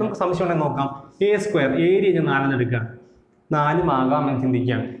കിട്ടില്ല. നമുക്ക് സംശയം ഉണ്ടെങ്കിൽ നോക്കാം. a² ഏരിയ ഞാൻ 4 എടുക്കുകയാണ്. 4 ആകാമെന്ന്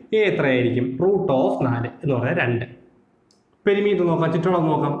ചിന്തിക്കുകയാണ്. എ എത്രയായിരിക്കും? √4 എന്ന് പറഞ്ഞാൽ 2. പെരിമീറ്റർ നോക്കാം, ചുറ്റളവ്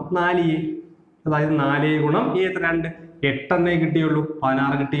നോക്കാം. 4a, അതായത് 4 ഗുണം എ എത്ര? 2. 8 എന്നേ കിട്ടിയുള്ളൂ,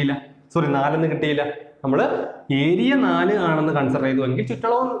 16 കിട്ടിയില്ല. സോറി, 4 എന്ന് കിട്ടിയില്ല. നമ്മൾ ഏരിയ 4 ആണെന്ന് കൺസിഡർ ചെയ്തുവെങ്കിൽ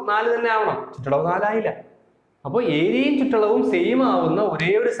ചുറ്റളവും 4 തന്നെ ആവണം. ചുറ്റളവ് 4 ആയില്ല. അപ്പോൾ ഏരിയയും ചുറ്റളവും സെയിം ആവുന്ന ഒരേ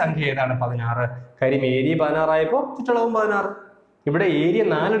ഒരു സംഖ്യ ഏതാണ്? 16. കാര്യം ഏരിയ 16 ആയപ്പോൾ ചുറ്റളവും 16. ഇവിടെ ഏരിയ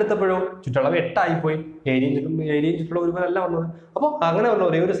 4 എടുത്തപ്പോഴോ ചുറ്റളവ് 8 ആയിപ്പോയി. ഏരിയയും ചുറ്റളവ് ഒരുപോലെ അല്ല വന്നത്. അപ്പോൾ അങ്ങനെ ഉള്ള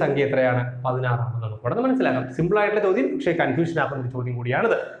ഒരേ ഒരു സംഖ്യ എത്രയാണ്? 16 ആണ്. നമുക്ക് ഇവിടെ മനസ്സിലാക്കാം. സിമ്പിൾ ആയിട്ടുള്ള ചോദ്യം, പക്ഷേ കൺഫ്യൂഷൻ ആക്കുന്ന ഒരു ചോദ്യം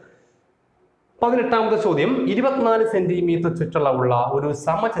കൂടിയാണിത്. 18ാമത്തെ ചോദ്യം, 24 സെന്റിമീറ്റർ ചുറ്റളവുള്ള ഒരു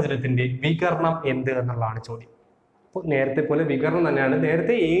സമചതുരത്തിന്റെ വികർണം എന്ത് എന്നുള്ളതാണ് ചോദ്യം. അപ്പോൾ നേരത്തെ പോലെ വികർണം തന്നെയാണ്.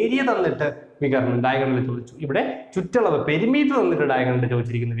 നേരത്തെ ഏരിയ തന്നിട്ട് വികർണം ഡയഗണലിൽ ചോദിച്ചു. ഇവിടെ ചുറ്റളവ് പെരിമീറ്റർ തന്നിട്ട് ഡയഗണലിൽ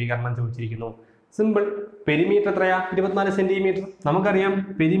ചോദിച്ചിരിക്കുന്നു, വികർണം ചോദിച്ചിരിക്കുന്നു. സിമ്പിൾ. പെരിമീറ്റർ എത്രയാ? 24 സെന്റിമീറ്റർ. നമുക്കറിയാം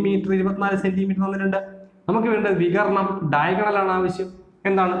പെരിമീറ്റർ 24 സെന്റിമീറ്റർ തന്നിട്ടുണ്ട്. നമുക്ക് വേണ്ടത് വികർണം, ഡയഗണലാണ് ആവശ്യം.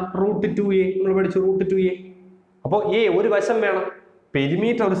 എന്താണ്? √2a. നമ്മൾ പഠിച്ചു √2a. അപ്പോൾ എ ഒരു വശം വേണം.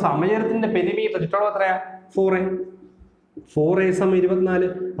 പെരിമീറ്റർ, ഒരു സമചതുരത്തിന്റെ പെരിമീറ്റർ ചുറ്റളവ് എത്രയാ? 4a. 4a = 24.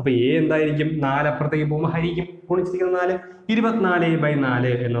 അപ്പൊ എ എന്തായിരിക്കും? 4 അപ്പുറത്തേക്ക് പോകുമ്പോൾ ഹരിക്കും, ഗുണിച്ചിരിക്കുന്ന 4.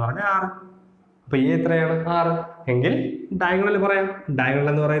 24a/4 എന്ന് പറഞ്ഞാൽ 6. അപ്പൊ എ എത്രയാണ്? 6. എങ്കിൽ ഡയഗണൽ പറയാം. ഡയഗണൽ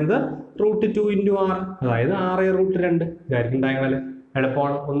എന്ന് പറയുന്നത് √2 × 6, അതായത് 6√2. ഇതായിരിക്കും ഡയഗണൽ.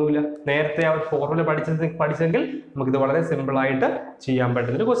 എളുപ്പമാണ്, ഒന്നുമില്ല. നേരത്തെ ആ ഫോർമുല പഠിച്ചെങ്കിൽ നമുക്കിത് വളരെ സിമ്പിൾ ആയിട്ട് ചെയ്യാൻ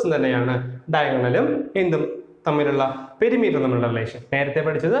പറ്റുന്ന ഒരു ക്വസ്റ്റ്യൻ തന്നെയാണ്. ഡയഗണലും എന്തും തമ്മിലുള്ള, പെരിമീറ്റർ തമ്മിലുള്ള റിലേഷൻ. നേരത്തെ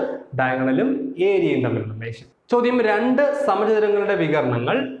പഠിച്ചത് ഡയഗണലും ഏരിയയും തമ്മിലുള്ള റിലേഷൻ. ചോദ്യം, 2 സമചതുരങ്ങളുടെ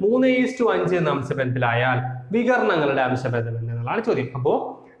വികരണങ്ങൾ 3:5 എന്ന അംശബന്ധത്തിലായാൽ വികരണങ്ങളുടെ അംശബന്ധം എന്നുള്ളതാണ് ചോദ്യം. അപ്പോൾ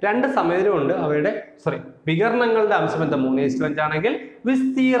 2 സമചതുരമുണ്ട്, വികരണങ്ങളുടെ അംശബന്ധം 3:5 ആണെങ്കിൽ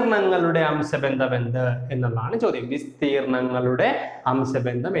വിസ്തീർണങ്ങളുടെ അംശബന്ധം എന്ത് എന്നുള്ളതാണ് ചോദ്യം. വിസ്തീർണങ്ങളുടെ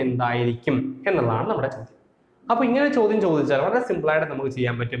അംശബന്ധം എന്തായിരിക്കും എന്നുള്ളതാണ് നമ്മുടെ ചോദ്യം. അപ്പൊ ഇങ്ങനെ ചോദ്യം ചോദിച്ചാൽ വളരെ സിമ്പിളായിട്ട് നമുക്ക്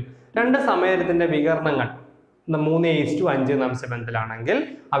ചെയ്യാൻ പറ്റും. 2 സമചതുരത്തിന്റെ വികരണങ്ങൾ 3:5 എന്ന അംശബന്ധത്തിലാണെങ്കിൽ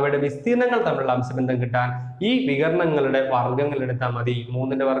അവയുടെ വിസ്തീർണങ്ങൾ തമ്മിലുള്ള അംശബന്ധം കിട്ടാൻ ഈ വികരണങ്ങളുടെ വർഗ്ഗങ്ങൾ എടുത്താൽ മതി.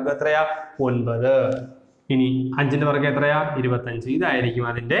 3ന്റെ വർഗ്ഗം എത്രയാ? 9. ഇനി 5ന്റെ വർഗ്ഗം എത്രയാ? 25. ഇതായിരിക്കും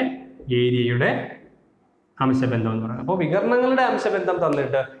അതിന്റെ ഏരിയയുടെ അംശബന്ധം എന്ന് പറയുന്നത്. അപ്പോൾ വികരണങ്ങളുടെ അംശബന്ധം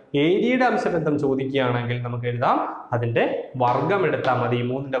തന്നിട്ട് ഏരിയയുടെ അംശബന്ധം ചോദിക്കുകയാണെങ്കിൽ നമുക്ക് എഴുതാം അതിന്റെ വർഗ്ഗം എടുത്താൽ മതി.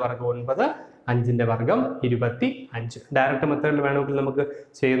 3ന്റെ വർഗ്ഗം 9, 5ന്റെ വർഗ്ഗം 25. ഡയറക്റ്റ് മെത്തേഡിൽ വേണമെങ്കിൽ നമുക്ക്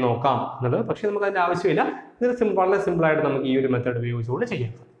ചെയ്ത് നോക്കാം എന്നുള്ളത്, പക്ഷെ നമുക്ക് അതിന്റെ ആവശ്യമില്ല. ഇത് വളരെ സിമ്പിൾ ആയിട്ട് നമുക്ക് ഈ ഒരു മെത്തേഡ് ഉപയോഗിച്ചുകൊണ്ട്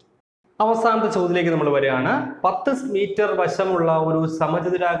ചെയ്യാം. അവസാനത്തെ ചോദ്യത്തിലേക്ക് നമ്മൾ വരികയാണ്. 10 മീറ്റർ വശമുള്ള ഒരു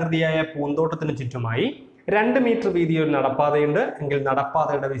സമചതുരാകൃതിയായ പൂന്തോട്ടത്തിന് ചുറ്റുമായി 2 മീറ്റർ വീതിയിൽ ഒരു നടപ്പാതയുണ്ട് എങ്കിൽ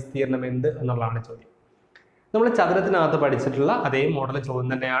നടപ്പാതയുടെ വിസ്തീർണം എന്ത് എന്നുള്ളതാണ് ചോദ്യം. നമ്മൾ ചതുരത്തിനകത്ത് പഠിച്ചിട്ടുള്ള അതേ മോഡൽ ചോദ്യം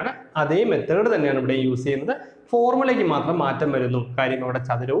തന്നെയാണ്, അതേ മെത്തേഡ് തന്നെയാണ് ഇവിടെ യൂസ് ചെയ്യുന്നത്. ഫോർമുലയ്ക്ക് മാത്രം മാറ്റം വരുന്നു. കാര്യം ഇവിടെ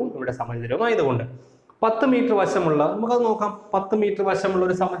ചതുരവും ഇവിടെ സമചതുരവും ആയതുകൊണ്ട്. 10 മീറ്റർ വശമുള്ള, നമുക്കത് നോക്കാം. 10 മീറ്റർ വശമുള്ള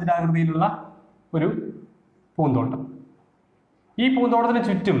ഒരു സമചതുരാകൃതിയിലുള്ള ഒരു പൂന്തോട്ടം. ഈ പൂന്തോട്ടത്തിന്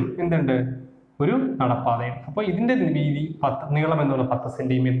ചുറ്റും എന്തുണ്ട്? ഒരു നടപ്പാതയുണ്ട്. അപ്പോൾ ഇതിന്റെ വീതി 10, നീളം എന്താണ്? 10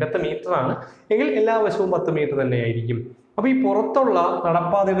 സെന്റിമീറ്റർ. എത്ര മീറ്റർ ആണ് എങ്കിൽ എല്ലാ വശവും 10 മീറ്റർ തന്നെ ആയിരിക്കും. അപ്പൊ ഈ പുറത്തുള്ള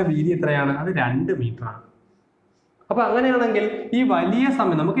നടപ്പാതയുടെ വീതി എത്രയാണ്? അത് 2 മീറ്റർ ആണ്. അപ്പൊ അങ്ങനെയാണെങ്കിൽ ഈ വലിയ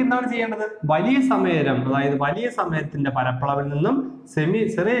സമയം നമുക്ക് എന്താണ് ചെയ്യേണ്ടത്? വലിയ സമയം, അതായത് വലിയ സമയത്തിന്റെ പരപ്പളവിൽ നിന്നും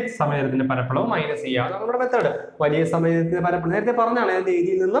ചെറിയ സമയത്തിന്റെ പരപ്പളവ് മൈനസ് ചെയ്യുക. നമ്മുടെ മെത്തേഡ്. വലിയ സമയത്തിന്റെ പരപ്പളവ് നേരത്തെ പറഞ്ഞാണ്, അതിന്റെ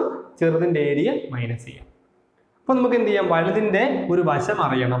ഏരിയയിൽ നിന്നും ചെറുതിന്റെ ഏരിയ മൈനസ് ചെയ്യാം. അപ്പൊ നമുക്ക് എന്ത് ചെയ്യാം? വലുതിന്റെ ഒരു വശം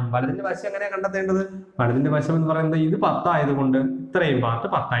അറിയണം. വലുതിന്റെ വശം എങ്ങനെയാണ് കണ്ടെത്തേണ്ടത്? വലുതിന്റെ വശം എന്ന് പറയുന്നത് ഇത് 10 ആയതുകൊണ്ട് ഇത്രയും പാർട്ട്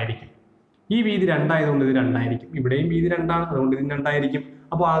 10 ആയിരിക്കും. ഈ വീതി 2 ആയതുകൊണ്ട് ഇത് 2 ആയിരിക്കും. ഇവിടെയും വീതി 2 ആണ്, അതുകൊണ്ട് ഇതിന് 2 ആയിരിക്കും.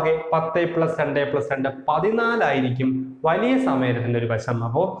 അപ്പോൾ ആകെ 10 + 2 + 2 14 ആയിരിക്കും വലിയ സമയത്തിന്റെ ഒരു വശം.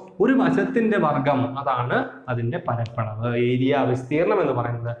 അപ്പോൾ ഒരു വശത്തിന്റെ വർഗം, അതാണ് അതിന്റെ പരപ്പളവ്, ഏരിയ, വിസ്തീർണം എന്ന്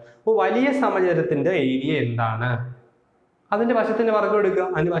പറയുന്നത്. അപ്പോൾ വലിയ സമചതുരത്തിന്റെ ഏരിയ എന്താണ്? അതിന്റെ വശത്തിന്റെ വർഗം എടുക്കുക.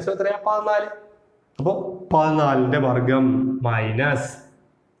 അതിന്റെ വശം എത്രയാ? 14. അപ്പോൾ 14ന്റെ വർഗം മൈനസ്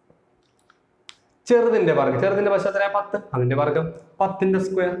ചെറുതിന്റെ വർഗം. ചെറുതിന്റെ വശം എത്രയാ? 10. അതിന്റെ വർഗം 10ന്റെ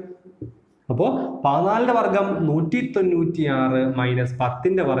സ്ക്വയർ. അപ്പോൾ 14ന്റെ വർഗം 196 മൈനസ്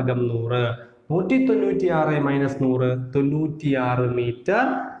 10ന്റെ വർഗം 100. 196 മൈനസ് 100 96 മീറ്റർ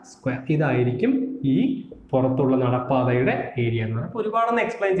സ്ക്വയർ. ഇതായിരിക്കും ഈ പുറത്തുള്ള നടപ്പാതയുടെ ഏരിയ എന്ന് പറയുന്നത്. അപ്പോൾ ഒരുപാടൊന്നും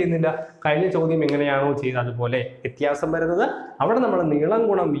എക്സ്പ്ലെയിൻ ചെയ്യുന്നില്ല. കഴിഞ്ഞ ചോദ്യം എങ്ങനെയാണോ ചെയ്തത് അതുപോലെ വ്യത്യാസം വരുന്നത്. അവിടെ നമ്മൾ നീളം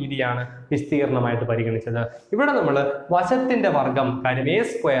ഗുണം വീതിയാണ് വിസ്തീർണമായിട്ട് പരിഗണിച്ചത്. ഇവിടെ നമ്മൾ വശത്തിന്റെ വർഗം, കാര്യം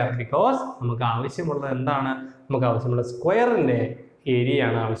A², ബിക്കോസ് നമുക്ക് ആവശ്യമുള്ളത് എന്താണ്? നമുക്ക് ആവശ്യമുള്ള സ്ക്വയറിന്റെ ഏരിയ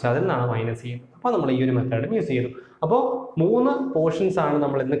ആണ് ആവശ്യം, അതിൽ നിന്നാണ് മൈനസ് ചെയ്യുന്നത്. അപ്പോൾ നമ്മൾ ഈ ഒരു മെത്തേഡ് യൂസ് ചെയ്തു. അപ്പോൾ 3 പോർഷൻസ് ആണ്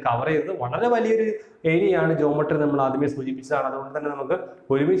നമ്മൾ ഇന്ന് കവർ ചെയ്തത്. വളരെ വലിയൊരു ഏരിയ ആണ്. ജോമെട്രി നമ്മൾ ആദ്യമേ സൂചിപ്പിച്ചതാണ്. അതുകൊണ്ട് തന്നെ നമുക്ക്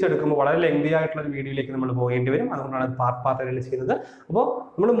ഒരുമിച്ച് എടുക്കുമ്പോൾ വളരെ ലെങ്തി ആയിട്ടുള്ള ഒരു വീഡിയോയിലേക്ക് നമ്മൾ പോകേണ്ടി വരും. അതുകൊണ്ടാണ് പാർട്ടായിട്ട് ചെയ്യുന്നത്. അപ്പോൾ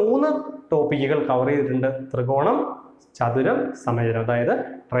നമ്മൾ 3 ടോപ്പിക്കുകൾ കവർ ചെയ്തിട്ടുണ്ട്. ത്രികോണം, ചതുരം, സമചതുരം, അതായത്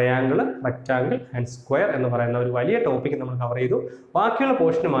ട്രയാങ്കിൾ, റെക്റ്റാങ്കിൾ ആൻഡ് സ്ക്വയർ എന്ന് പറയുന്ന ഒരു വലിയ ടോപ്പിക് നമ്മൾ കവർ ചെയ്തു. ബാക്കിയുള്ള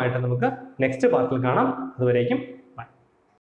പോർഷനുമായിട്ട് നമുക്ക് നെക്സ്റ്റ് പാർട്ടിൽ കാണാം. അതുവരേക്കും